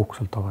tulnud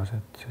puhkuselt tagasi,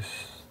 et siis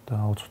ta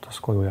otsustas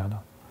koju jääda.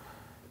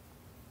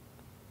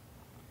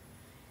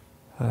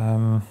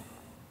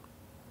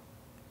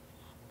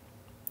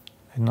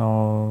 No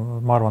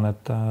ma arvan,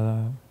 et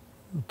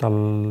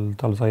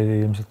tal sai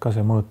ilmselt ka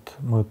see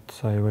mõõt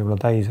sai võib-olla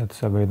täis, et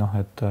see või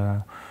et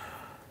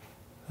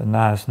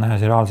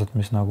nähes reaalselt,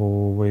 mis nagu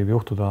võib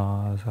juhtuda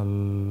seal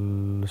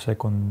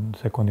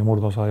sekundi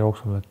murdosa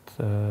jooksul, et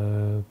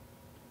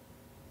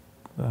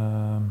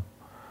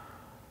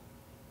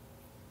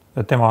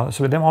see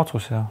oli tema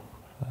otsus ja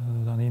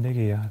ta nii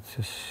tegi ja et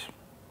siis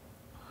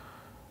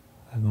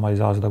ma ei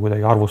saa seda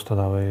kuidagi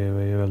arvustada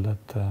või öelda,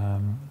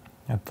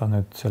 et ta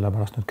nüüd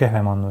sellepärast nüüd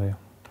kehvem on või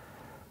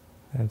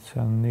et see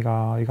on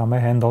iga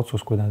mehe enda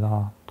otsus, kui ta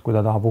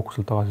tahab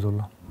puhkuselt tagasi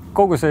tulla.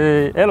 Kogu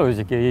see elu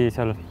isegi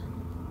seal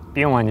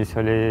Biomandis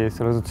oli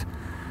selles suhtes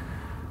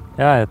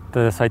ja, et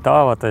sai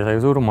taavata ja sai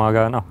surma,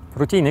 aga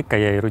rutiin ikka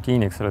jäi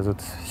rutiiniks selles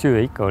suhtes. Süüa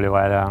ikka oli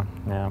vaja teha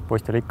ja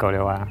postil ikka oli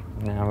vaja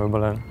ja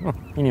võib-olla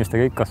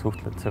inimestega ikka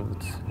suhtled selles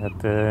suhtes, et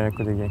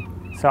kuidagi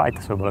see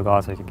aitas võib-olla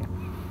kaasa isegi.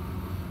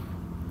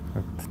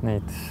 Et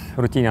neid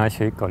rutiini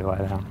asju ikka oli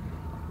vaja teha.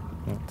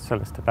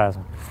 Sellest ei pääse.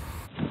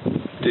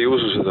 Te ei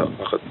usu seda,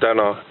 aga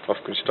täna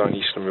Afganistani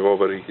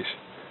islamivabariigis,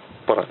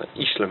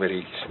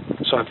 islamiriigis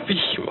saab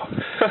vihma.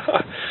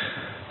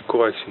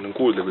 Kogu aeg siin on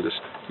kuulda, kuidas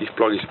vihm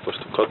plagiseb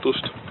vastu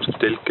katust, vastu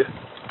telke.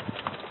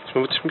 Siis ma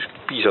mõtlesin, miks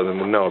piisad on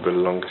mul näo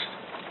peale langes.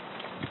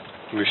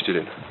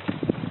 Müstiline.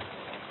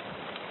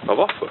 Aga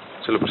vahva,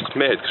 sellepärast, et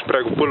mehed, kes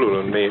praegu põllul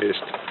on meie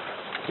eest,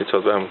 need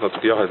saavad vähemalt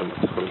natuke jahedamad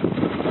olla.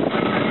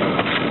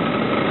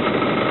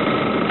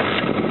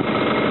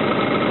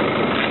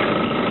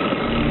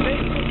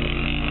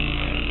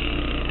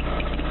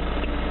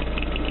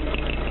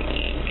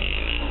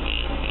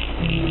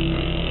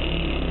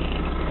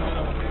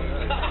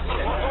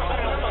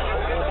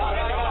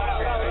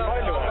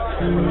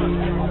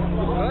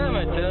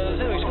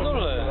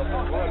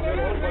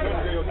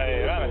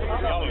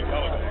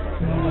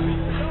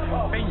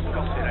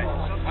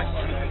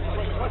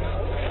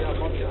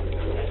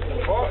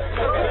 Oot.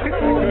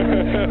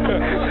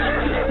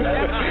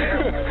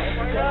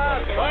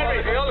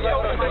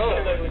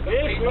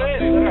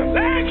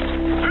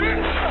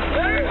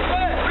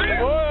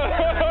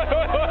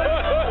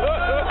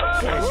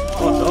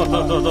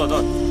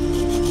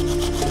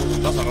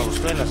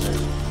 Tasakaalust väljas.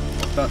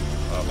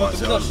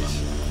 Kuidas siis?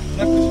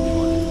 Näkkasid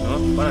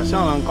niimoodi?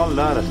 Seal on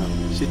kalda ääres.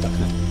 Sitaks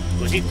need.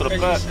 Kui siit tuleb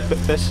ka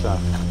pessa.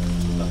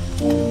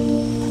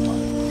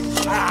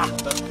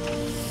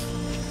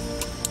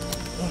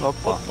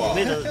 Hoppa.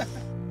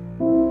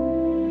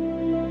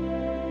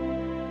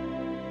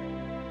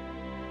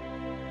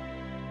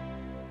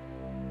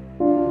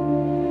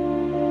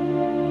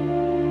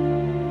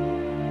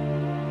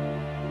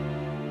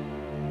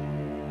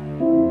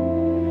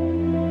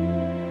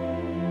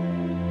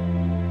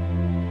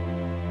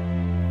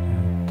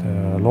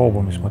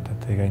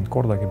 Loobumismõtet ei käinud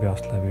kordagi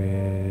peast läbi,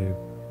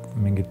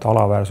 mingit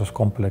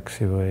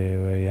alaväärsuskompleksi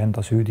või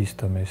enda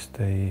süüdistamist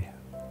ei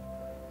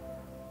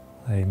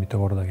mitte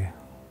kordagi.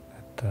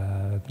 Et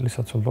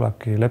lihtsalt sul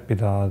tulebki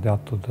leppida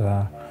teatud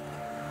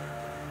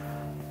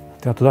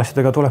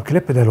asjadega tulebki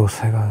leppida elus,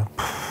 ega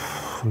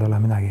sul ei ole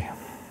midagi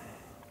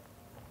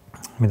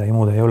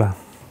muud ei ole.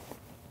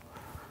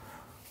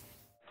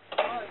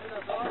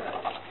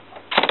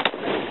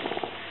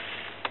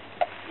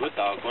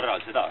 Võta korra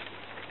seda.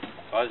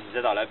 Vaadasin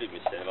seda läbi,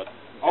 mis see...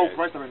 Auk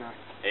paistamine?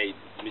 Ei,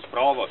 mis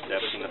praavost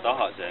jääb sinna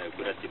taha see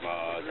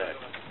kurjatiba see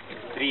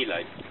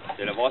triilaid,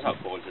 selle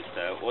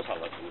vasakpoolsete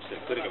osavad, kus see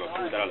kõrgemad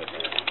puud ära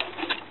lõpeb.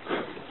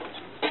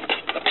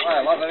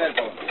 Vaata veel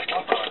pool.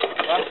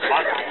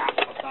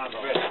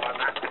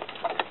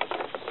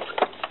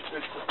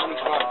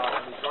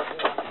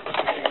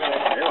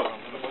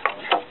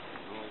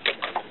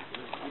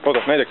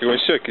 Oodab, näidake, kui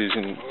mis sööki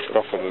siin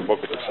rahval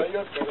pakutakse.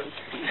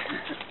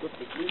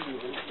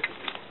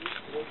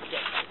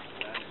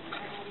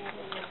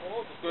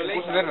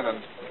 Kus see verned on?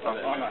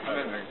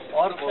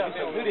 Arvo, mis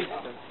on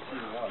üritusel?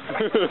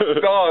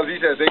 Taas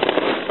ise tegid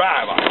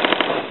päeva.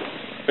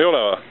 Ei ole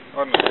või?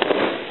 On.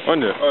 On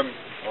ju? On.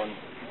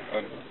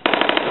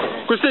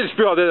 Kus teil siis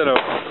pühad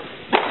edenevad?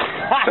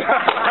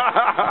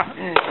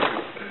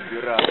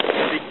 Türa,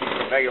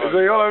 see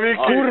ei ole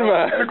Miki.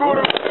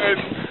 Kurme.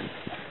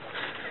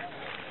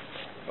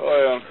 Oo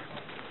jah.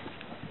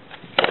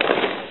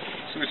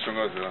 Suits on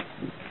ka seda.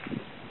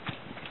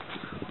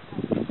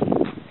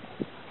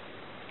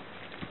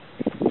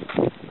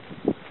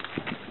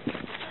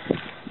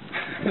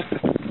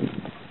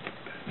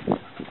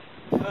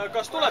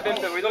 Kas tuleb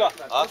enda või tule?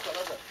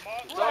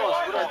 Samas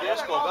kuradi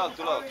Estcoy pealt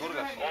tulevad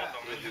turgaks.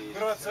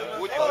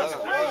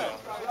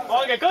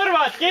 Olge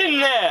kõrvad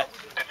kinni!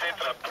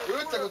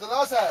 Ütle, kui ta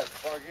lased.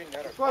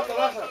 Kohe ta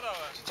lased.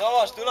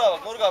 Samas tulevad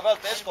nurga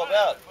pealt Estcoy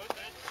pealt.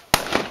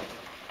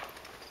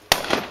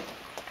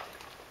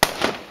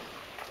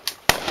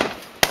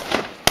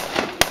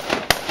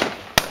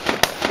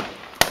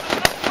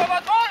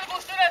 Tulevad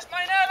valgust ülest, ma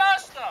ei näe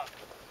lasta!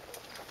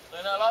 Ta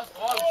ei näe lasta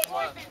valgust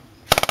vaja.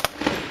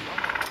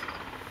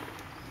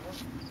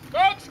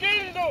 2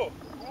 kildu!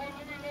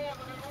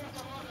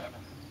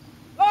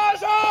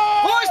 Laase!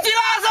 Posti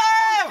laase!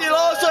 Posti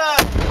laase!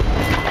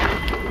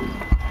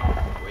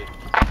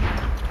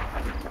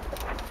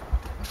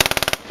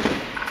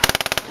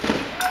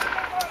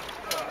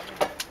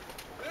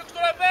 Üks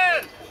tuleb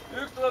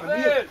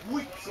veel!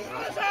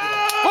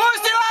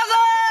 Posti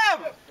laase!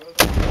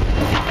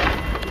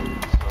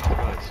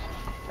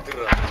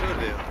 Türa, see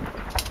oli ju.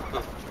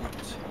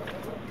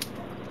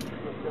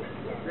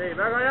 Ei,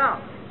 väga hea.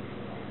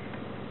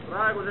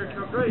 Praeguseks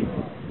on kõik.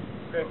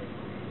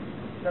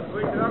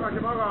 Võite tagasi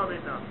magama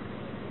minna.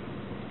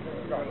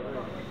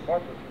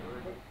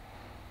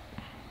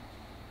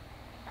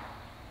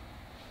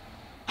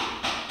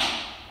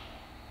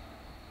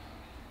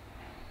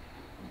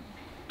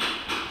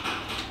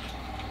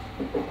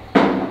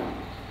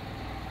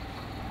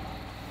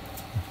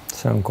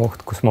 See on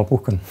koht, kus ma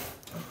puhkan.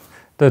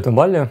 Tööd on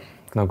palju,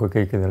 nagu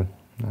kõikidel.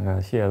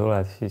 Siia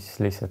tuled,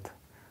 siis lihtsalt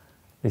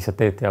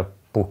teed ja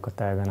puhkad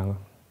täiega nagu.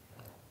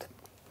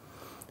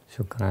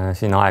 Siukene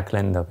siin aeg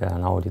lendab ja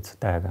naudid sa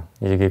täiega.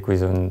 Isegi kui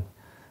see on,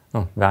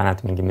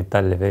 vääned mingi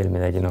metalli veel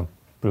midagi,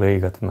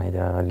 lõigad, ma ei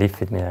tea,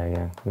 lihvid midagi.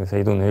 Sa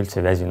ei tunne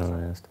üldse väsinuna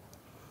ennast.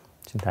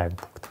 Siin täiega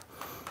puhkad.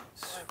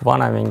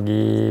 Vane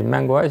mingi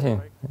mänguasi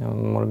ja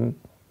mul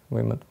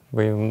või ma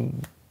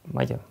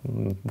ei tea,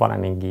 vane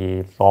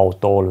mingi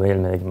lautool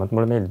veel midagi.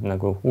 Mulle meeldib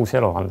nagu uus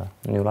elu anda,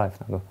 new life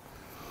nagu.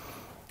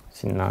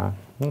 Sinna,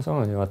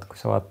 samamoodi vaata, kui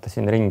sa vaata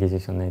siin ringi,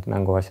 siis on neid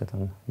mänguasjad,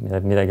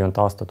 midagi on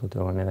taastatud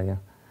juba midagi.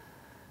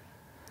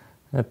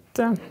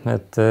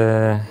 Et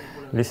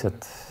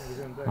lihtsalt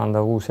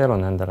anda uus elu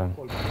nendele.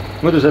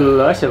 Muidu sellel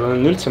asjal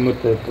on üldse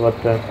mõte, et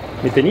vaata,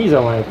 mitte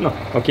niisama, et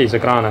okei, see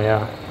kraana ja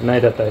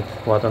näidata, et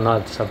vaata,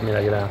 alati saab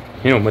midagi teha.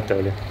 Minu mõte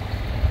oli,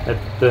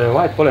 et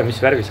vahet pole,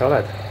 mis värvi sa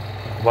oled.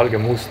 Valge,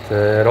 must,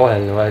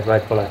 roheline,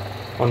 vahet pole.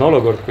 On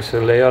olukord, kus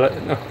sul ei ole,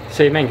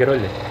 see ei mängi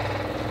rolli.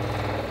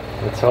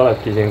 Et sa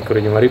oledki siin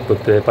kuradi, ma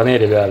ripud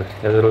paneeri peal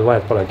ja sul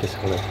vahet pole, kes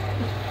sa oled.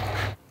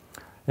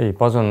 Ei,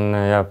 pasun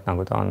jääb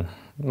nagu ta on.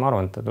 Ma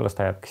arvan, et las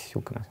ta jääbki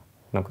siukene,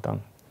 nagu ta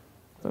on.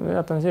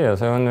 Jätan siia,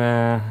 see on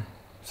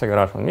see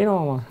garaaž on minu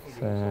oma,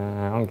 see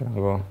ongi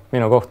nagu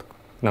minu koht,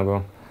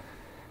 nagu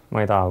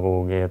ma ei taha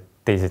kuhugi, et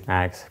teised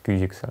näeks,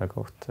 küsiks selle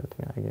kohta, et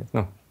midagi, et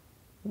noh,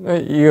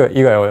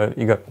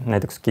 iga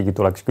näiteks keegi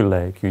tuleks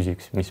külla ja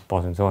küsiks, mis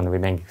pasun see on või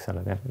mängiks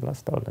selle teha,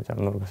 las ta olla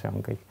seal nurgas ja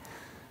on kõik.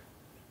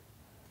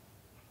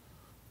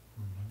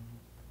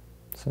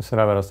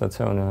 Sellepärast, et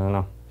see on,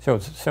 noh,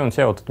 see on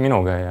seotud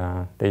minuga ja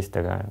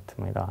teistega, et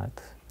ma ei taha, et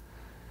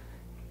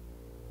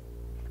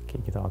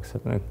keegi tahaks,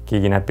 et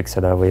keegi näpiks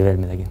seda või veel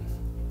midagi.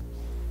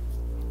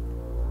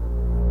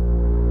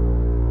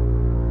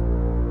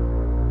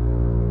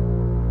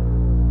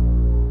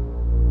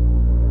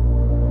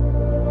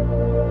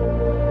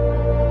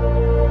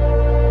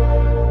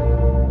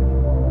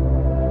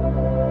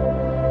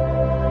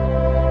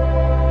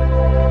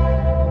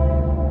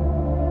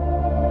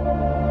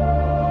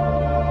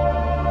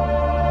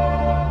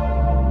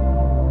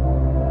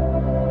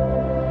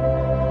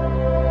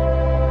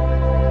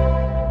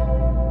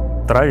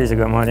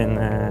 Ravisega ma olin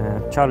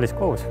Charlie's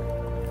koos.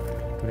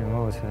 Tulime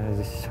koos ja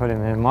siis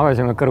olime,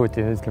 magasime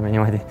kõrvuti, ütleme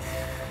niimoodi.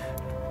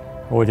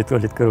 Olid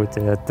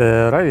kõrvuti, et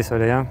Ravis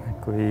oli jah,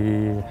 kui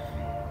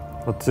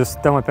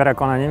just tema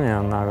perekonna nimi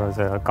on nagu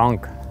see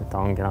Kang,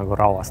 ta ongi nagu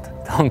Ravast.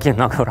 Ta ongi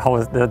nagu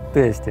Ravast,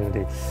 tõesti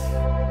oli.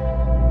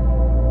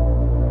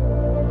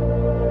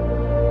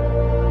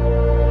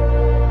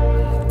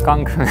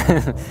 Kang,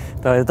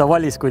 ta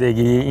valis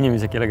kuidagi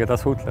inimesi, kellega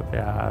ta suhtleb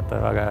ja ta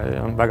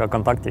väga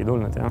kontakti ei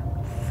tulnud, jah.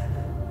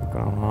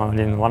 Ma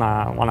olin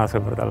vana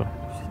sõber tal,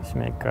 siis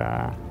me ikka,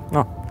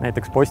 noh,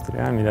 näiteks postil,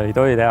 mida ei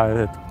tohi teha,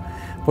 et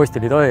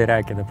postil ei tohi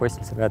rääkida,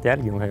 postil sa pead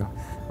jälgima ju,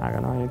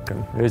 aga no ikka,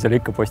 öösel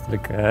ikka postil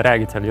ikka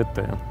räägid seal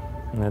juttu ja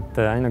et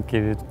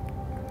ainuke,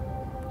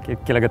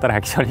 kellega ta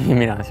rääkis, oli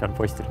mina seal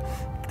postil.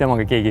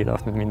 Temaga keegi ei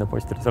tahtnud minna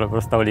postile,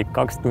 sellepärast ta oli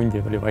 2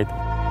 tundi oli vaid.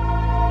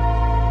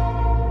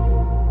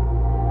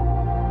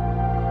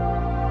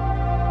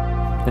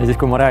 Ja siis,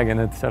 kui ma räägin,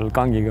 et seal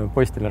Kangiga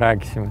postile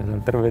rääkisime,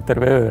 seal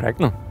terve öö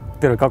rääk, noh,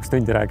 terve 2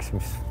 tundi rääkisime,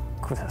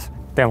 kuidas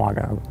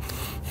temaga nagu.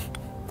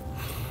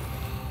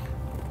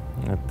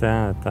 Et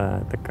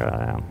ikka,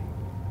 jah.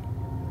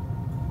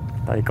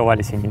 Ta ikka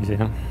valis inimesi,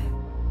 jah.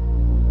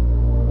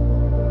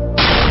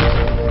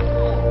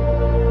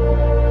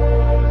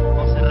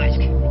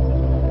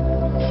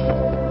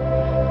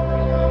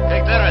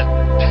 Kõik terved!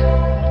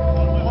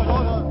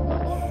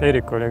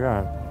 Eerik oli ka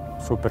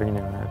super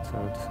inimene, et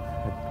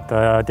ta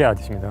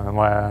teadis, mida on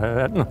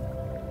vaja, noh,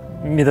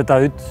 mida ta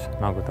ütles,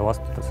 nagu ta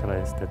vastutas selle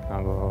eest, et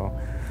nagu...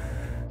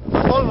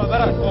 Kolme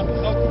pärast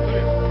vaatas autot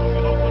tuli.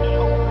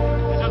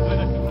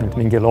 Et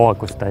mingi loo,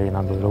 kus ta ei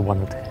nagu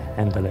lubanud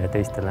endale ja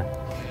teistele.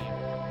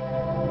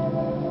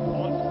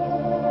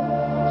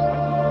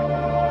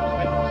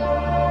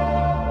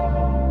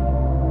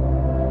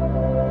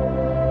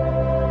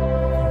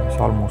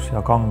 Salmus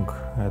ja Kang,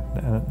 et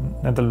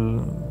nendel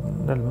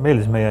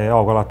meeldis meie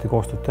jaoga alati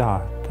koostööd teha,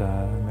 et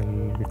meil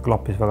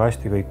klappis väga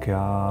hästi kõik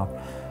ja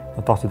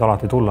nad tahtsid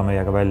alati tulla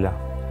meiega välja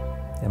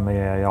ja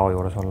meie jao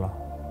juures olla.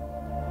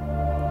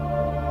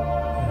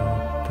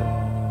 Et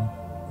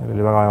meil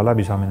oli väga hea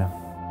läbisaamine.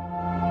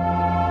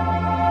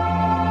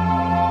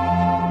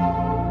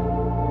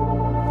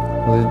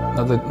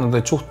 Nad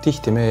olid suht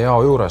tihti meie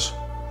jao juures.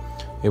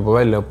 Juba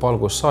väljaõppe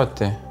algusest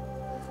saati.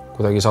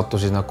 Kuidagi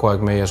sattusid nad kogu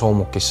aeg meie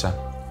soomukisse.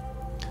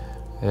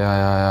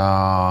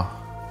 Ja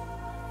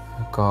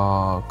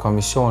ka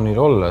missioonil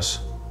olles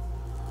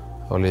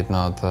olid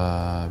nad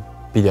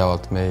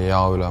pidevalt meie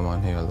jao ülema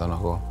nii-öelda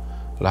nagu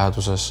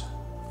läheduses.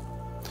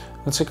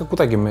 Nad sai ka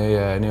kuidagi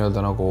meie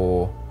nii-öelda nagu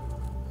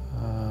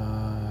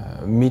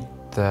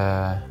mitte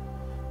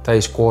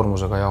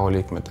täiskoormusega jao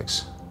liikmeteks.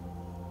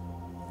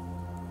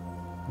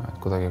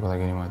 Kuidagi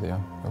niimoodi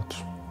jah,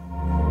 juhtus.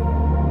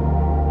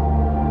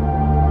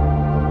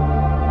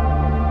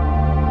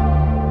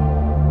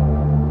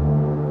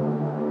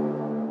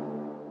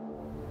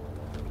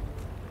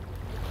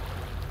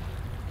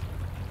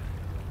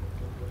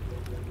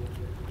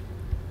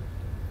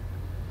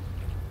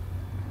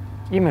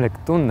 Imelik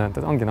tunne, et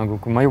ongi nagu,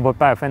 kui ma juba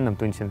päev ennem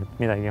tundsin, et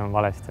midagi on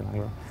valesti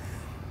nagu.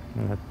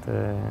 Et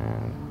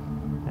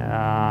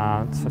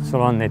ja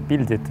sul on need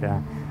pildid ja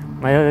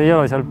ma ei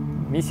ole seal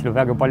missil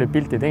väga palju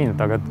pilti teinud,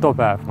 aga too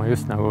päev ma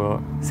just nagu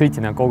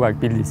sõitsin ja kogu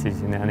aeg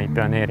pildistasin ja neid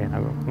pioneeri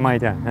nagu. Ma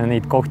ei tea,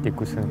 neid kohti,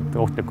 kus on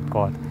ohtlikud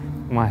kohad.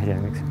 Ma ei tea,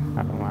 miks,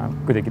 aga ma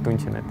kuidagi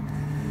tundsin, et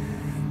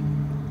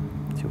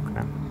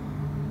siukene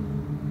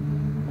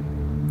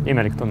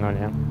imelik tunne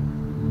oli, jah.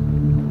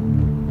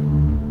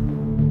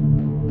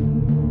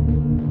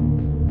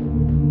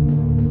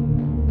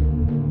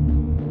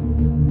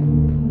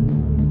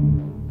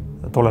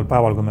 Tollel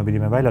päeval, kui me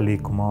pidime välja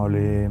liikuma,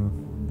 oli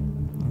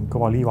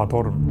kõva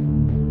liivatorm.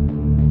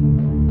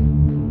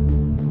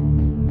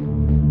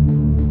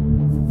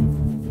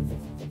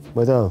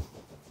 Ma ei tea,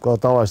 ka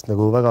tavaliselt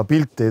nagu väga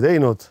pilti ei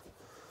teinud.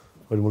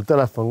 Oli mul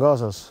telefon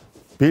kaasas,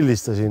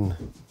 pildistasin,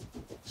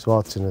 siis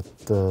vaatasin,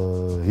 et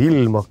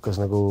ilm hakkas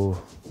nagu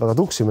väga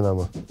tuksi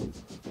minema.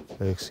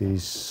 ehk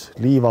siis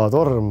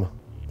liivatorm,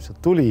 sealt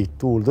tuli,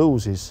 tuul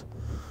tõusis.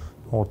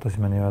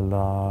 Ootasime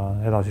nii-öelda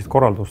edasist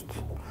korraldust.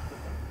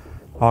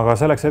 Aga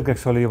selleks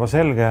hetkeks oli juba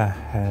selge,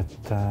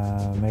 et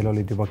meil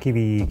olid juba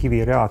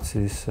kiviread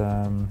siis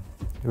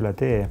üle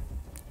tee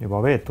juba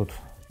veetud.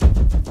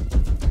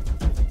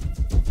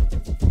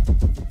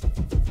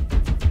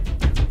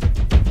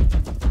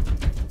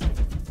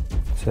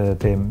 See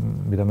tee,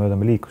 mida mööda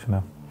me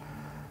liikusime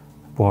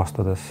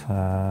puhastades,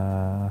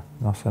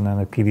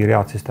 need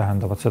kiviread siis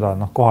tähendavad seda,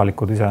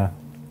 kohalikud ise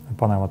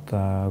panevad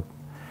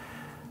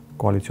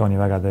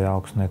koalitsioonivägede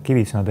jaoks need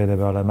kivid sinna teede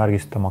peale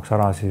märgistamaks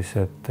ära siis,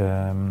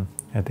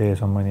 et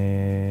ees on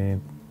mõni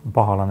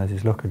pahalane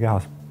siis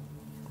lõhkekehas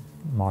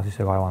maa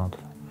sisse kaevanud.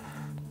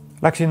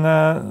 Läksin,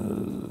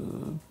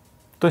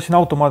 tõstsin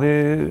automaadi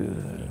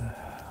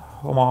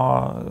oma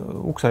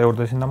ukse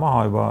juurde sinna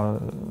maha juba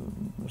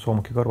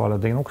soomuki kõrvale,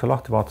 tegin ukse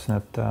lahti, vaatasin,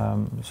 et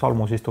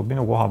salmus istub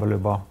minu koha peal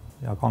juba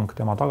ja kang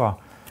tema taga.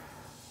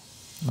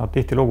 Nad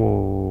tihtilugu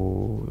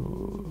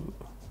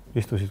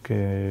istusidki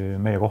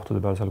meie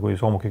kohtade peal seal, kui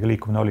soomukiga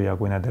liikumine oli ja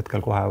kui need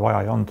hetkel kohe vaja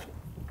ei olnud.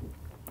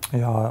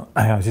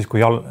 Ja siis,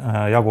 kui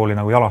jagu oli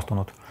nagu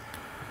jalastunud.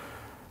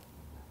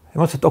 Ja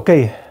mõtlesin, et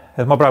okei,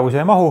 et ma praegu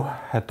siia ei mahu,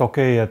 et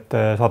okei, et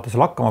saate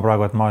seal hakkama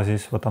praegu, et ma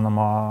siis võtan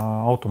oma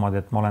automaadi,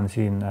 et ma olen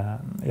siin,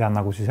 jään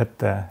nagu siis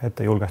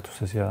ette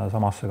julgestuses ja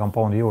samasse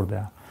kompoundi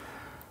juurde.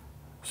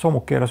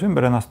 Soomuk keeras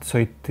ümber ennast,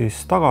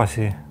 sõitis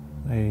tagasi,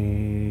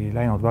 ei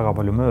läinud väga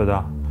palju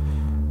mööda,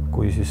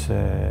 kui siis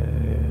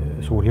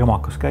suur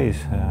jõmakas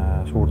käis,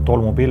 suur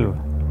tolmupilv.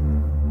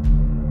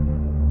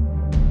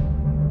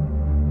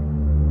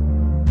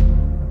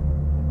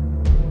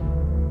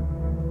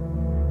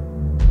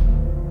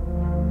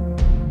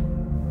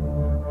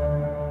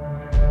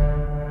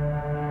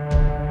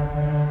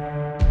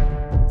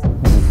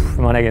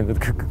 Ma nägin,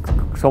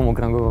 et soomuk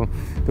nagu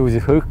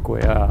tõusis õhku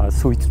ja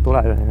suits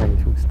tuleb ja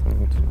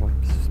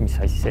mis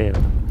asi see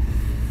on.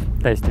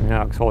 Täiesti minu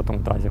jaoks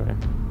ootamatu asi oli.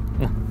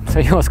 Sa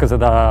ei oska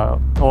seda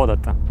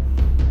oodata.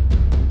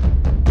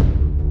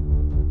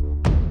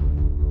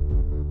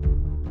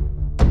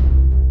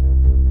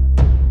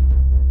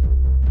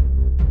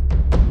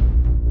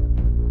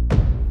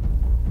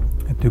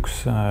 Et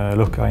üks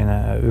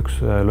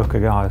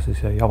lõhkekeha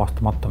siis jäi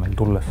avastamata meil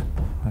tulles.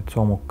 Et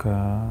soomuk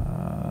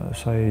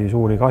sai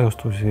suuri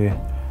kahjustusi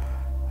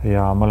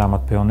ja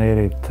mõlemad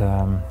pioneerid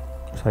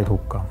said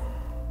hukka.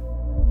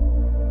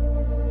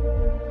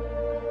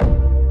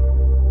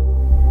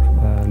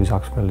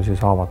 Lisaks veel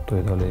siis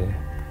haavatuid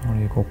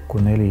oli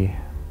kokku 4,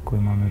 kui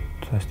ma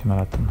nüüd hästi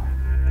mäletan.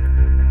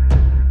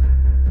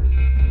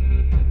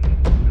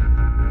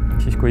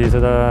 Siis kui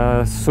seda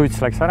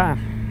suits läks ära,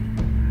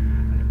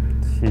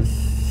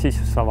 siis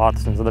sa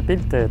vaatasin seda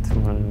pilti, et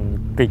mul on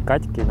kõik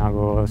katki,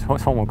 nagu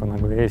soomuk on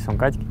nagu ees on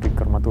katki,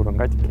 kõik armatuur on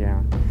katki ja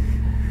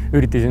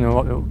üritasin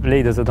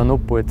leida seda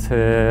nuppu, et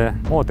see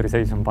mootori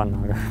seisma panna,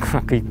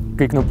 aga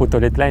kõik nupud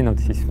olid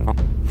läinud, siis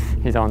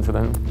ei saanud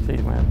seda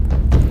seisma jätta.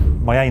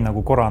 Ma jäin nagu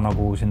korra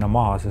nagu sinna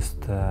maha,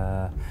 sest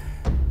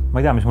ma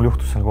ei tea, mis mul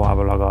juhtus seal koha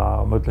peal, aga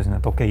ma ütlesin,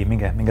 et okei,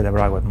 minge te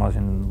praegu, et ma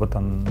siin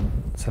võtan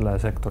selle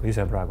sektori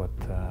ise praegu,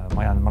 et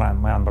ma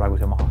jään praegu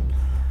siia maha.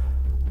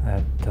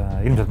 Et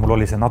ilmselt mul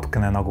oli see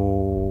natukene nagu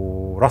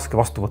raske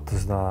vastu võtta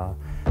seda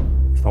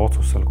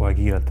otsust seal kohe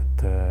kiirelt, et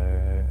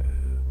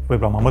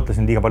võib-olla ma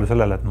mõtlesin liiga palju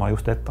sellele, et ma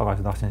just hetk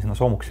tagasi tahtsin sinna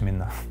soomuksi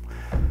minna.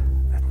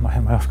 Et ma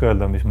ei oska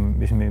öelda,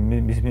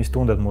 mis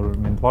tunded mul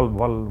mind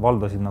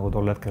valdasid nagu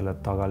tol hetkel,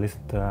 et aga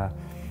lihtsalt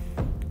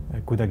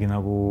kuidagi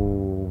nagu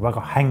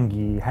väga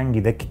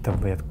hängi tekitav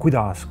või et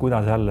kuidas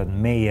jälle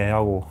meie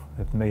jagu,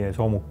 et meie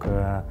soomuk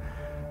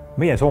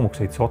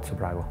sõitis otsa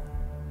praegu.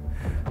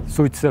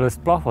 Suits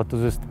sellest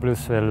plahvatusest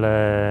pluss veel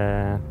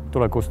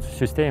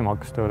tulekustussüsteem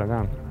hakkas tööle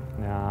ka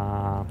ja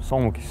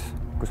soomukis,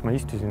 kus ma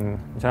istusin,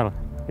 seal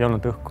ei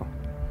olnud õhku.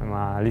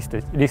 Ma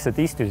lihtsalt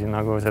istusin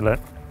nagu selle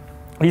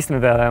istme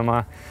peale ja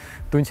ma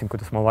tundsin,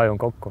 kuidas ma vajun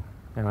kokku.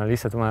 Ja ma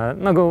lihtsalt,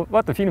 nagu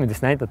vaata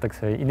filmidest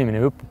näidatakse, inimene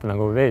õppub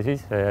nagu vee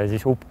sisse ja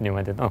siis uppub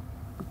niimoodi, et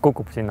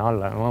kukub sinna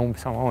alla. Ma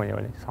umbes samamoodi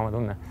oli, sama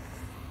tunne.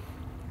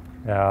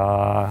 Ja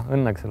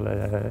õnneks selle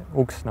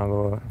uks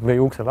nagu, või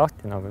ukse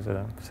lahti nagu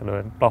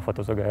selle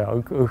plahvatusega ja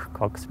õhk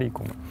hakkas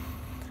liikuma.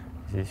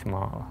 Siis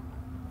ma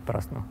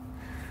pärast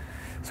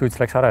suits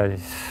läks ära ja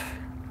siis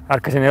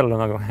ärkasin ellu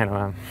nagu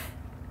enam-vähem.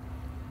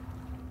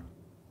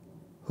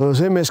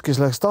 See mees, kes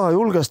läks taha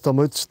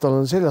julgestama, ütles, et tal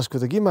on seljas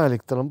kuidagi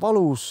imelik, tal on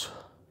valus.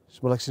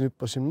 Siis ma läksin,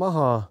 hüppasin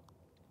maha.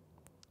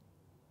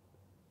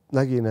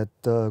 Nägin,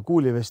 et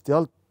kuulivesti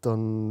alt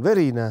on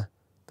verine.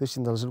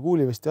 Tõstin talle selle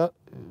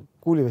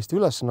kuulivesti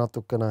üles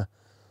natukene.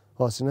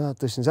 Vaatasin, et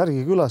tõstin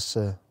särgiga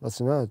ülesse.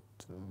 Vaatasin,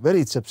 et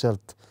veritseb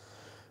sealt.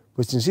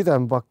 Võtsin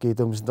sidemepaki,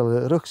 tõmbasin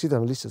talle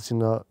rõhksideme lihtsalt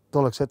sinna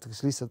tolleks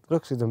hetkeks lihtsalt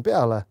rõhksideme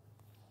peale.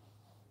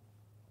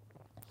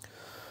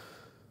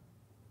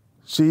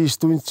 Siis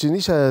tundsin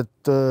ise,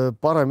 et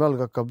parem jalg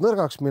hakkab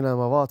nõrgaks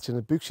minema.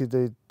 Vaatasin, et püksid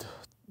olid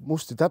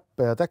musti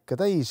täppe ja täkke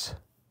täis.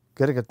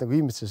 Kergelt nagu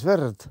imitses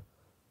verd.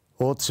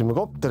 Ootasime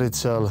kopterit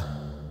seal.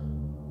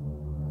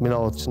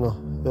 Mina ootasin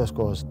ühes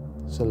kohas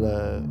selle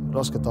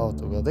raskete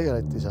haavatuga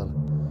tegeleti seal.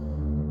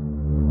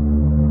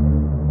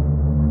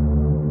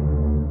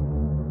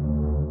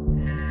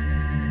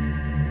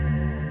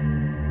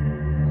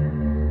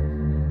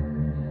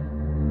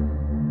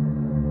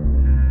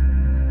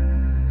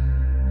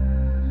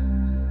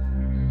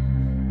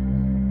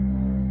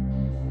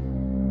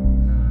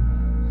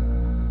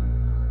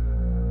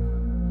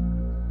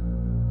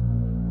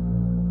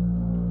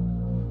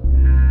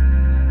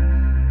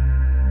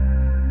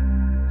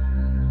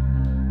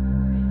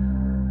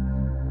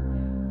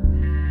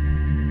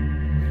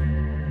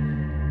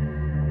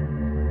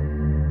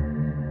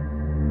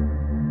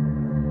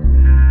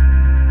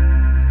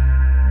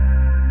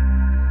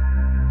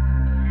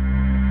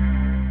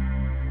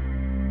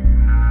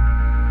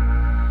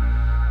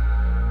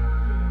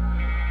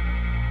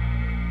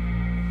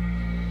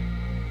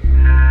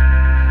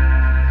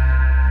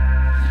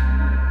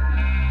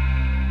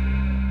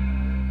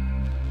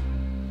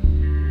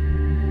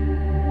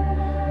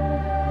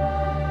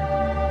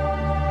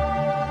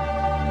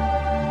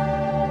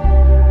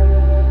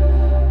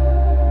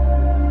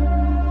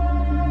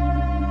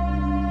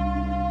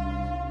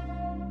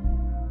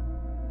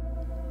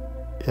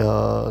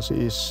 Ja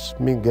siis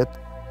mingi hetk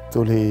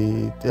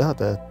tuli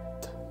teade,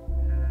 et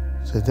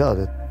sai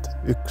teada,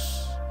 et üks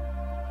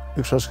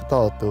raskelt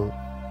haavatu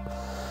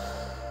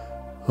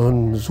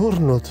on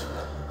surnud.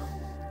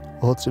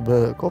 Ootasime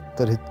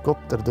kopterit,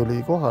 kopter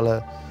tuli kohale,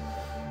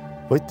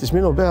 võttis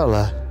minu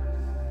peale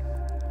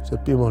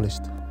sealt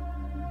piimolist.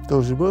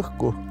 Tõusime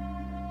õhku.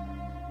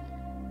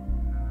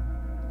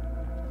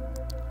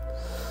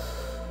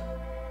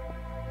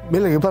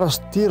 Millegi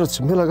pärast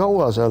tiirutasime üle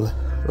kaua seal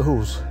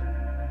õhus.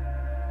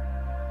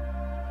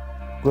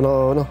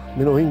 Kuna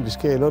minu inglise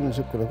keel on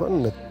niisugune nagu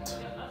on, et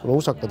kuna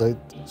usakad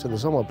olid selle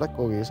sama Black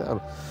Hogiga seal,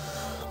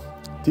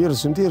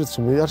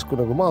 tiirutasime, järsku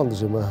nagu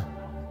maandusime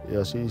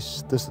ja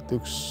siis tõsteti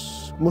üks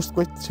must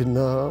kott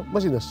sinna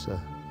masinasse.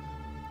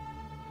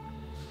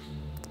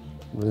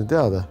 Ma olin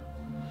teada,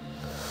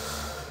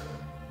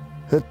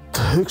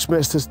 et üks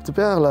mees tõsteti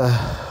peale,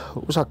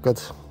 usakad,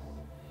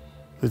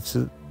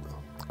 ütlesid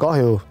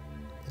kahju,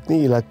 et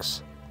nii läks,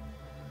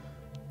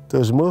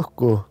 tõusime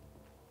õhku.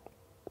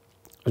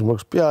 Siis ma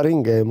hakkas pea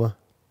ringi käima.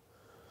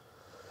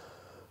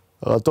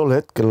 Aga tol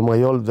hetkel ma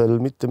ei olnud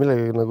veel mitte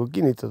millegi nagu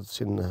kinnitatud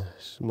sinna.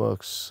 Siis ma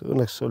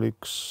õnneks oli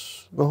üks,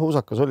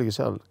 usakas oligi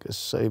seal,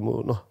 kes sai mu,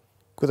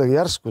 kuidagi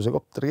järsku see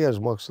kopter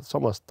keeras, ma hakkas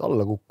samast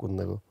alla kukkunud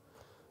nagu.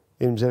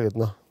 Ilmselgelt,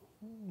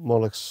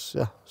 ma oleks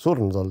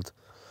surnud olnud.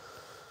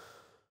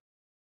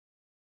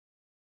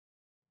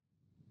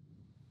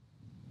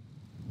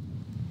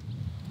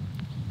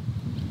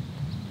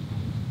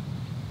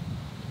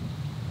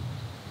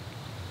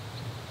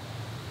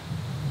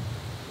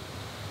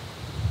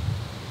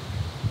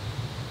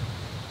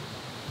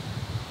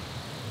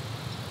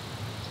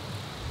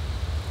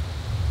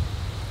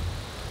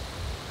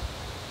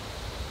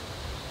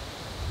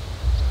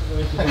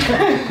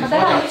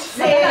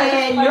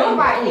 See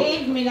juba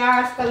eelmine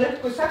aasta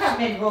lõpus aga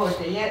meil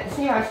voodi ja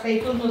see aasta ei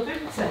tulnud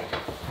üldse.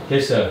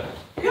 Kes see?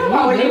 Juba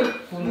oli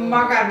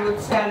maganud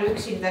seal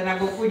üksinda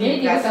nagu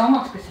kuningas. Ei võta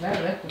omaks, kes selle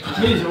ära lõhtud.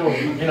 Millise vood?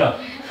 Mina?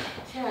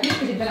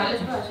 Lükkasin täna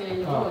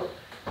selline vood.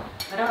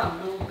 Raam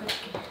on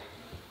kõiki.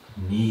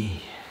 Nii.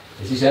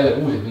 Ja siis jälle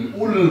kuulsid, mingi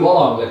hull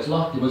valam läks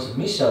lahti,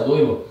 mõtlesin, mis seal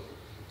toimub.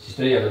 Siis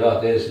Treia tuli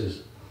alati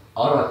ees,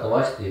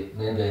 arvatavasti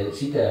nende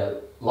side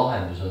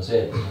lahendus on see,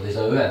 et nad ei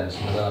saa ühendust,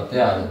 nad annab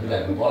teada, et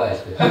midagi on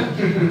valesti.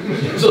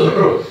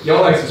 Ja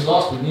oleks siis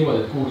lastud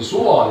niimoodi, et kuhugi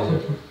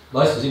suvaliselt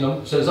lasti sinna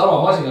selle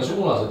sama masina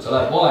suunas, et sa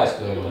lähed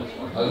valesti.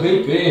 Aga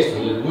kõik ju eest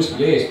oli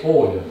kuskil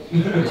eespool ju.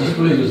 Ja siis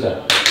tuli ju see.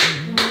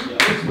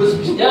 Mõtlesin,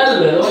 mis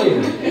jälle oli.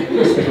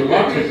 Kuidas see on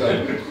laksuta?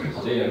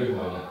 Teine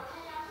rühma oli.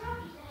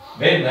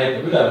 Vend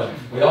näitab üleval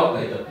või alt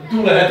näitab.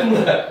 Tule,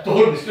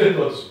 tornis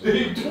vend otus.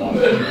 Ei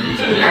tule.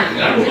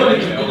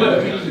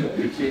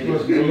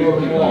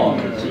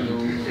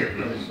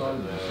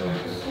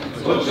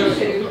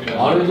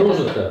 Arvid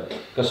Ruusuta,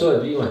 kas sa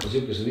oled viimati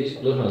siukese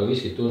lõhnaga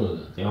viskit tulnud?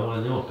 Ja ma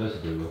olen jood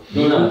käsed juba.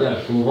 Mina tead,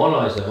 kui mu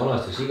vanaisa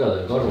vanastaks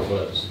igadel karvu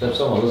põletas, see teeb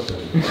sama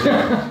lõhnaga.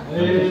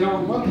 Ei,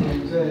 vaatan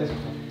see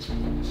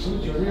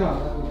suitsu on hea.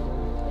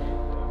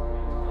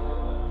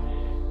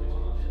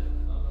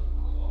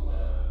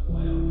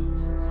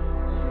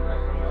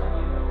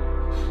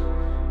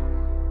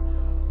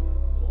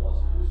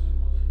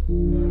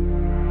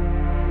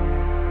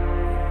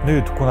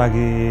 Nüüd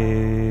kunagi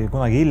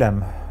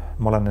hiljem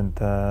ma olen nüüd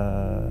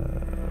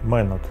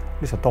mõelnud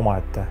lihtsalt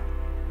omaette,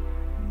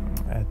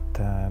 et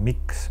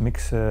miks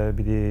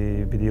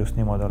pidi just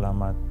niimoodi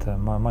olema, et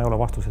ma ei ole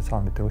vastuseid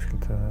saanud mitte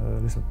kuskilt,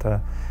 lihtsalt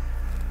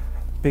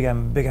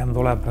pigem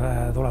tuleb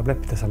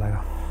leppida sellega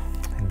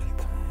ilmselt.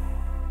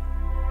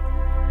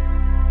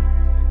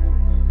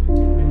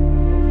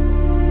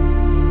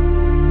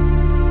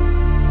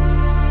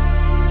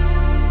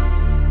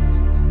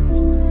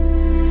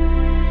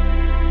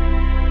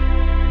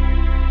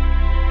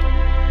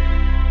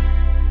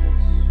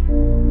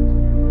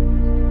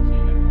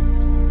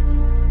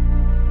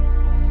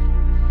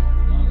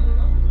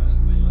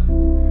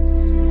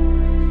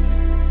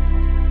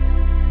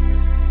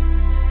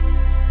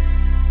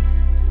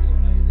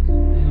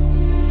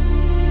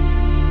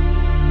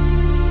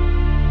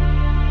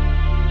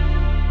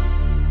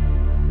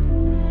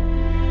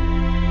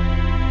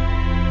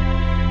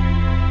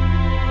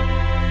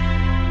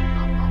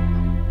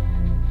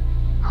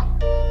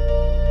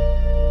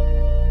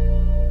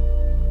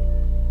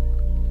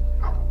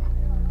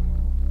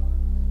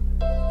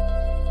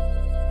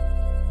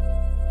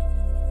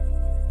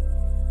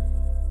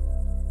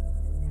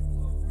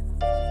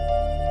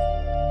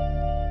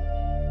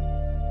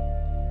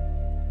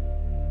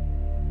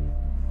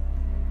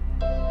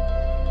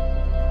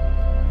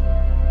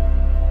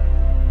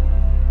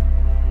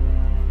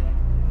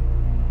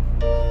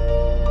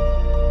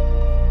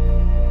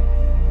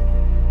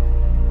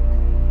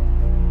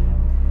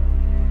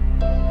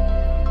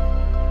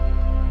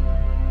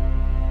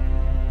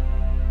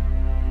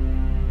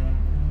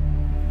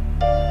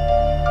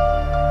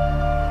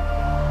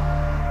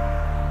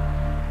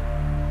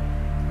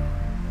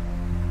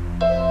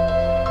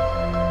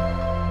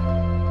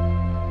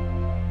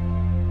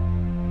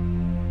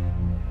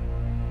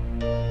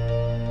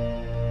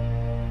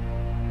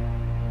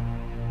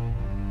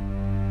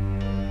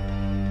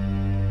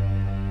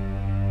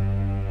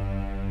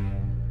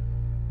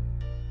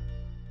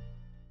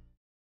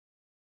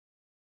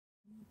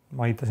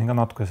 ma aitasin ka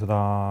natuke seda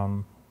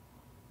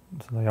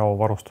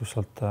jaovarustust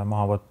sealt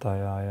maha võtta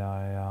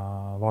ja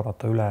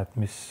vaadata üle, et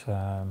mis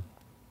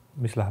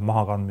läheb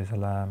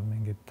mahakandmisele,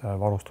 mingid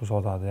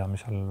varustusosad ja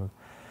mis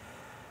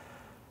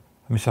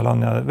seal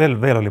on ja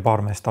veel oli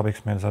paar meest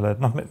abiks meil seal, et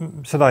noh,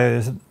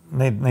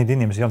 neid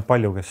inimesi ei olnud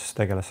palju, kes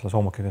tegeles selle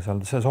soomukiga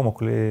seal. See soomuk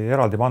oli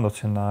eraldi pandud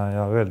sinna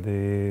ja öeldi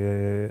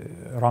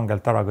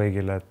rangelt ära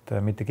kõigile, et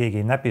mitte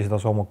keegi ei näpi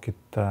seda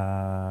soomukit,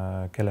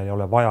 kellel ei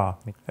ole vaja.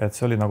 Et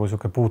see oli nagu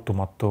siuke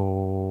puutumatu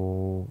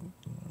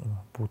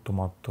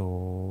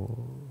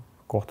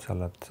koht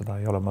seal, et seda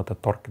ei ole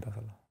mõtet torkida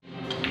seal.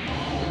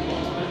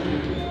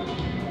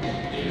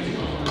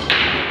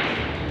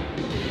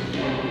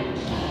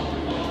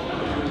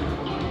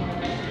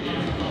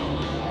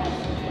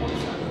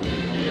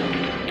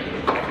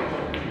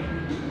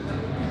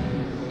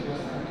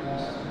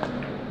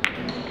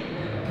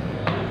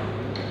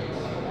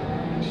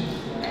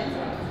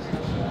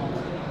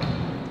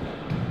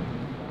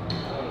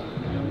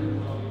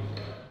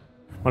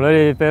 Mul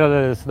oli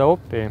peale seda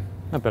opi,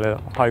 peale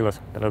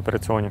haiglas, peale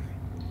operatsiooni.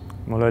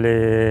 Mul oli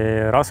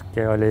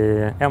raske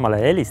emale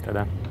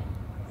helistada.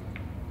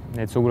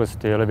 Need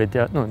sugulased ei ole veel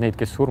teadnud, neid,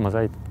 kes surma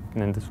said,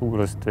 nende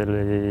sugulased veel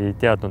ei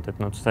teadnud, et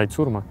nad said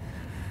surma.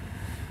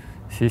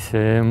 Siis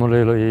mul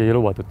ei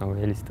lubatud nagu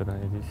helistada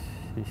ja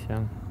siis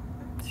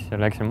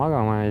läksin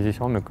magama ja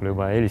siis hommikul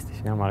juba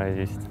helistasin emale ja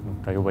siis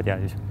ta juba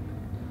teadis.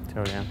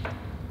 See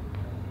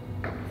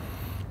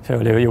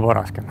oli juba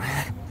raskem.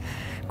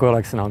 Kui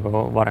oleks nagu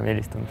varem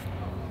helistanud.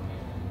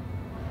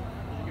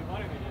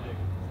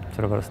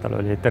 Sellepärast tal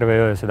oli terve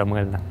öö seda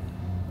mõelda.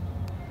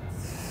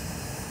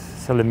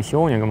 Selle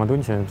missiooniga ma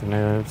tundsin, et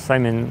me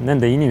saime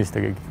nende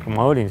inimestega, kui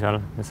ma olin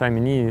seal, me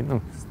saime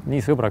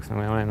nii sõbraks,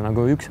 me oleme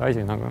nagu üks asi,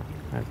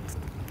 et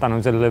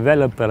tänu sellele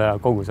väljaõppele ja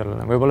kogu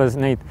sellele. Võib-olla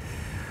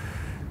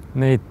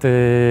neid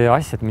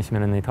asjad, mis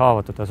meile neid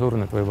haavatud ja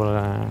surnud,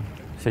 võib-olla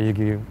see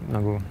isegi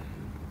nagu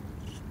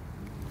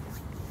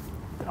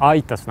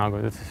aitas nagu,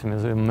 et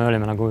me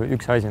olime nagu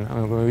üks asi,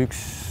 nagu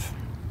üks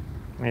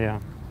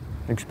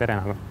pere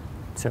nagu.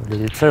 See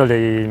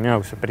oli minu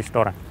jaoks päris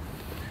tore.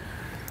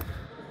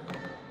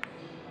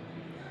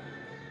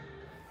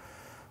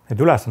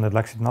 Need ülesanded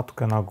läksid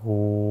natuke nagu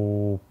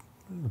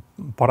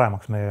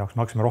paremaks meie jaoks.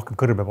 Me hakkasime rohkem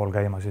kõrbe pool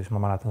käima, siis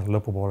ma mäletan selle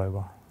lõpupoole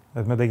juba.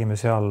 Et me tegime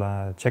seal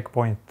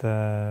checkpoint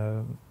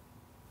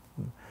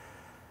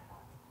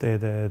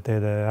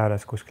teede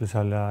ääres kuskil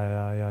seal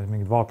ja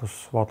mingid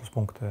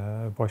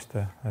vaatluspunkte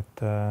poste,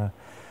 et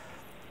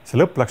see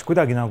lõpp läks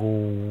kuidagi nagu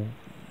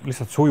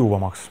lihtsalt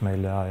sujuvamaks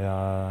meil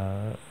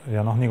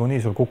ja noh, nii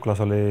sul kuklas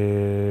oli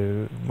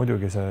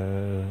muidugi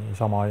see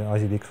sama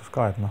asi tiksus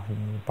ka, et noh,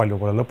 palju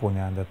pole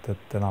lõpuni jäänud,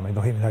 et enam ei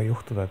tohi midagi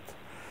juhtuda, et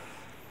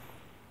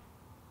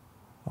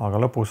aga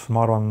lõpus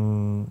ma arvan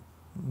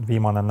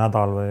viimane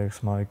nädal või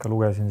eks ma ikka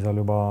lugesin seal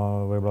juba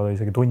võib-olla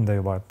isegi tunde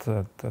juba, et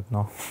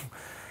noh,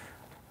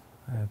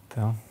 et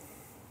jah,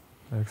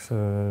 eks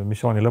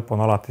missiooni lõpp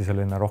on alati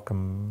selline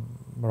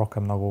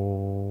rohkem nagu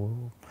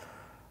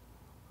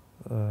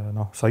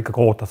noh, sa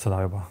ikkagi ootad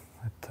seda juba,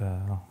 et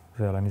noh,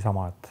 see ei ole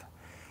niisama, et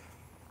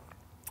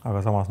aga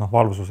samas noh,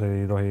 valvsus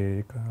ei tohi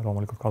ikka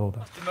loomulikult kaduda.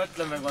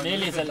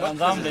 Millisel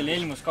ansamblil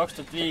ilmus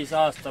 2005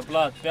 aasta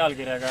plaat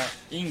pealkirjaga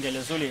Ingel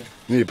ja suli?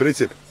 Nii,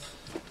 Pritsip.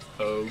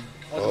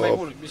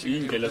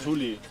 Ingel ja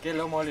suli.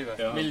 Kelle oma oli või?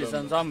 Millise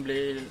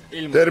ansamblil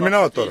ilmus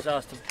 2005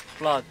 aasta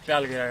plaat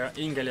pealkirjaga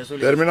Ingel ja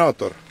suli?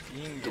 Terminaator.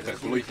 Ingel ja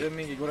suli. See on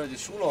mingi kuradi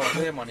sulo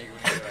teema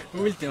niikuinii.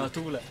 Ultima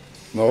Thule.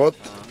 No vot,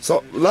 sa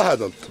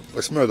lähedalt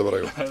läks mööda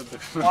praegu.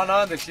 Anna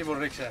andeks, Libur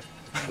Rikse.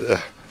 Jah,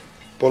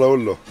 pole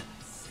hullu.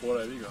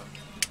 Pole viga.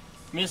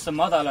 Mis on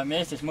madalam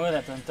Eestis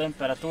mõõdetud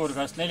temperatuur,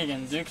 kas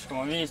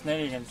 41,5,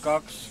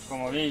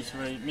 42,5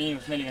 või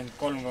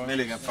 -43,5?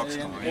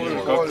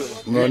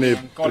 42,5. No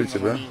nii,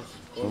 Pritsip, jah.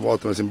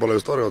 Vaatame, siin pole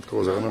just arvad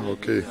koos, aga noh,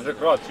 okei.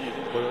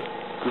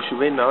 Kus su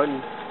venna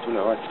on? Tule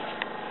vaata.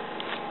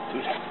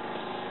 Tule.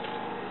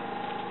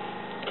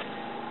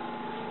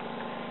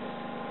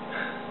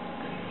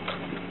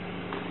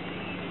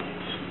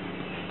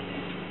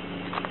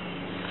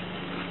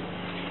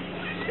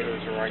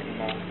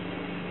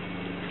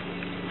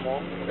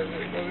 Mom, what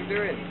are we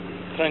doing?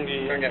 Trying to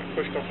get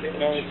pushed off the edge.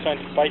 No, it's trying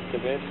to bite the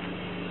bed.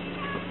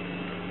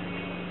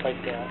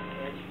 Bite the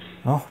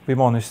noh,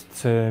 Pimonist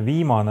see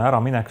viimane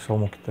äraminek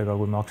soomukitega,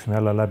 kui me hakkasime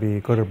jälle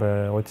läbi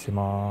kõrbe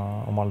otsima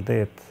omal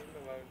teed.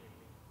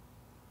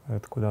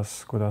 Et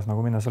kuidas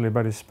nagu minna, see oli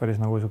päris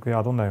nagu siuke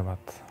hea tunne juba,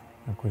 et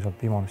kui sealt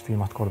Pimonist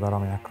viimast korda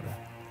äraminek oli.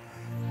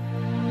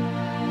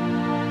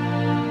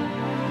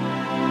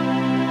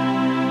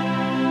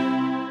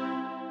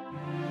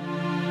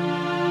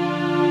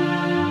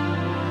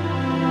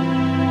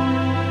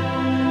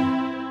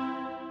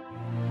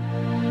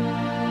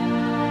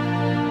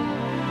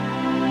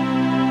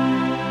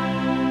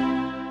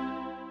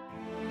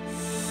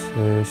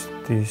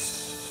 Eestis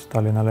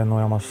Tallinna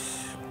lennujaamas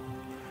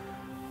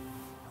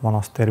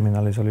vanas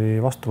terminalis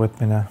oli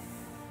vastuvõtmine,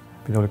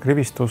 pidulik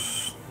rivistus.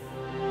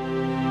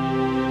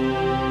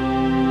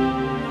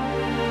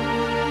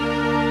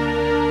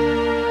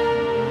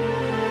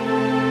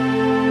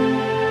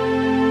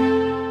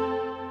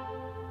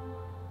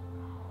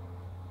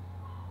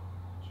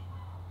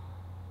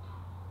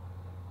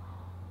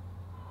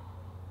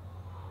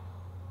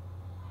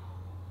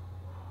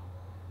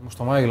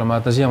 Mustamäe haigla, ma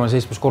mäletan, siiamaani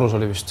 7. korrus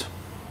oli vist.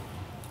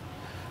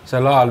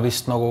 Sel ajal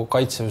vist nagu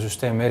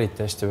kaitsevsüsteem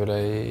eriti hästi veel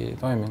ei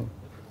toiminud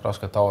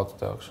raskete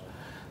haavatuste jaoks.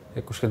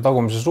 Et kuskil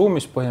tagumises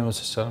ruumis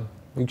põhimõtteliselt seal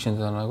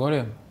üksinda nagu oli.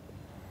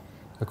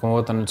 Et kui ma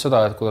võtan nüüd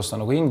seda, et kuidas ta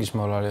nagu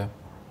Inglismaal oli,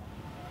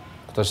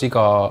 kuidas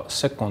iga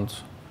sekund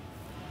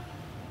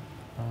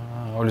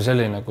oli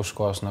selline, kus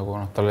kohas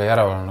nagu tal oli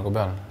järelevalve nagu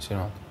peal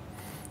silmad.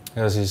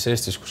 Ja siis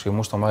Eestis kuskil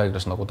Mustamäe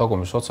haiglas nagu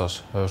tagumises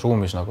otsas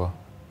ruumis nagu,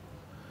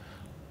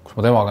 kus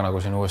ma temaga nagu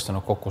siin uuesti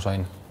nagu kokku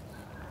sain.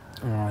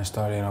 Siis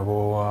ta oli nagu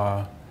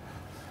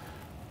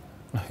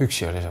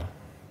üksi oli seal.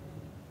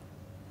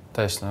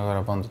 Täiesti nagu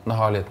ära pandud.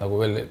 Näha oli, et nagu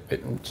veel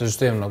see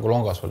süsteem nagu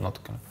longas veel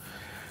natukene.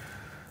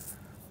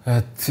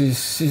 Et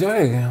siis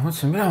oligi,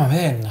 mõtlesin, mida ma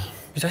teen,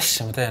 mis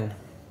asja ma teen.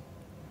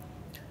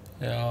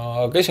 Ja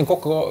käisin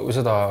kokku või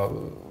seda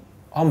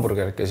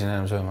hamburgerit käisin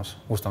ennem söömas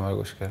Mustamäe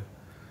kuskil.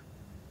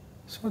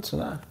 Siis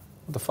mõtlesin,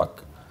 what the fuck.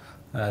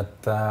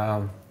 Et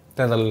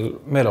teen tal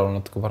meeleolu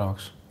natuke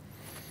paremaks.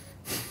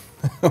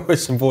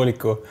 Võtsin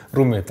pooliku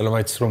rummi, et talle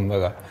maitses rumm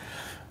väga.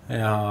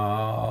 Ja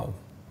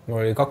mul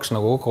oli 2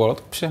 nagu Coca-Cola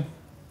topsi.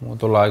 Mu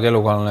tol aeg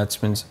elukaaslane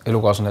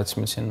jättis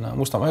mind sinna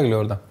Mustamäe haigla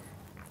juurde.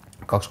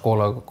 2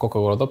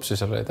 Coca-Cola topsi,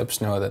 seal oli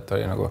täpselt niimoodi, et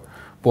oli nagu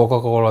pool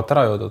Coca-Colat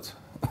ära joodud.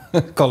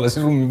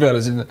 Kallasin rummi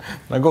peale sinna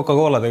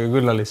Coca-Coladega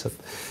külla lihtsalt.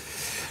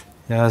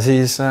 Ja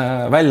siis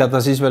välja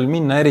ta siis veel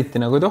minna eriti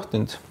nagu ei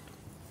tohtinud.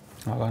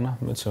 Aga noh,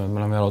 me ütlesime, et me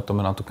oleme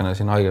jalutame natukene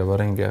siin haigla peal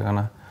ringi, aga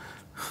noh.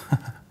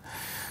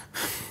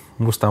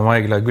 Mustamäe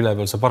haigla küle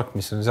peal see park,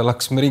 mis on, seal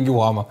hakkasime ringi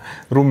uhaama.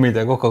 Rummid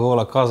ja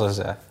Coca-Cola kaasas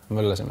ja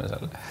möllasime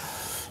seal.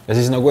 Ja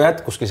siis nagu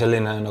jätkuski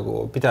selline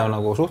nagu pidev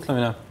nagu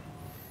suhtlemine,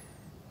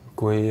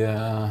 kui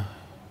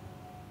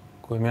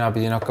mina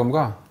pidin hakkama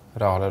ka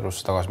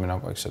reaalelus tagasi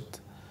minema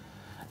vaikselt.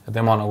 Ja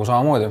tema nagu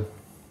samamoodi.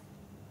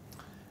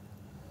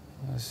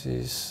 Ja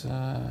siis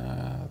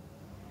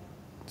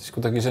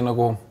kuidagi see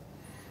nagu,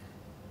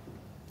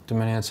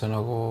 ütleme nii, et see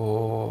nagu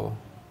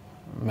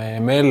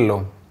me ellu,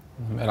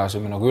 me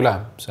elasime nagu üle,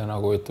 see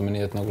nagu ütleme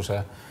nii, et nagu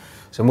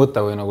see mõte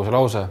või nagu see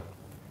lause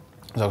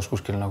saaks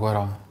kuskil nagu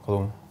ära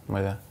kaduma, ma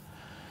ei tea.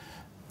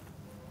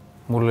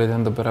 Mul olid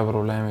enda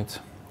pereprobleemid,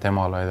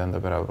 temal olid enda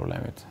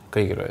pereprobleemid,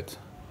 kõigil olid.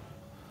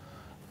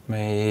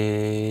 Me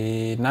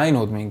ei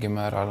näinud mingi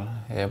määral,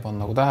 ei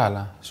pannud nagu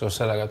tähele, seos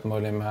sellega, et me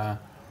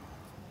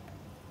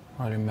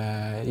olime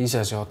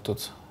ise seotud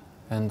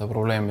enda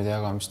probleemide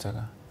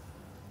jagamistega,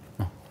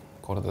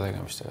 korda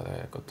tegemistega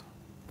tegelikult.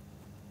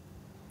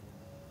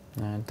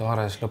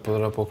 Taares lõppude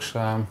lõpuks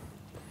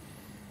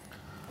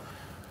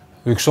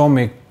üks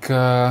hommik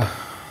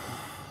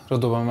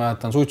rõdupäeva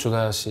mäletan suitsu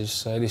täies, siis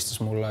helistas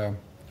mulle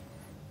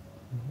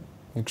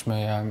üks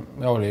meie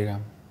jaoliige,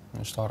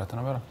 just Taaret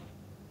enam ära.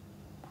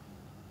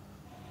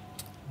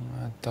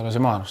 Et ta lasi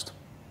maanust.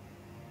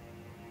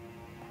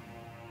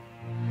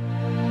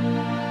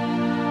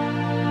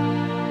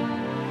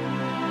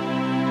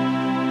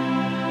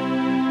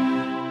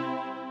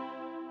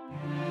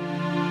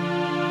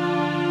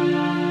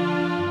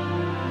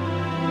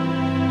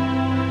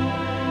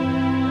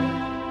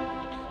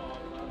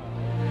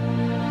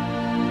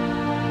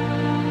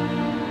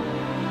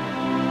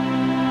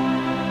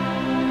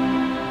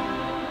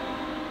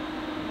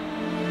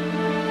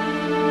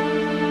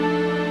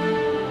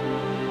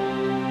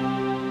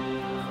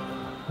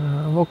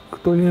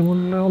 Tuli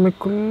mulle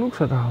hommikul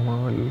ukse taha, ma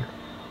veel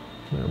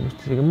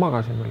isegi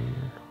magasin veel,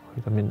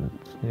 kui ta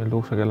mind nii-öelda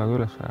ukse kellaga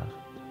üles ajas.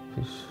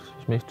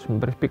 Siis me istusime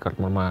päris pikalt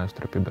mul maja eest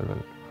trepi peal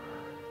veel.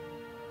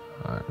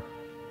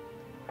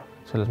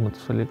 Selles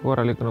mõttes oli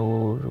korralik nagu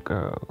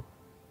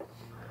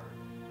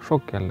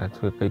šokk jälle, et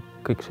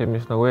kõik see,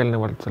 mis nagu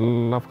eelnevalt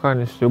seal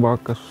Afganis juba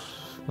hakkas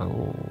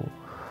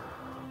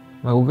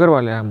nagu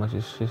kõrvale jääma,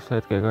 siis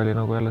hetkega oli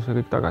nagu jälle see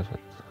kõik tagasi.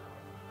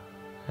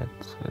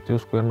 Et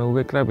justkui on nagu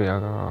kõik läbi,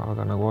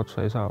 aga nagu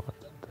otsa ei saa.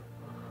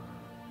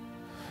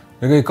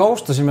 Me kõik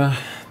austasime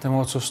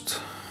tema otsust.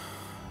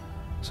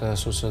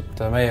 Selles suhtes,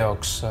 et meie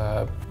jaoks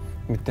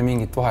mitte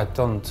mingit vahet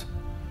olnud,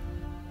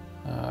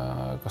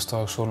 kas ta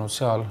oleks olnud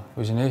seal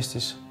või siin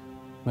Eestis.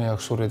 Meie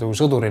jaoks suri ta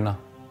kui sõdurina.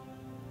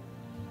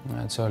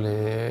 Et see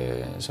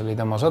oli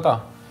tema sõda,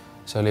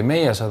 see oli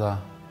meie sõda.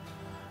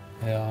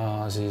 Ja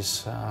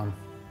siis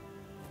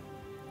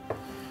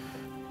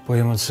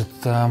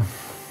põhimõtteliselt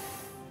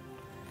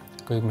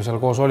kõik me seal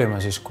koos olime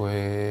siis, kui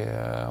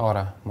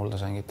Aare mulda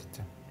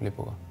sängitati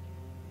lipuga.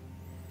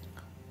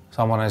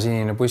 Samane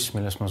sinine buss,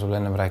 millest ma sulle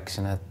ennem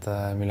rääkisin, et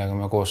millega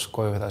me koos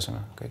koju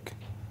vedasime kõik.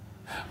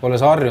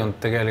 Olles harjunud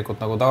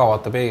tegelikult nagu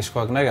tagavaate peegis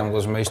kogu aeg nägema,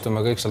 kus me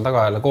istume kõik seal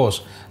taga jälle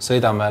koos,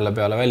 sõidame jälle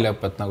peale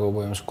väljaõpet nagu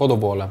põhimõtteliselt kodu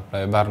poole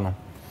läbi Pärnu.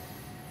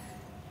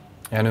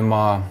 Ja nüüd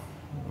ma,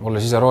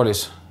 olles ise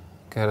roolis,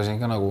 keerasin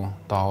ka nagu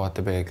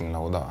tagavaate peegli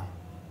nagu taha.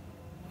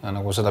 Ja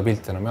nagu seda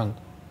pilti enam ei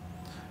olnud.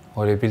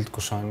 Oli pilt,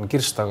 kus on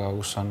kirst taga,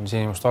 kus on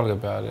sinimust valge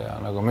peal ja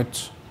nagu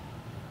müts.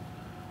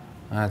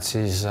 Et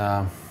siis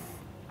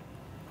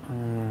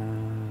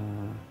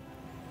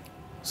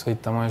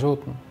sõita ma ei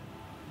suutnud.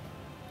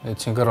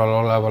 Ütlesin kõrval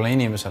olevale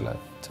inimesele,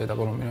 et sõida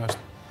palun minu eest.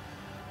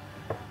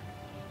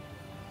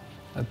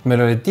 et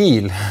meil oli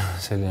diil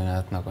selline,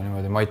 et nagu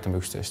niimoodi me aitame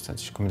üksteist, et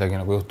siis kui midagi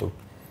nagu juhtub.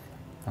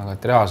 Aga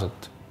et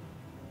reaalselt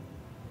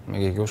me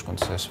keegi ei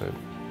uskunud sees võib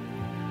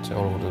see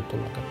olukord võib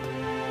tulla kätte.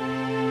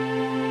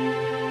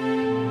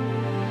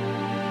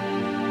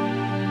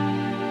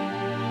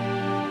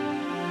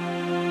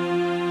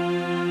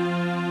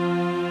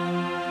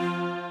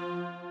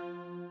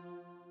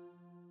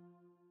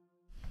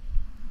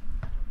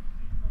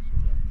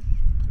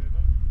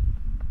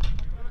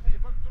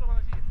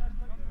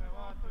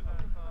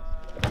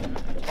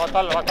 Vaata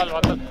alla, vaata alla,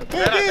 vaata alla.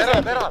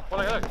 Terad,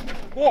 pole kedagi.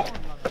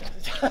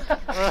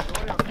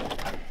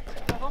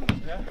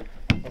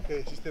 Okei,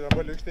 siis teil on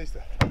palju 11.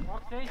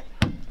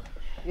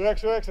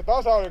 9-9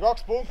 tasa oli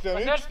 2 punkti on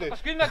 11.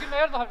 Kas 10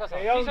 järdahal tasa?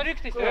 Siis on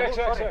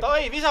 11.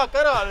 Tai, visake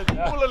ära nüüd.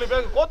 Mul oli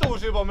peaaegu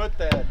kodus juba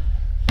mõte.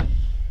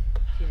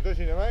 Siin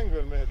tõsine mäng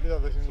veel mehed, mida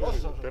te siin...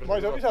 Ma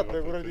ei saa visata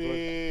kuradi...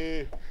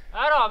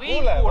 Ära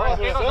viiku,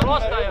 ega sa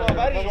lastaja.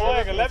 Päris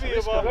aega läbi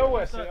juba.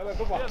 Lõuesse ei ole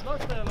tuba.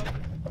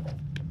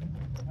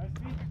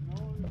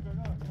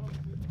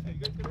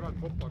 Kurat,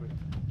 koppa nüüd.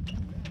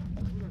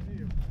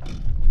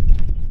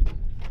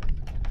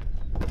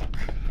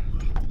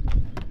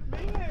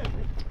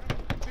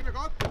 Teeme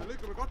katte,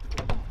 lõikame katte.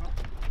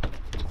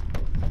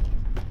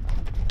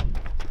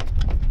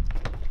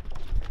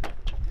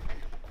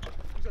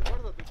 Mis sa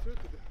kardad, et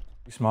töötad?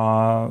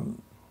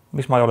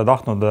 Miks ma ei ole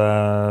tahtnud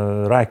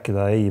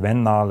rääkida ei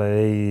vennale,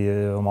 ei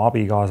oma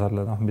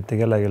abikaasale, mitte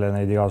kellegile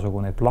neid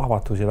igasugu neid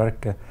plahvatusi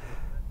värke.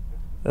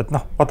 Et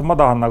vaata, ma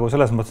tahan nagu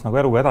selles mõttes nagu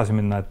eluga edasi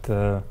minna, et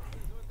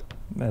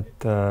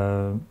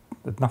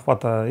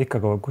vaata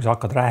ikka, kui sa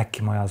hakkad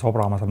rääkima ja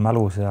sobrama seal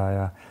mälus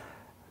ja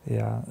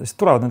siis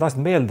tulevad need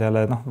asjad meelde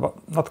jälle,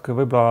 natuke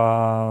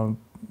võib-olla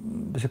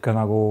siuke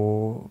nagu,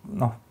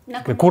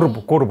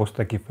 kurbust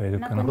tekib või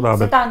siuke.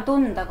 Seda on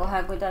tunda kohe,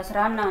 kuidas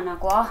Ranna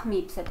nagu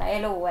ahmib seda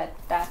elu,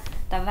 et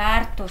ta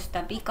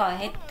väärtustab iga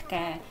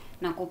hetke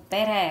nagu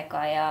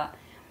perega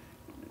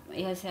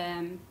ja see,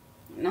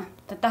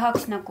 ta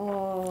tahaks nagu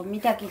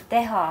midagi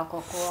teha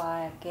kogu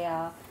aeg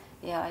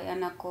ja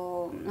nagu,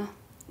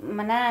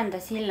 ma näen ta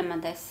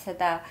silmades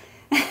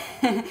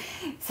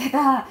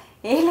seda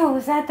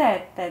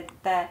elusädet,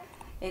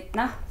 et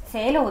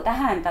see elu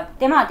tähendab,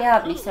 tema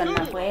teab, mis on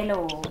nagu elu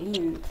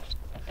hind,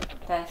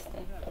 tõesti.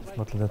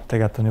 Mõtled, et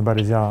tegelikult on ju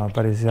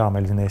päris hea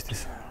meil siin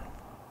Eestis.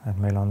 Et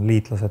meil on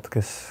liitlased,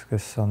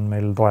 kes on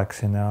meil toeks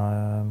siin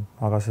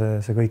aga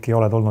see kõik ei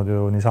ole tulnud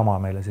ju niisama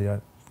meile siia.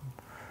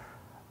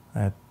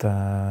 Et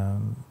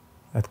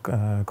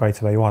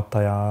Kaitseväe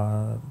juhataja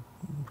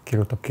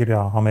kirjutab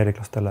kirja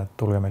ameeriklastele, et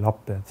tulge meil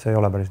appi, et see ei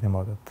ole päris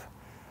niimoodi,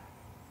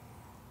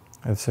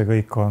 et see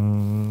kõik on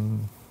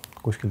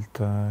kuskilt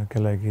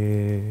kellegi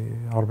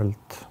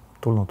arvelt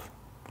tulnud.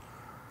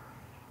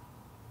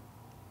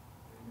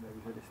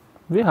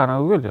 Viha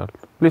nagu küll ei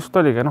olnud. Lihtsalt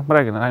oligi, ma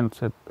räägin ainult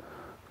see, et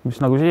mis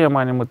nagu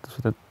siiamaani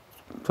mõtlesid, et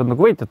sa oled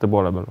nagu võitjate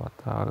poole peal,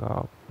 vaata,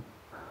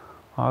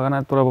 aga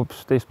näed, tuleb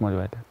hoopis teistmoodi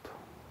välja, et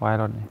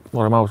vahel on nii.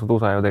 Oleme ausad,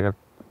 USA ju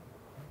tegelikult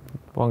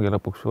ongi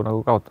lõpuks ju nagu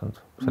kaotanud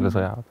selle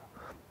sõja.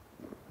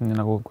 Nii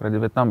nagu kuradi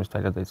Vietnamist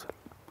välja tõid seal.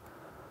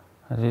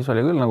 Ja siis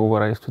oli küll nagu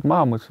korra istusid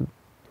maha, mõtlesid,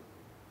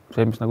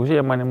 see, mis nagu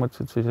siiamaani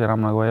mõtlesid, siis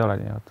enam nagu ei ole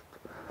nii.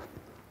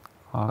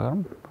 Aga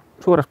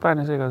suures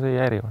plaanis ega see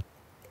ei häiri.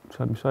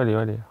 See, mis oli.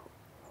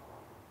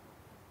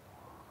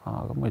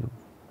 Aga muidu.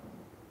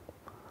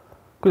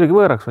 Kuidagi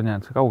võõraks on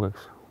jäänud see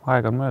kaugeks.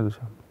 Aeg on möödus.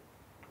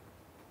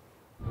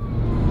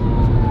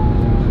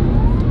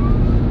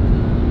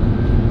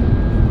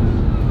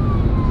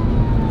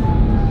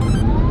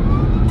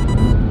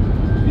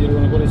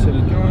 Piirkonna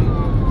politseinik Jaan,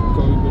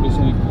 KV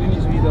politseinik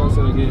Tõnis Viidas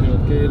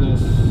reageerivad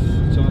keeles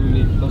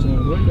Charlie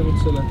tasemel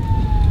väljakutsele.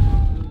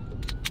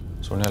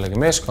 Sul on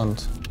jällegi meeskond.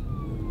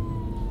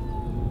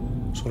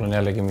 Sul on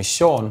jällegi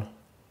missioon.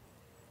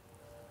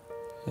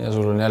 Ja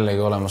sul on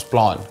jällegi olemas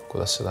plaan,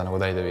 kuidas seda nagu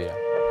täide viia.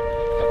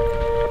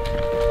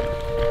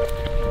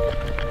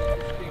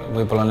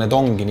 Võib-olla need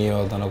ongi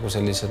nii-öelda nagu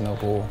sellised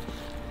nagu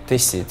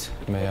testid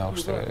meie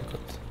jaoks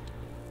tegelikult.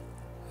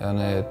 Ja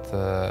need,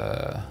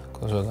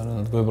 kuidas öelda,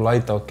 need võib-olla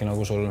aitavadki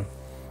nagu sul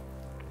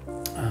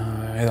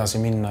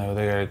edasi minna ju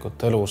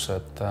tegelikult elus,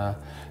 et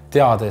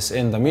teades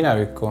enda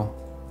minevikku,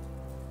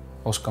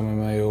 oskame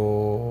me ju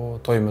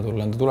toime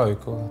tulla enda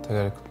tulevikuga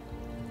tegelikult.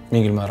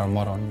 Mingil määral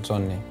ma arvan, see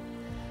on nii.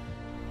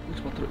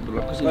 Üks patrull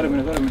tuleb ka siin.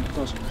 Karmine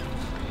taas.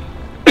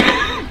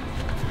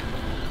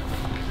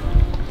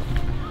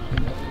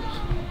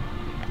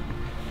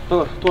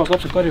 Toas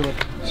lapsed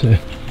karjuvad. See.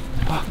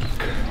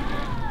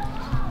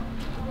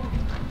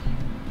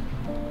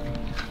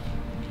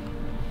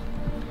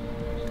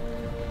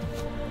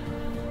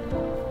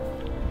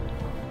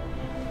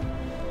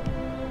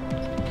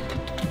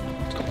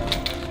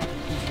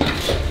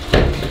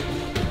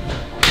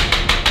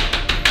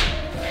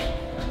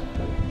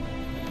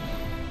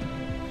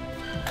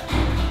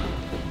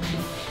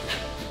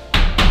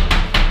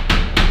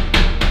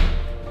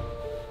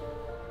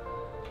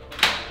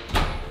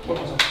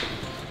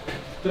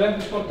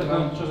 Третий спорт,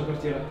 что за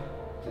квартира?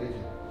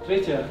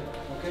 Третья.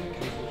 Окей.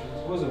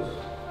 Вызов.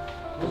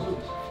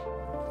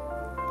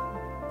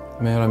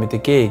 me ei ole mitte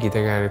keegi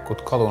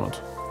tegelikult kadunud.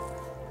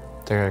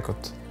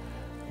 Tegelikult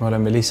me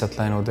oleme lihtsalt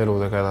läinud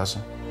eludega edasi.